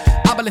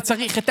 אבא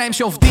לצריך את ההם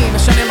שעובדים,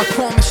 משנה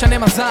מקום, משנה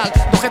מזל,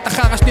 דוחה את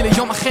החרא שלי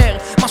ליום אחר,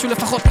 משהו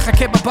לפחות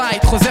מחכה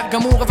בבית, חוזר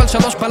גמור אבל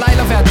 3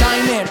 בלילה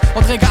ועדיין ער,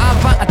 עוד רגע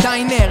 4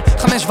 עדיין ער,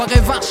 5:15,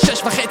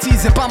 6:30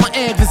 זה בא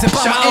מהר וזה בא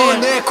מהר. שעון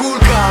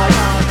מקולקל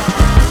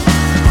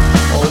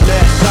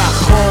הולך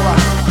אחורה,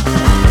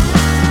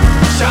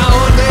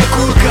 שעון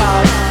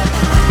מקולקל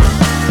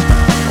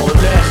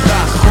הולך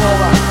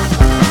אחורה,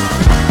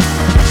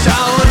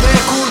 שעון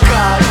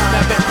מקולקל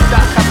מאבד שליטה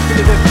אחת עושים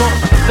לזה טוב,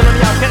 זה לא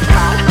נהיה יותר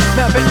קל,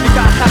 מאבד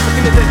שליטה אחת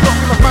עושים לזה טוב,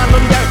 עם הזמן לא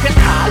נהיה יותר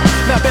קל,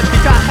 מאבד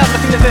שליטה אחת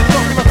עושים לזה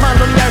טוב, עם הזמן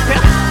לא נהיה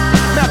יותר,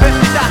 מאבד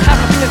שליטה אחת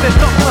עושים לזה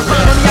טוב, עם הזמן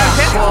לא נהיה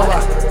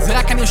יותר. זה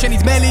רק אני יושן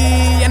נדמה לי,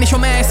 אני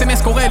שומע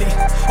SMS קורא לי,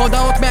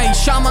 הודעות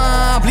מהאיש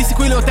שמה, בלי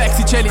סיכוי להיות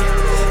האקסיט שלי,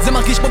 זה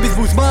מרגיש כמו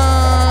בזבוז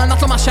זמן,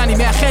 את לא מה שאני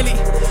מאחל לי,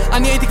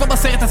 אני הייתי כבר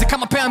בסרט הזה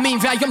כמה פעמים,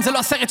 והיום זה לא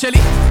הסרט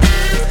שלי,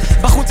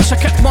 בחוץ זה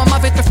שקט כמו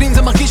המוות, בפנים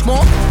זה מרגיש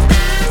כמו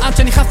עד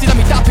שנכנסתי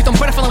למיטה, פתאום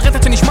פלאפון על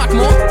רטט שנשמע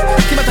כמו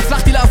כמעט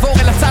הצלחתי לעבור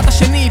אל הצד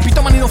השני,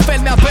 פתאום אני נופל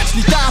מאבד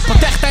שליטה,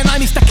 פותח את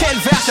העיניים, מסתכל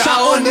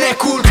והשעון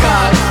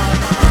מקולקל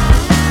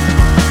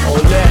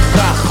הולך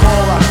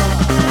אחורה,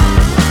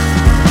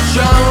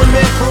 שעון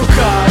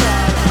מקולקל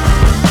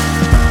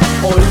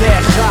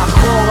הולך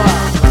אחורה,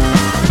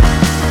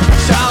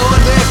 שעון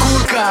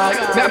מקולקל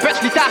מאבד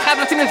שליטה, חייב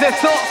לשים לזה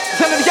סוף,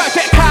 זה לא נהיה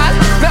יותר קל,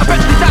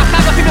 מאבד שליטה,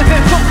 חייב לשים לזה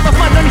סוף, עם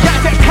הזמן לא נהיה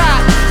יותר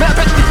קל,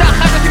 מאבד שליטה,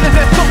 חייב לשים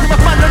לזה סוף, עם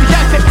הזמן לא נהיה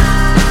יותר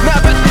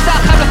מאבד שליטה,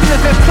 חייב לשים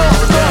לזה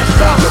סוף,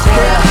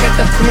 לוקח את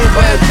עצמי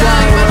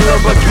בידיים, אני לא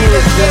בגיל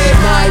הזה,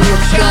 מה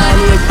יוקשן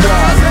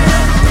יגדל,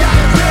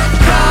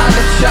 כאן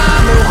השעה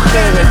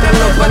מאוחרת, אני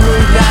לא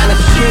בנוי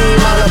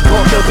לאנשים על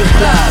הבוקר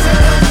בכלל.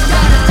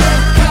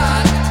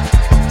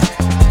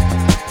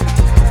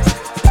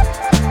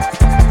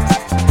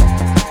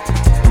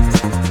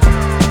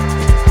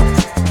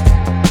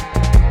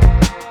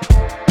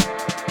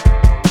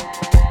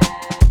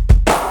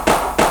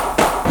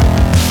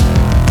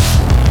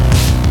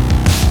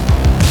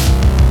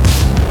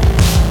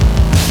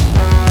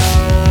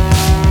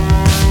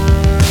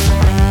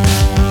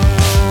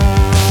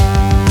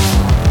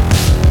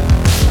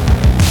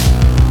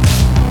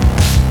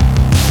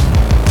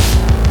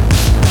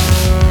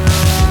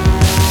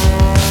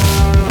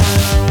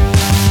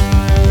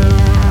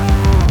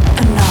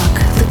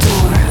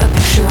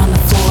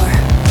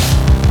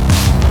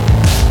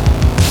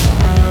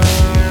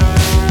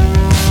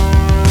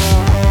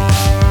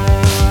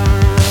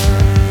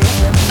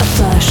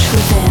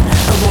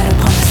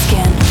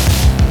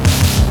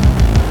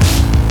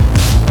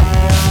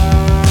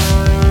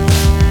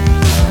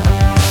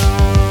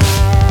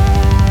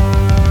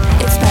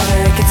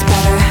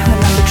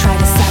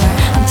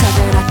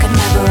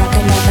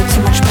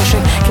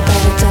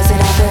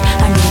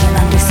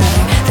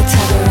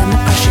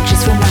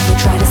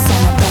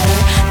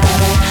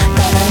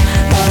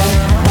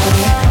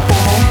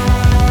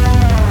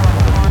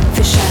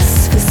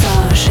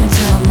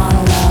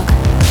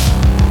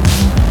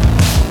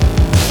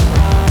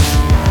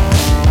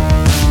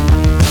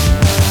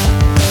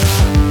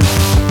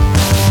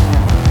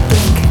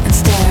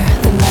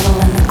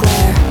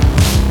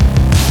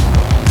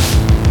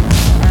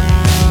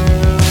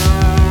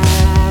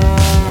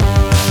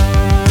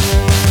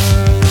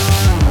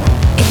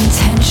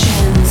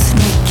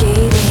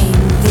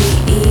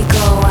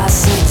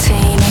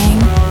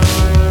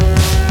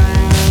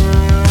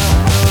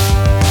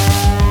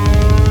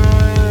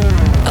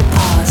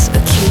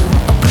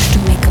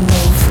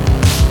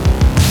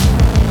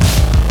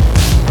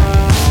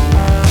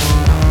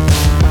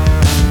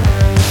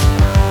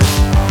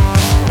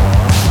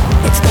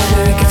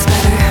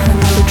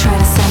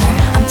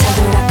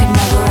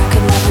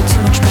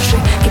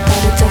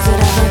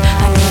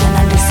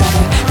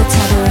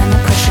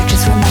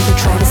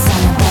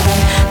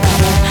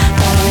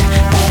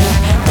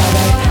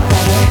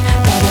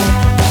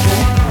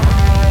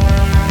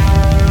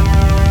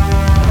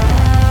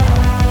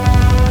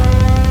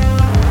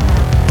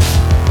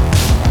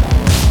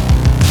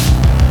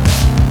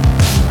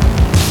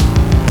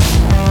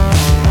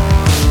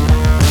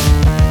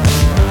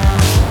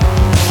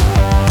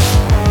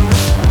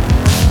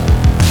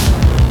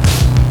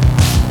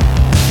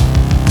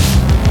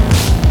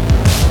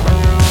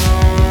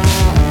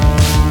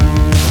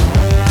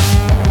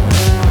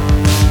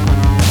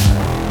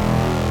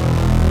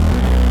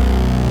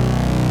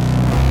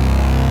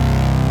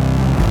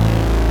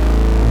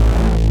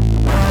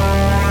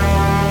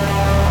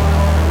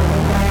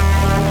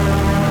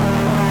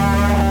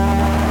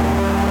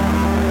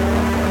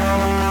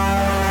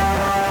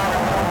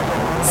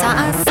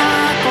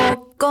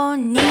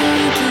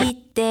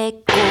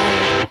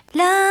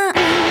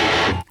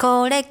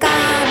これか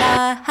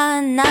ら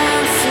話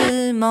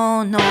す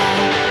もの語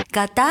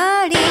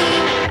り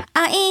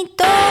愛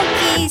と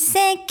奇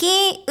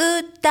跡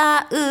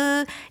歌う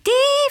ディ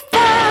フ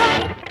ァ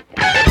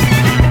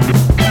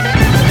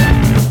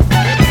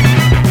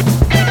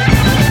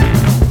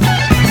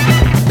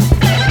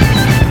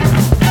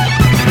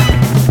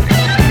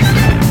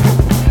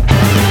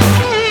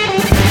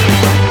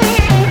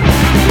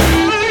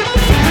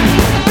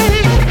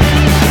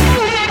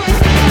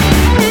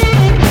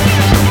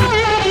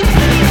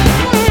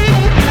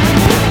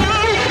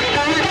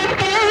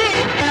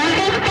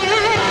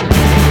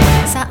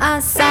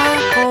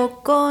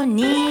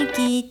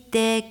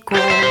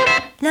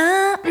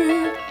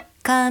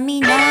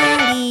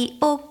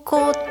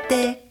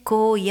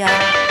こや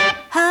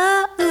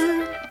は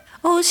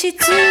う押し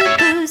つ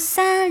ぶ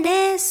さ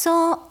れ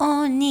そ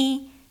う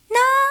にな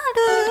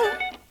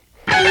る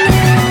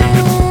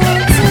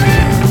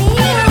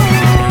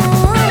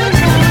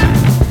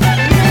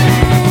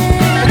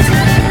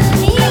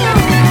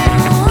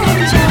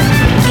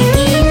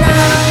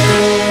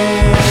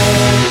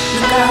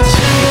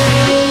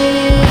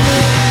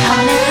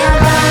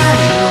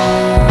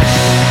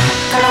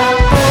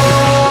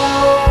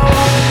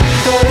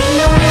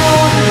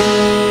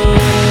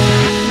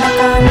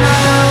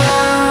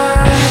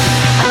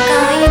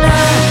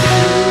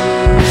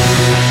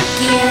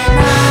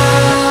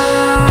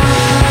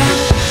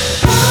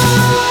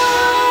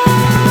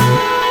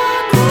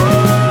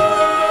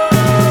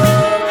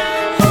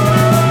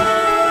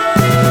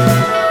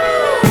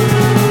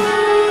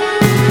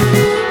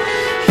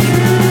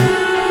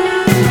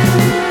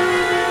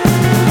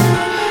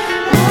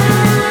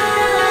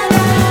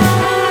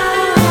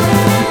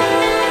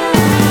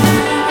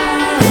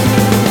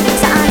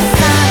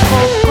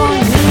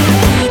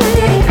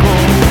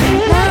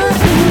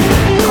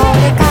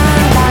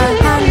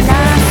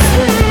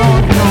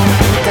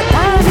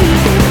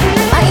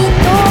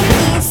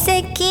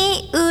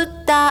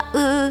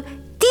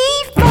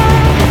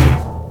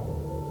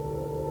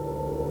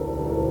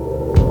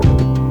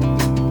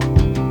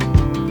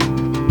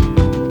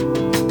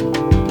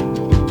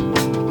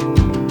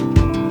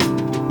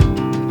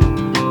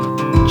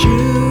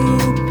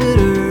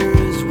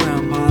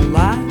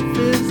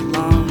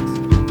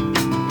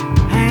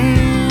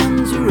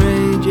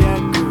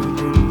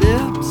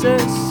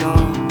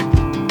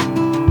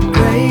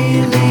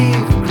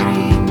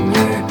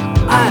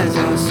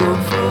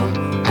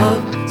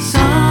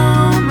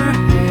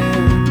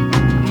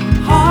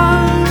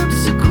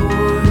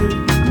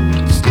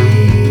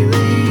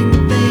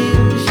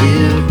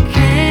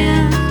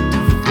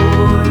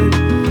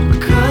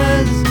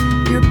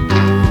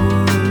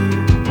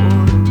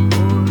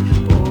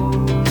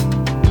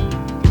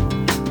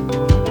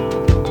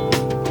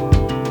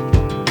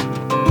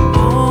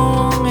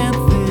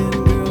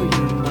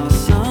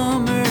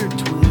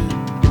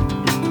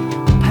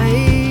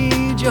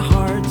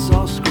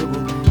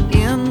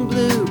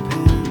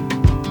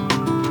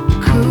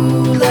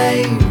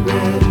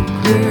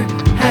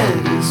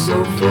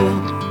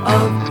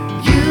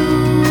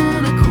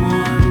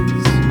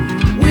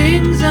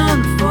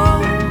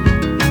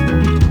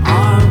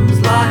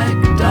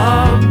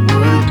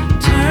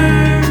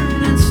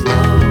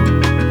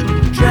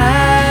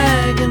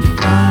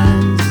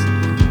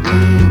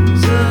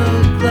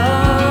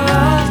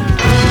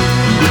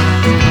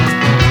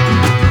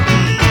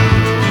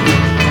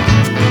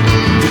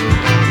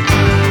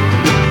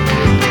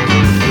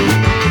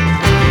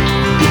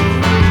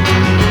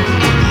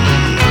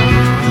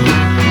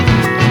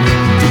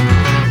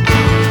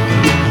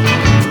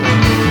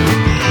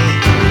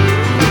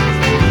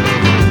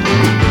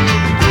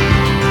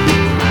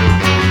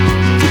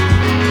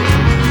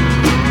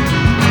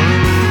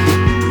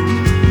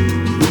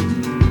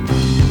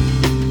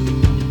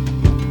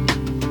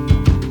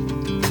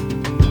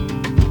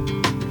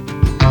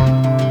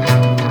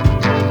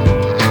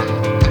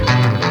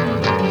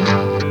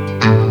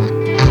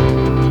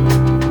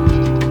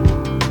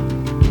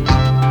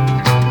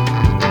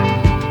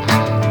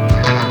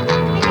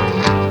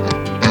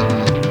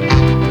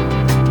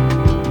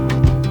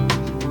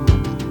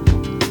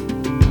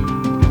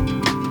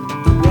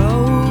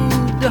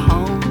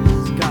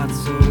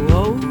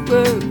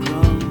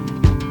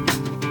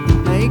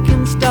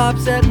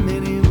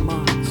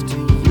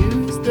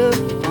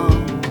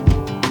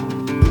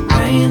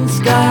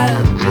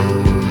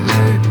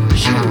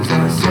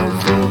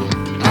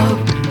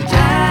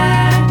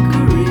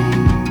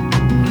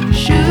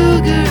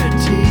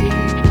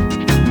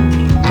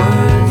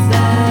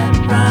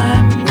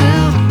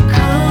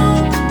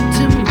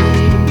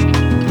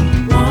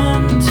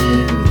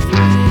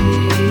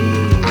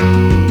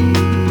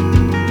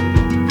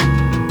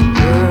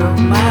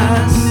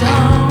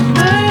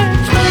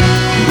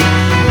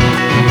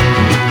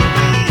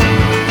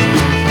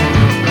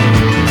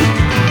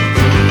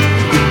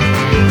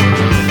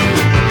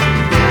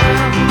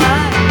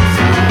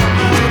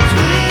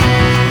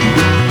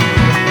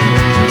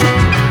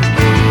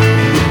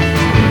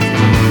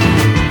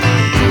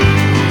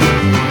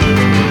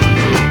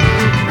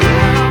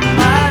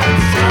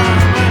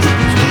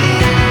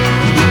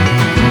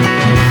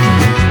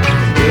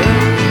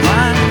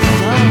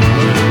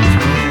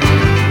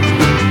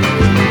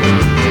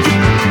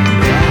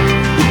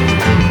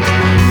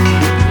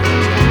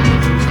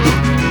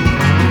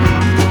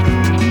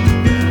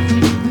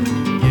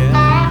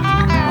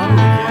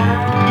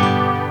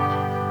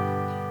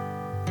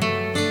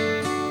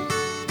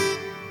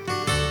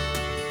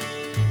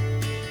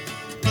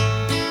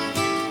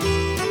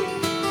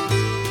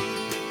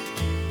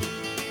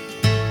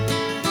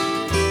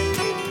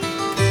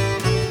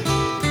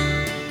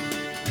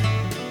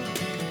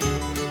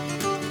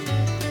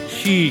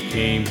She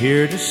came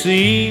here to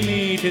see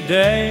me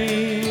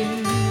today,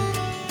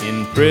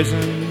 in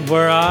prison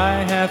where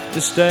I have to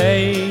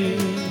stay.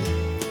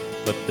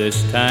 but this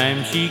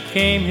time she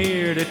came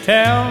here to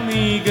tell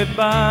me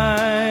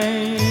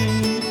goodbye.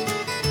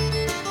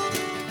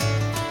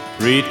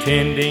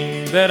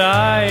 Pretending that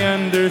I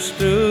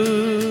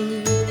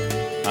understood,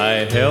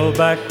 I held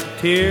back the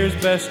tears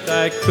best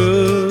I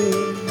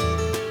could,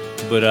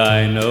 but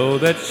I know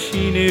that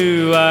she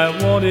knew I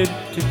wanted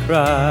to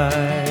cry.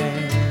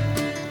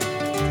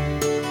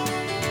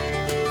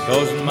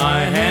 'Cause my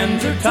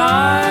hands are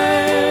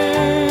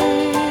tied,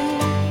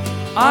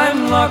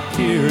 I'm locked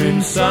here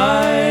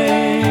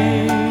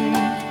inside.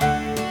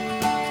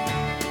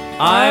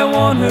 I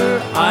want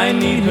her, I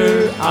need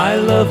her, I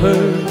love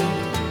her,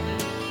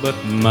 but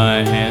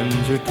my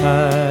hands are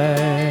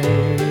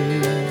tied.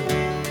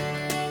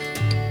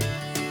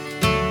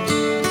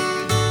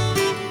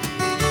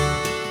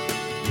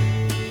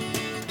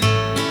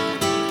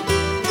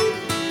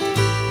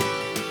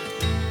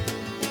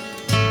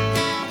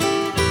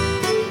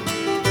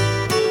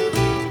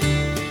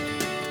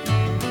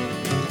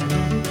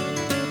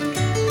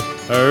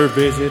 Her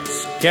visits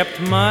kept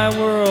my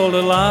world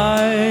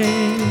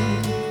alive.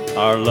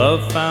 Our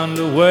love found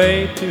a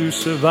way to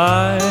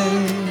survive.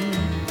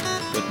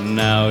 But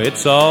now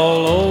it's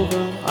all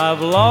over,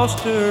 I've lost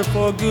her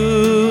for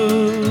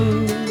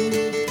good.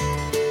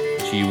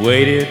 She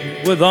waited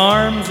with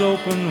arms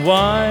open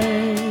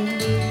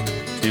wide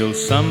till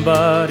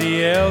somebody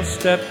else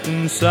stepped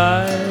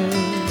inside.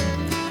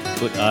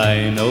 But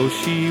I know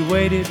she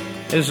waited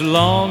as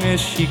long as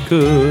she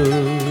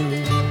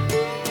could.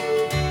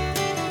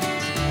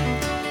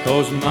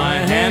 'Cause my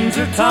hands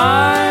are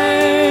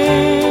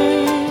tied,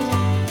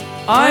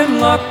 I'm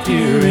locked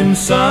here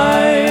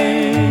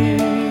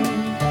inside.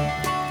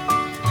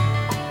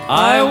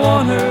 I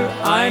want her,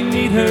 I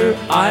need her,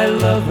 I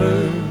love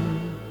her,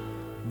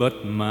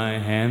 but my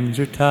hands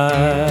are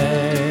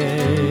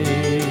tied.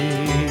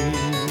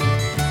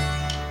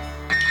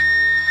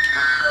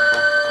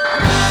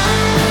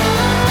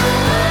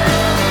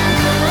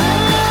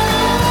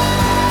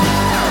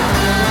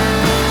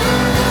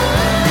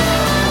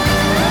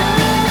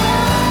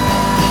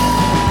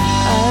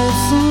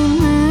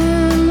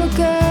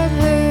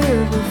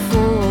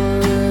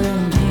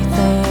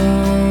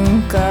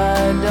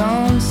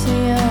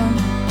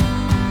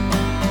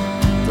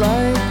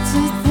 Like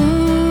to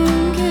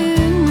think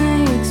it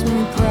makes me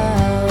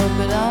proud,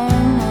 but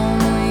I'm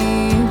only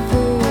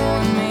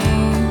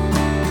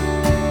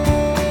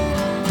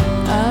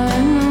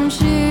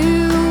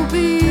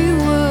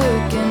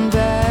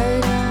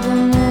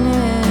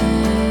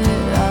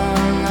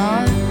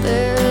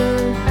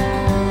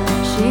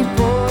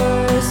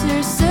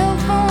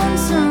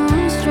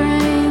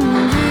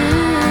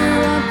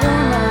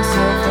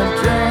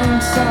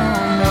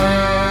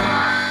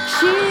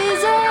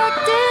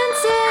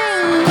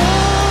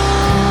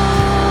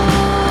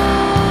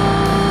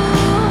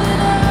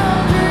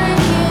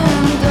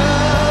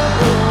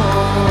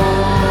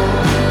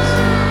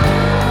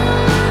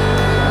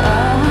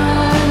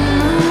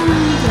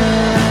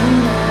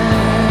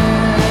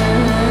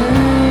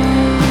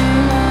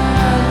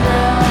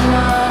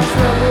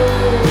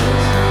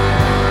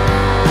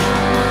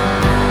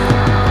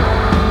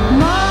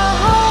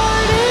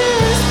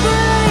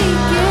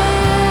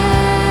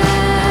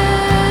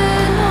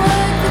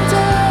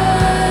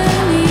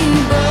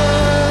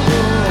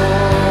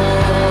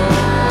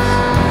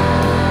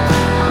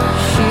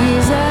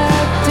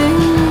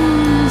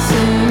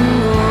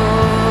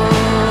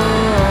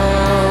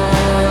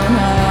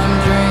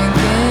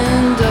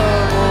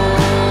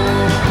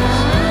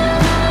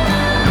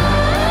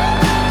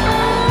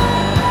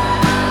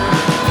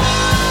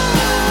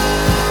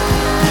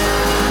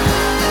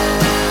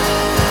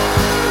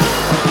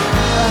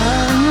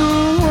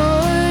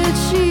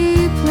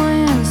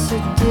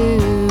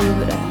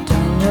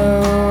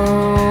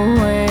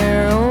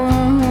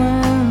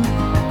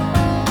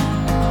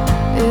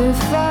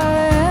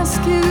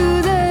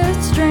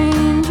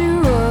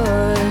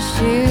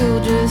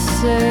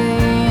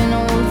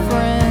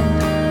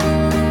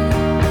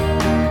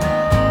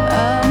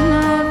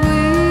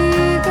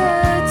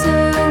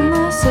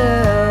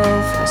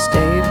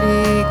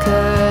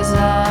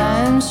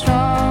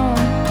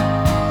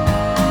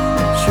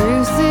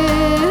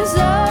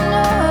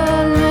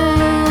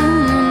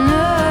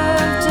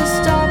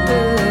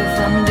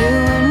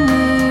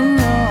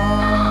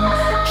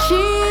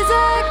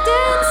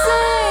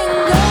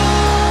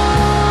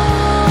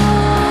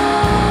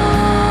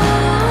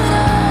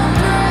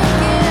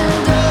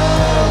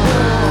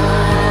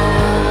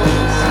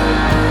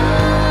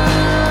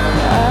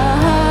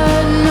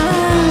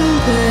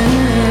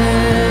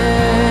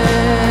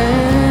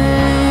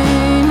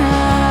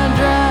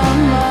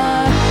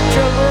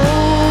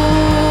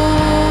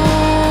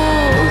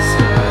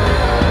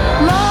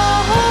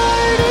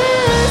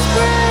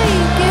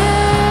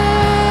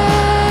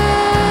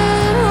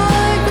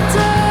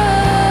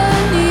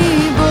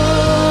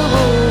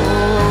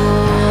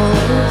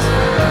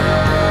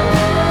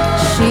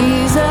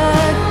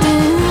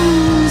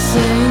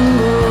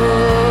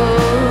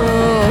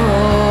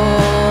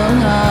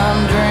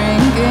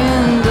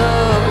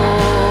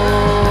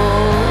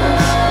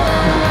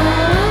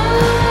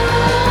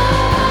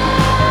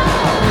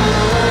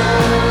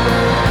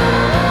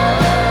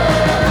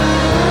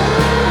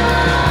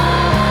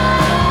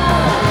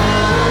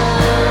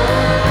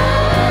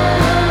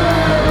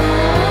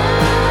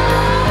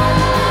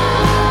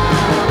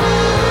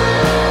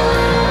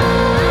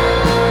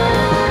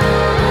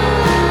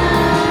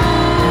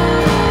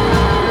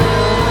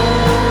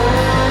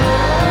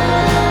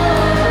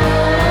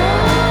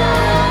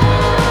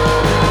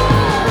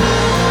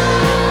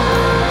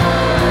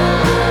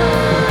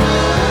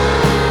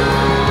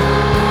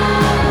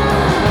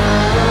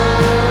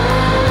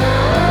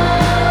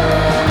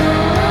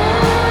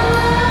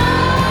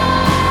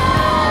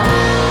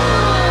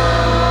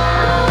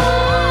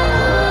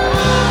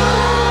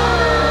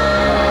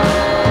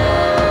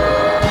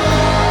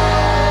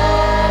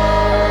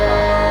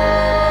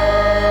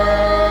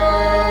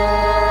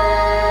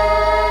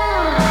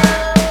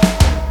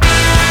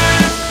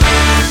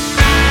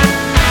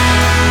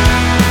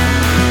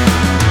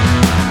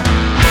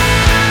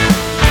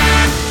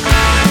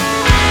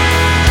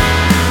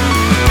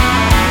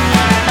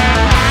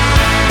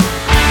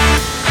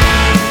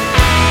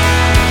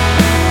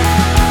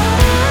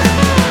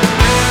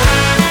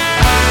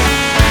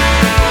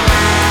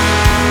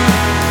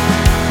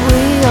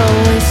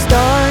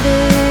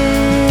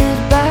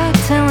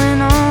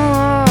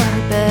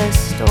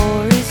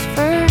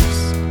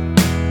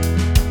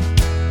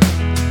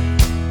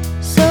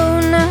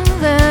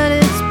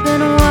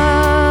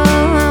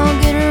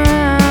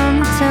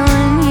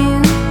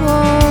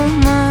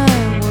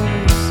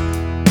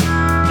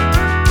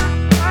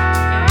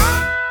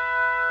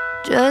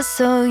Just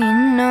so you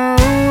know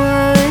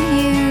what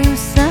you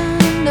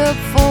signed up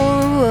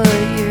for,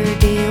 what you're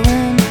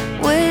dealing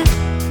with.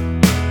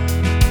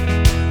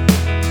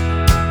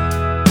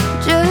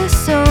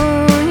 Just so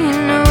you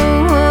know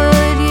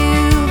what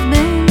you've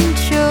been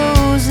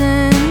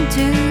chosen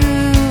to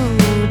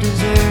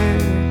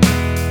deserve.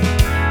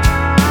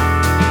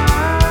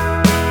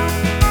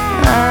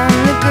 I'm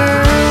the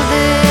girl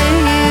that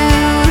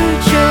you've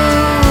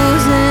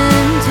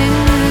chosen to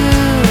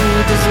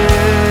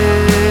deserve.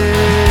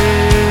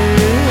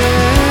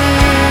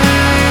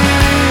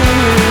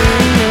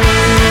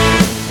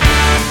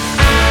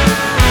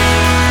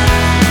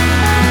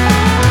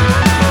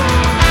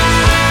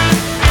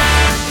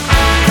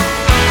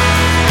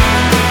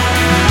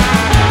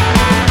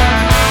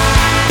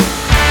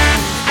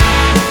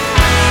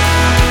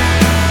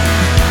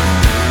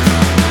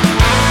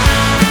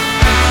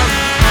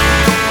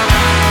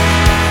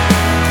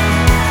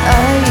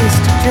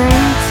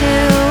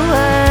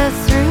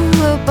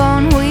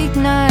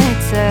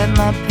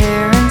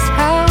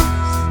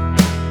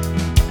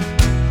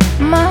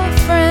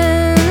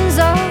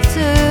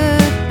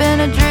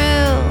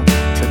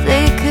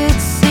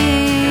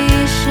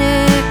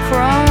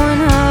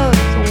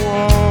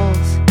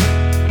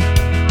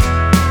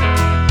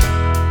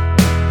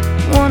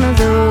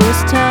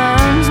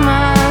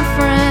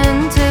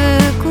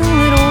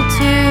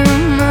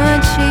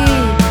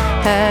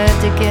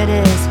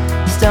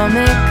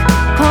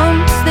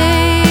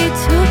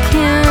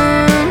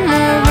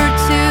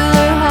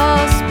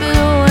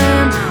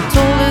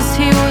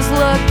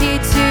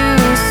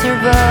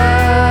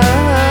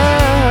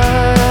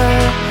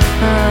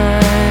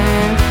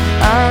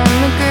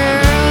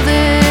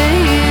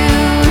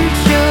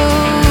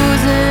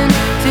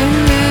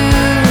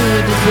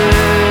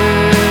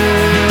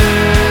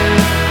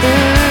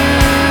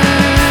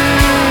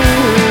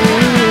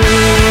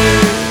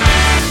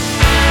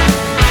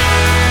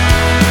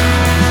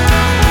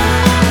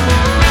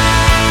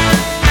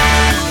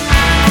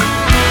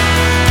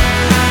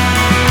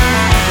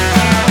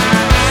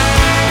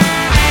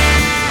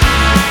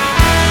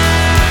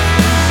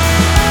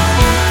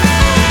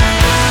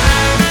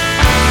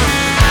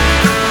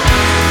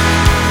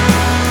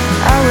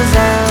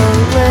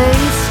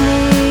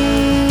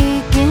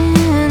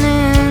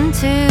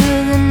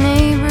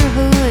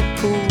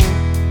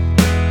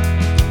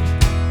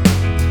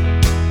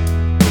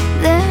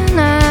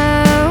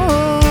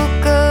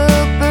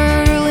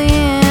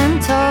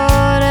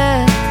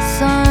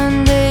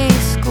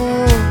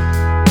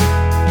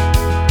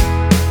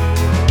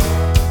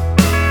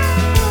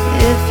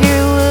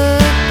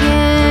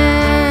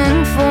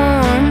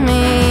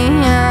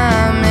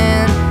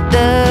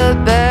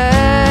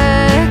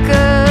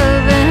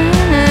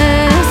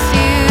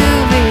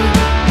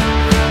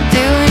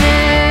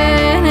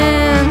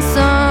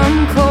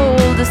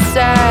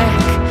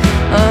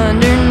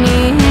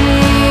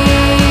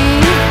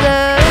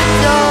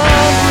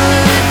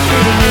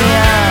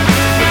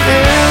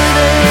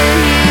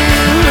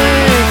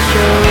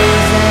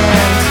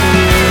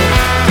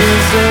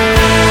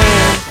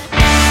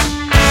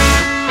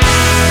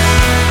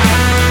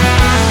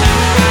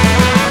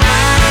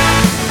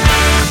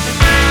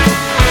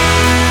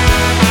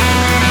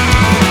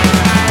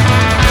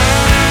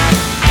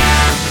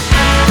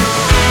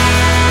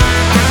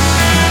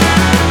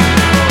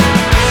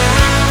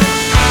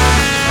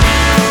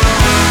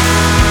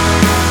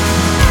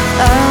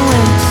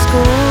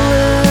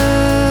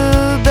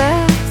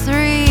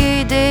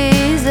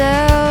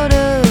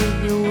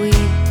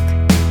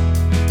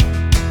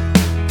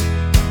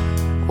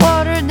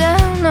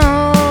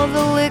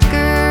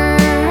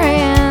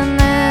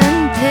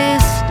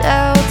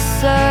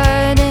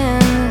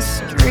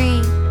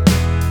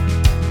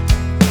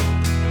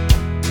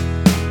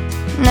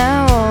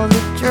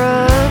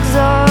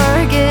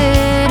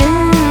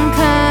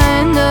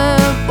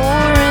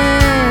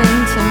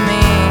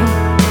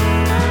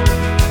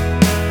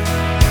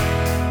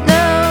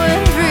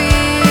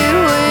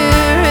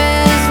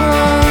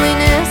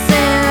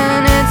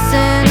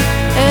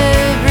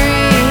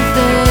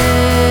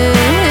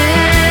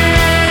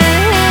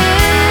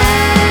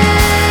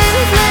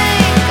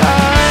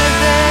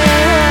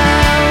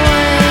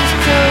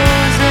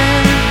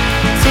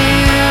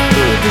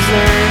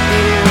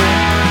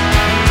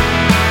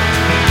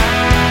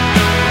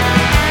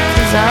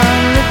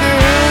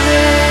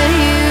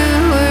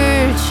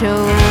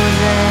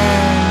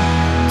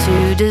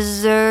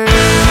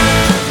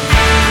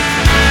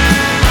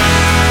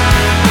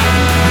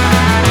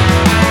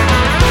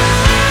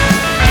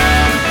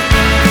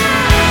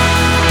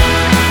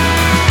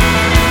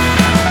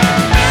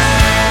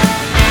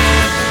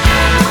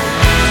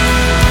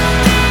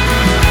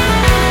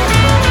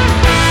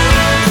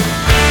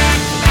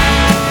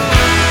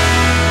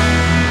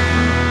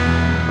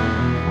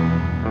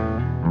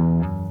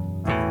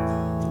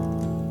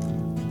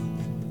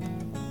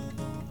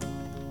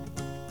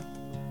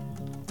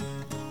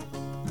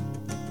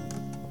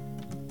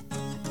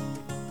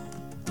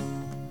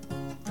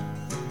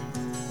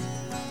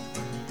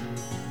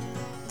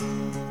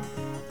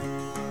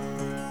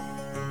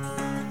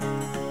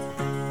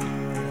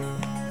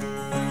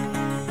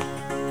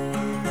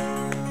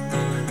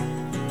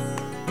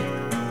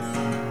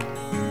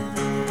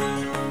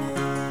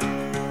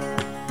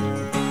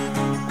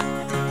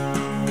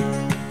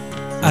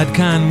 עד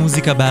כאן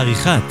מוזיקה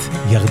בעריכת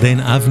ירדן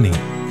אבני.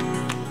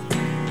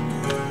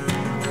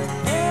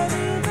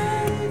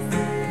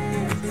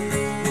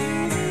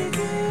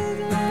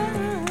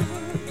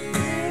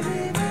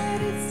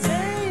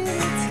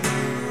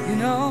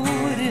 You know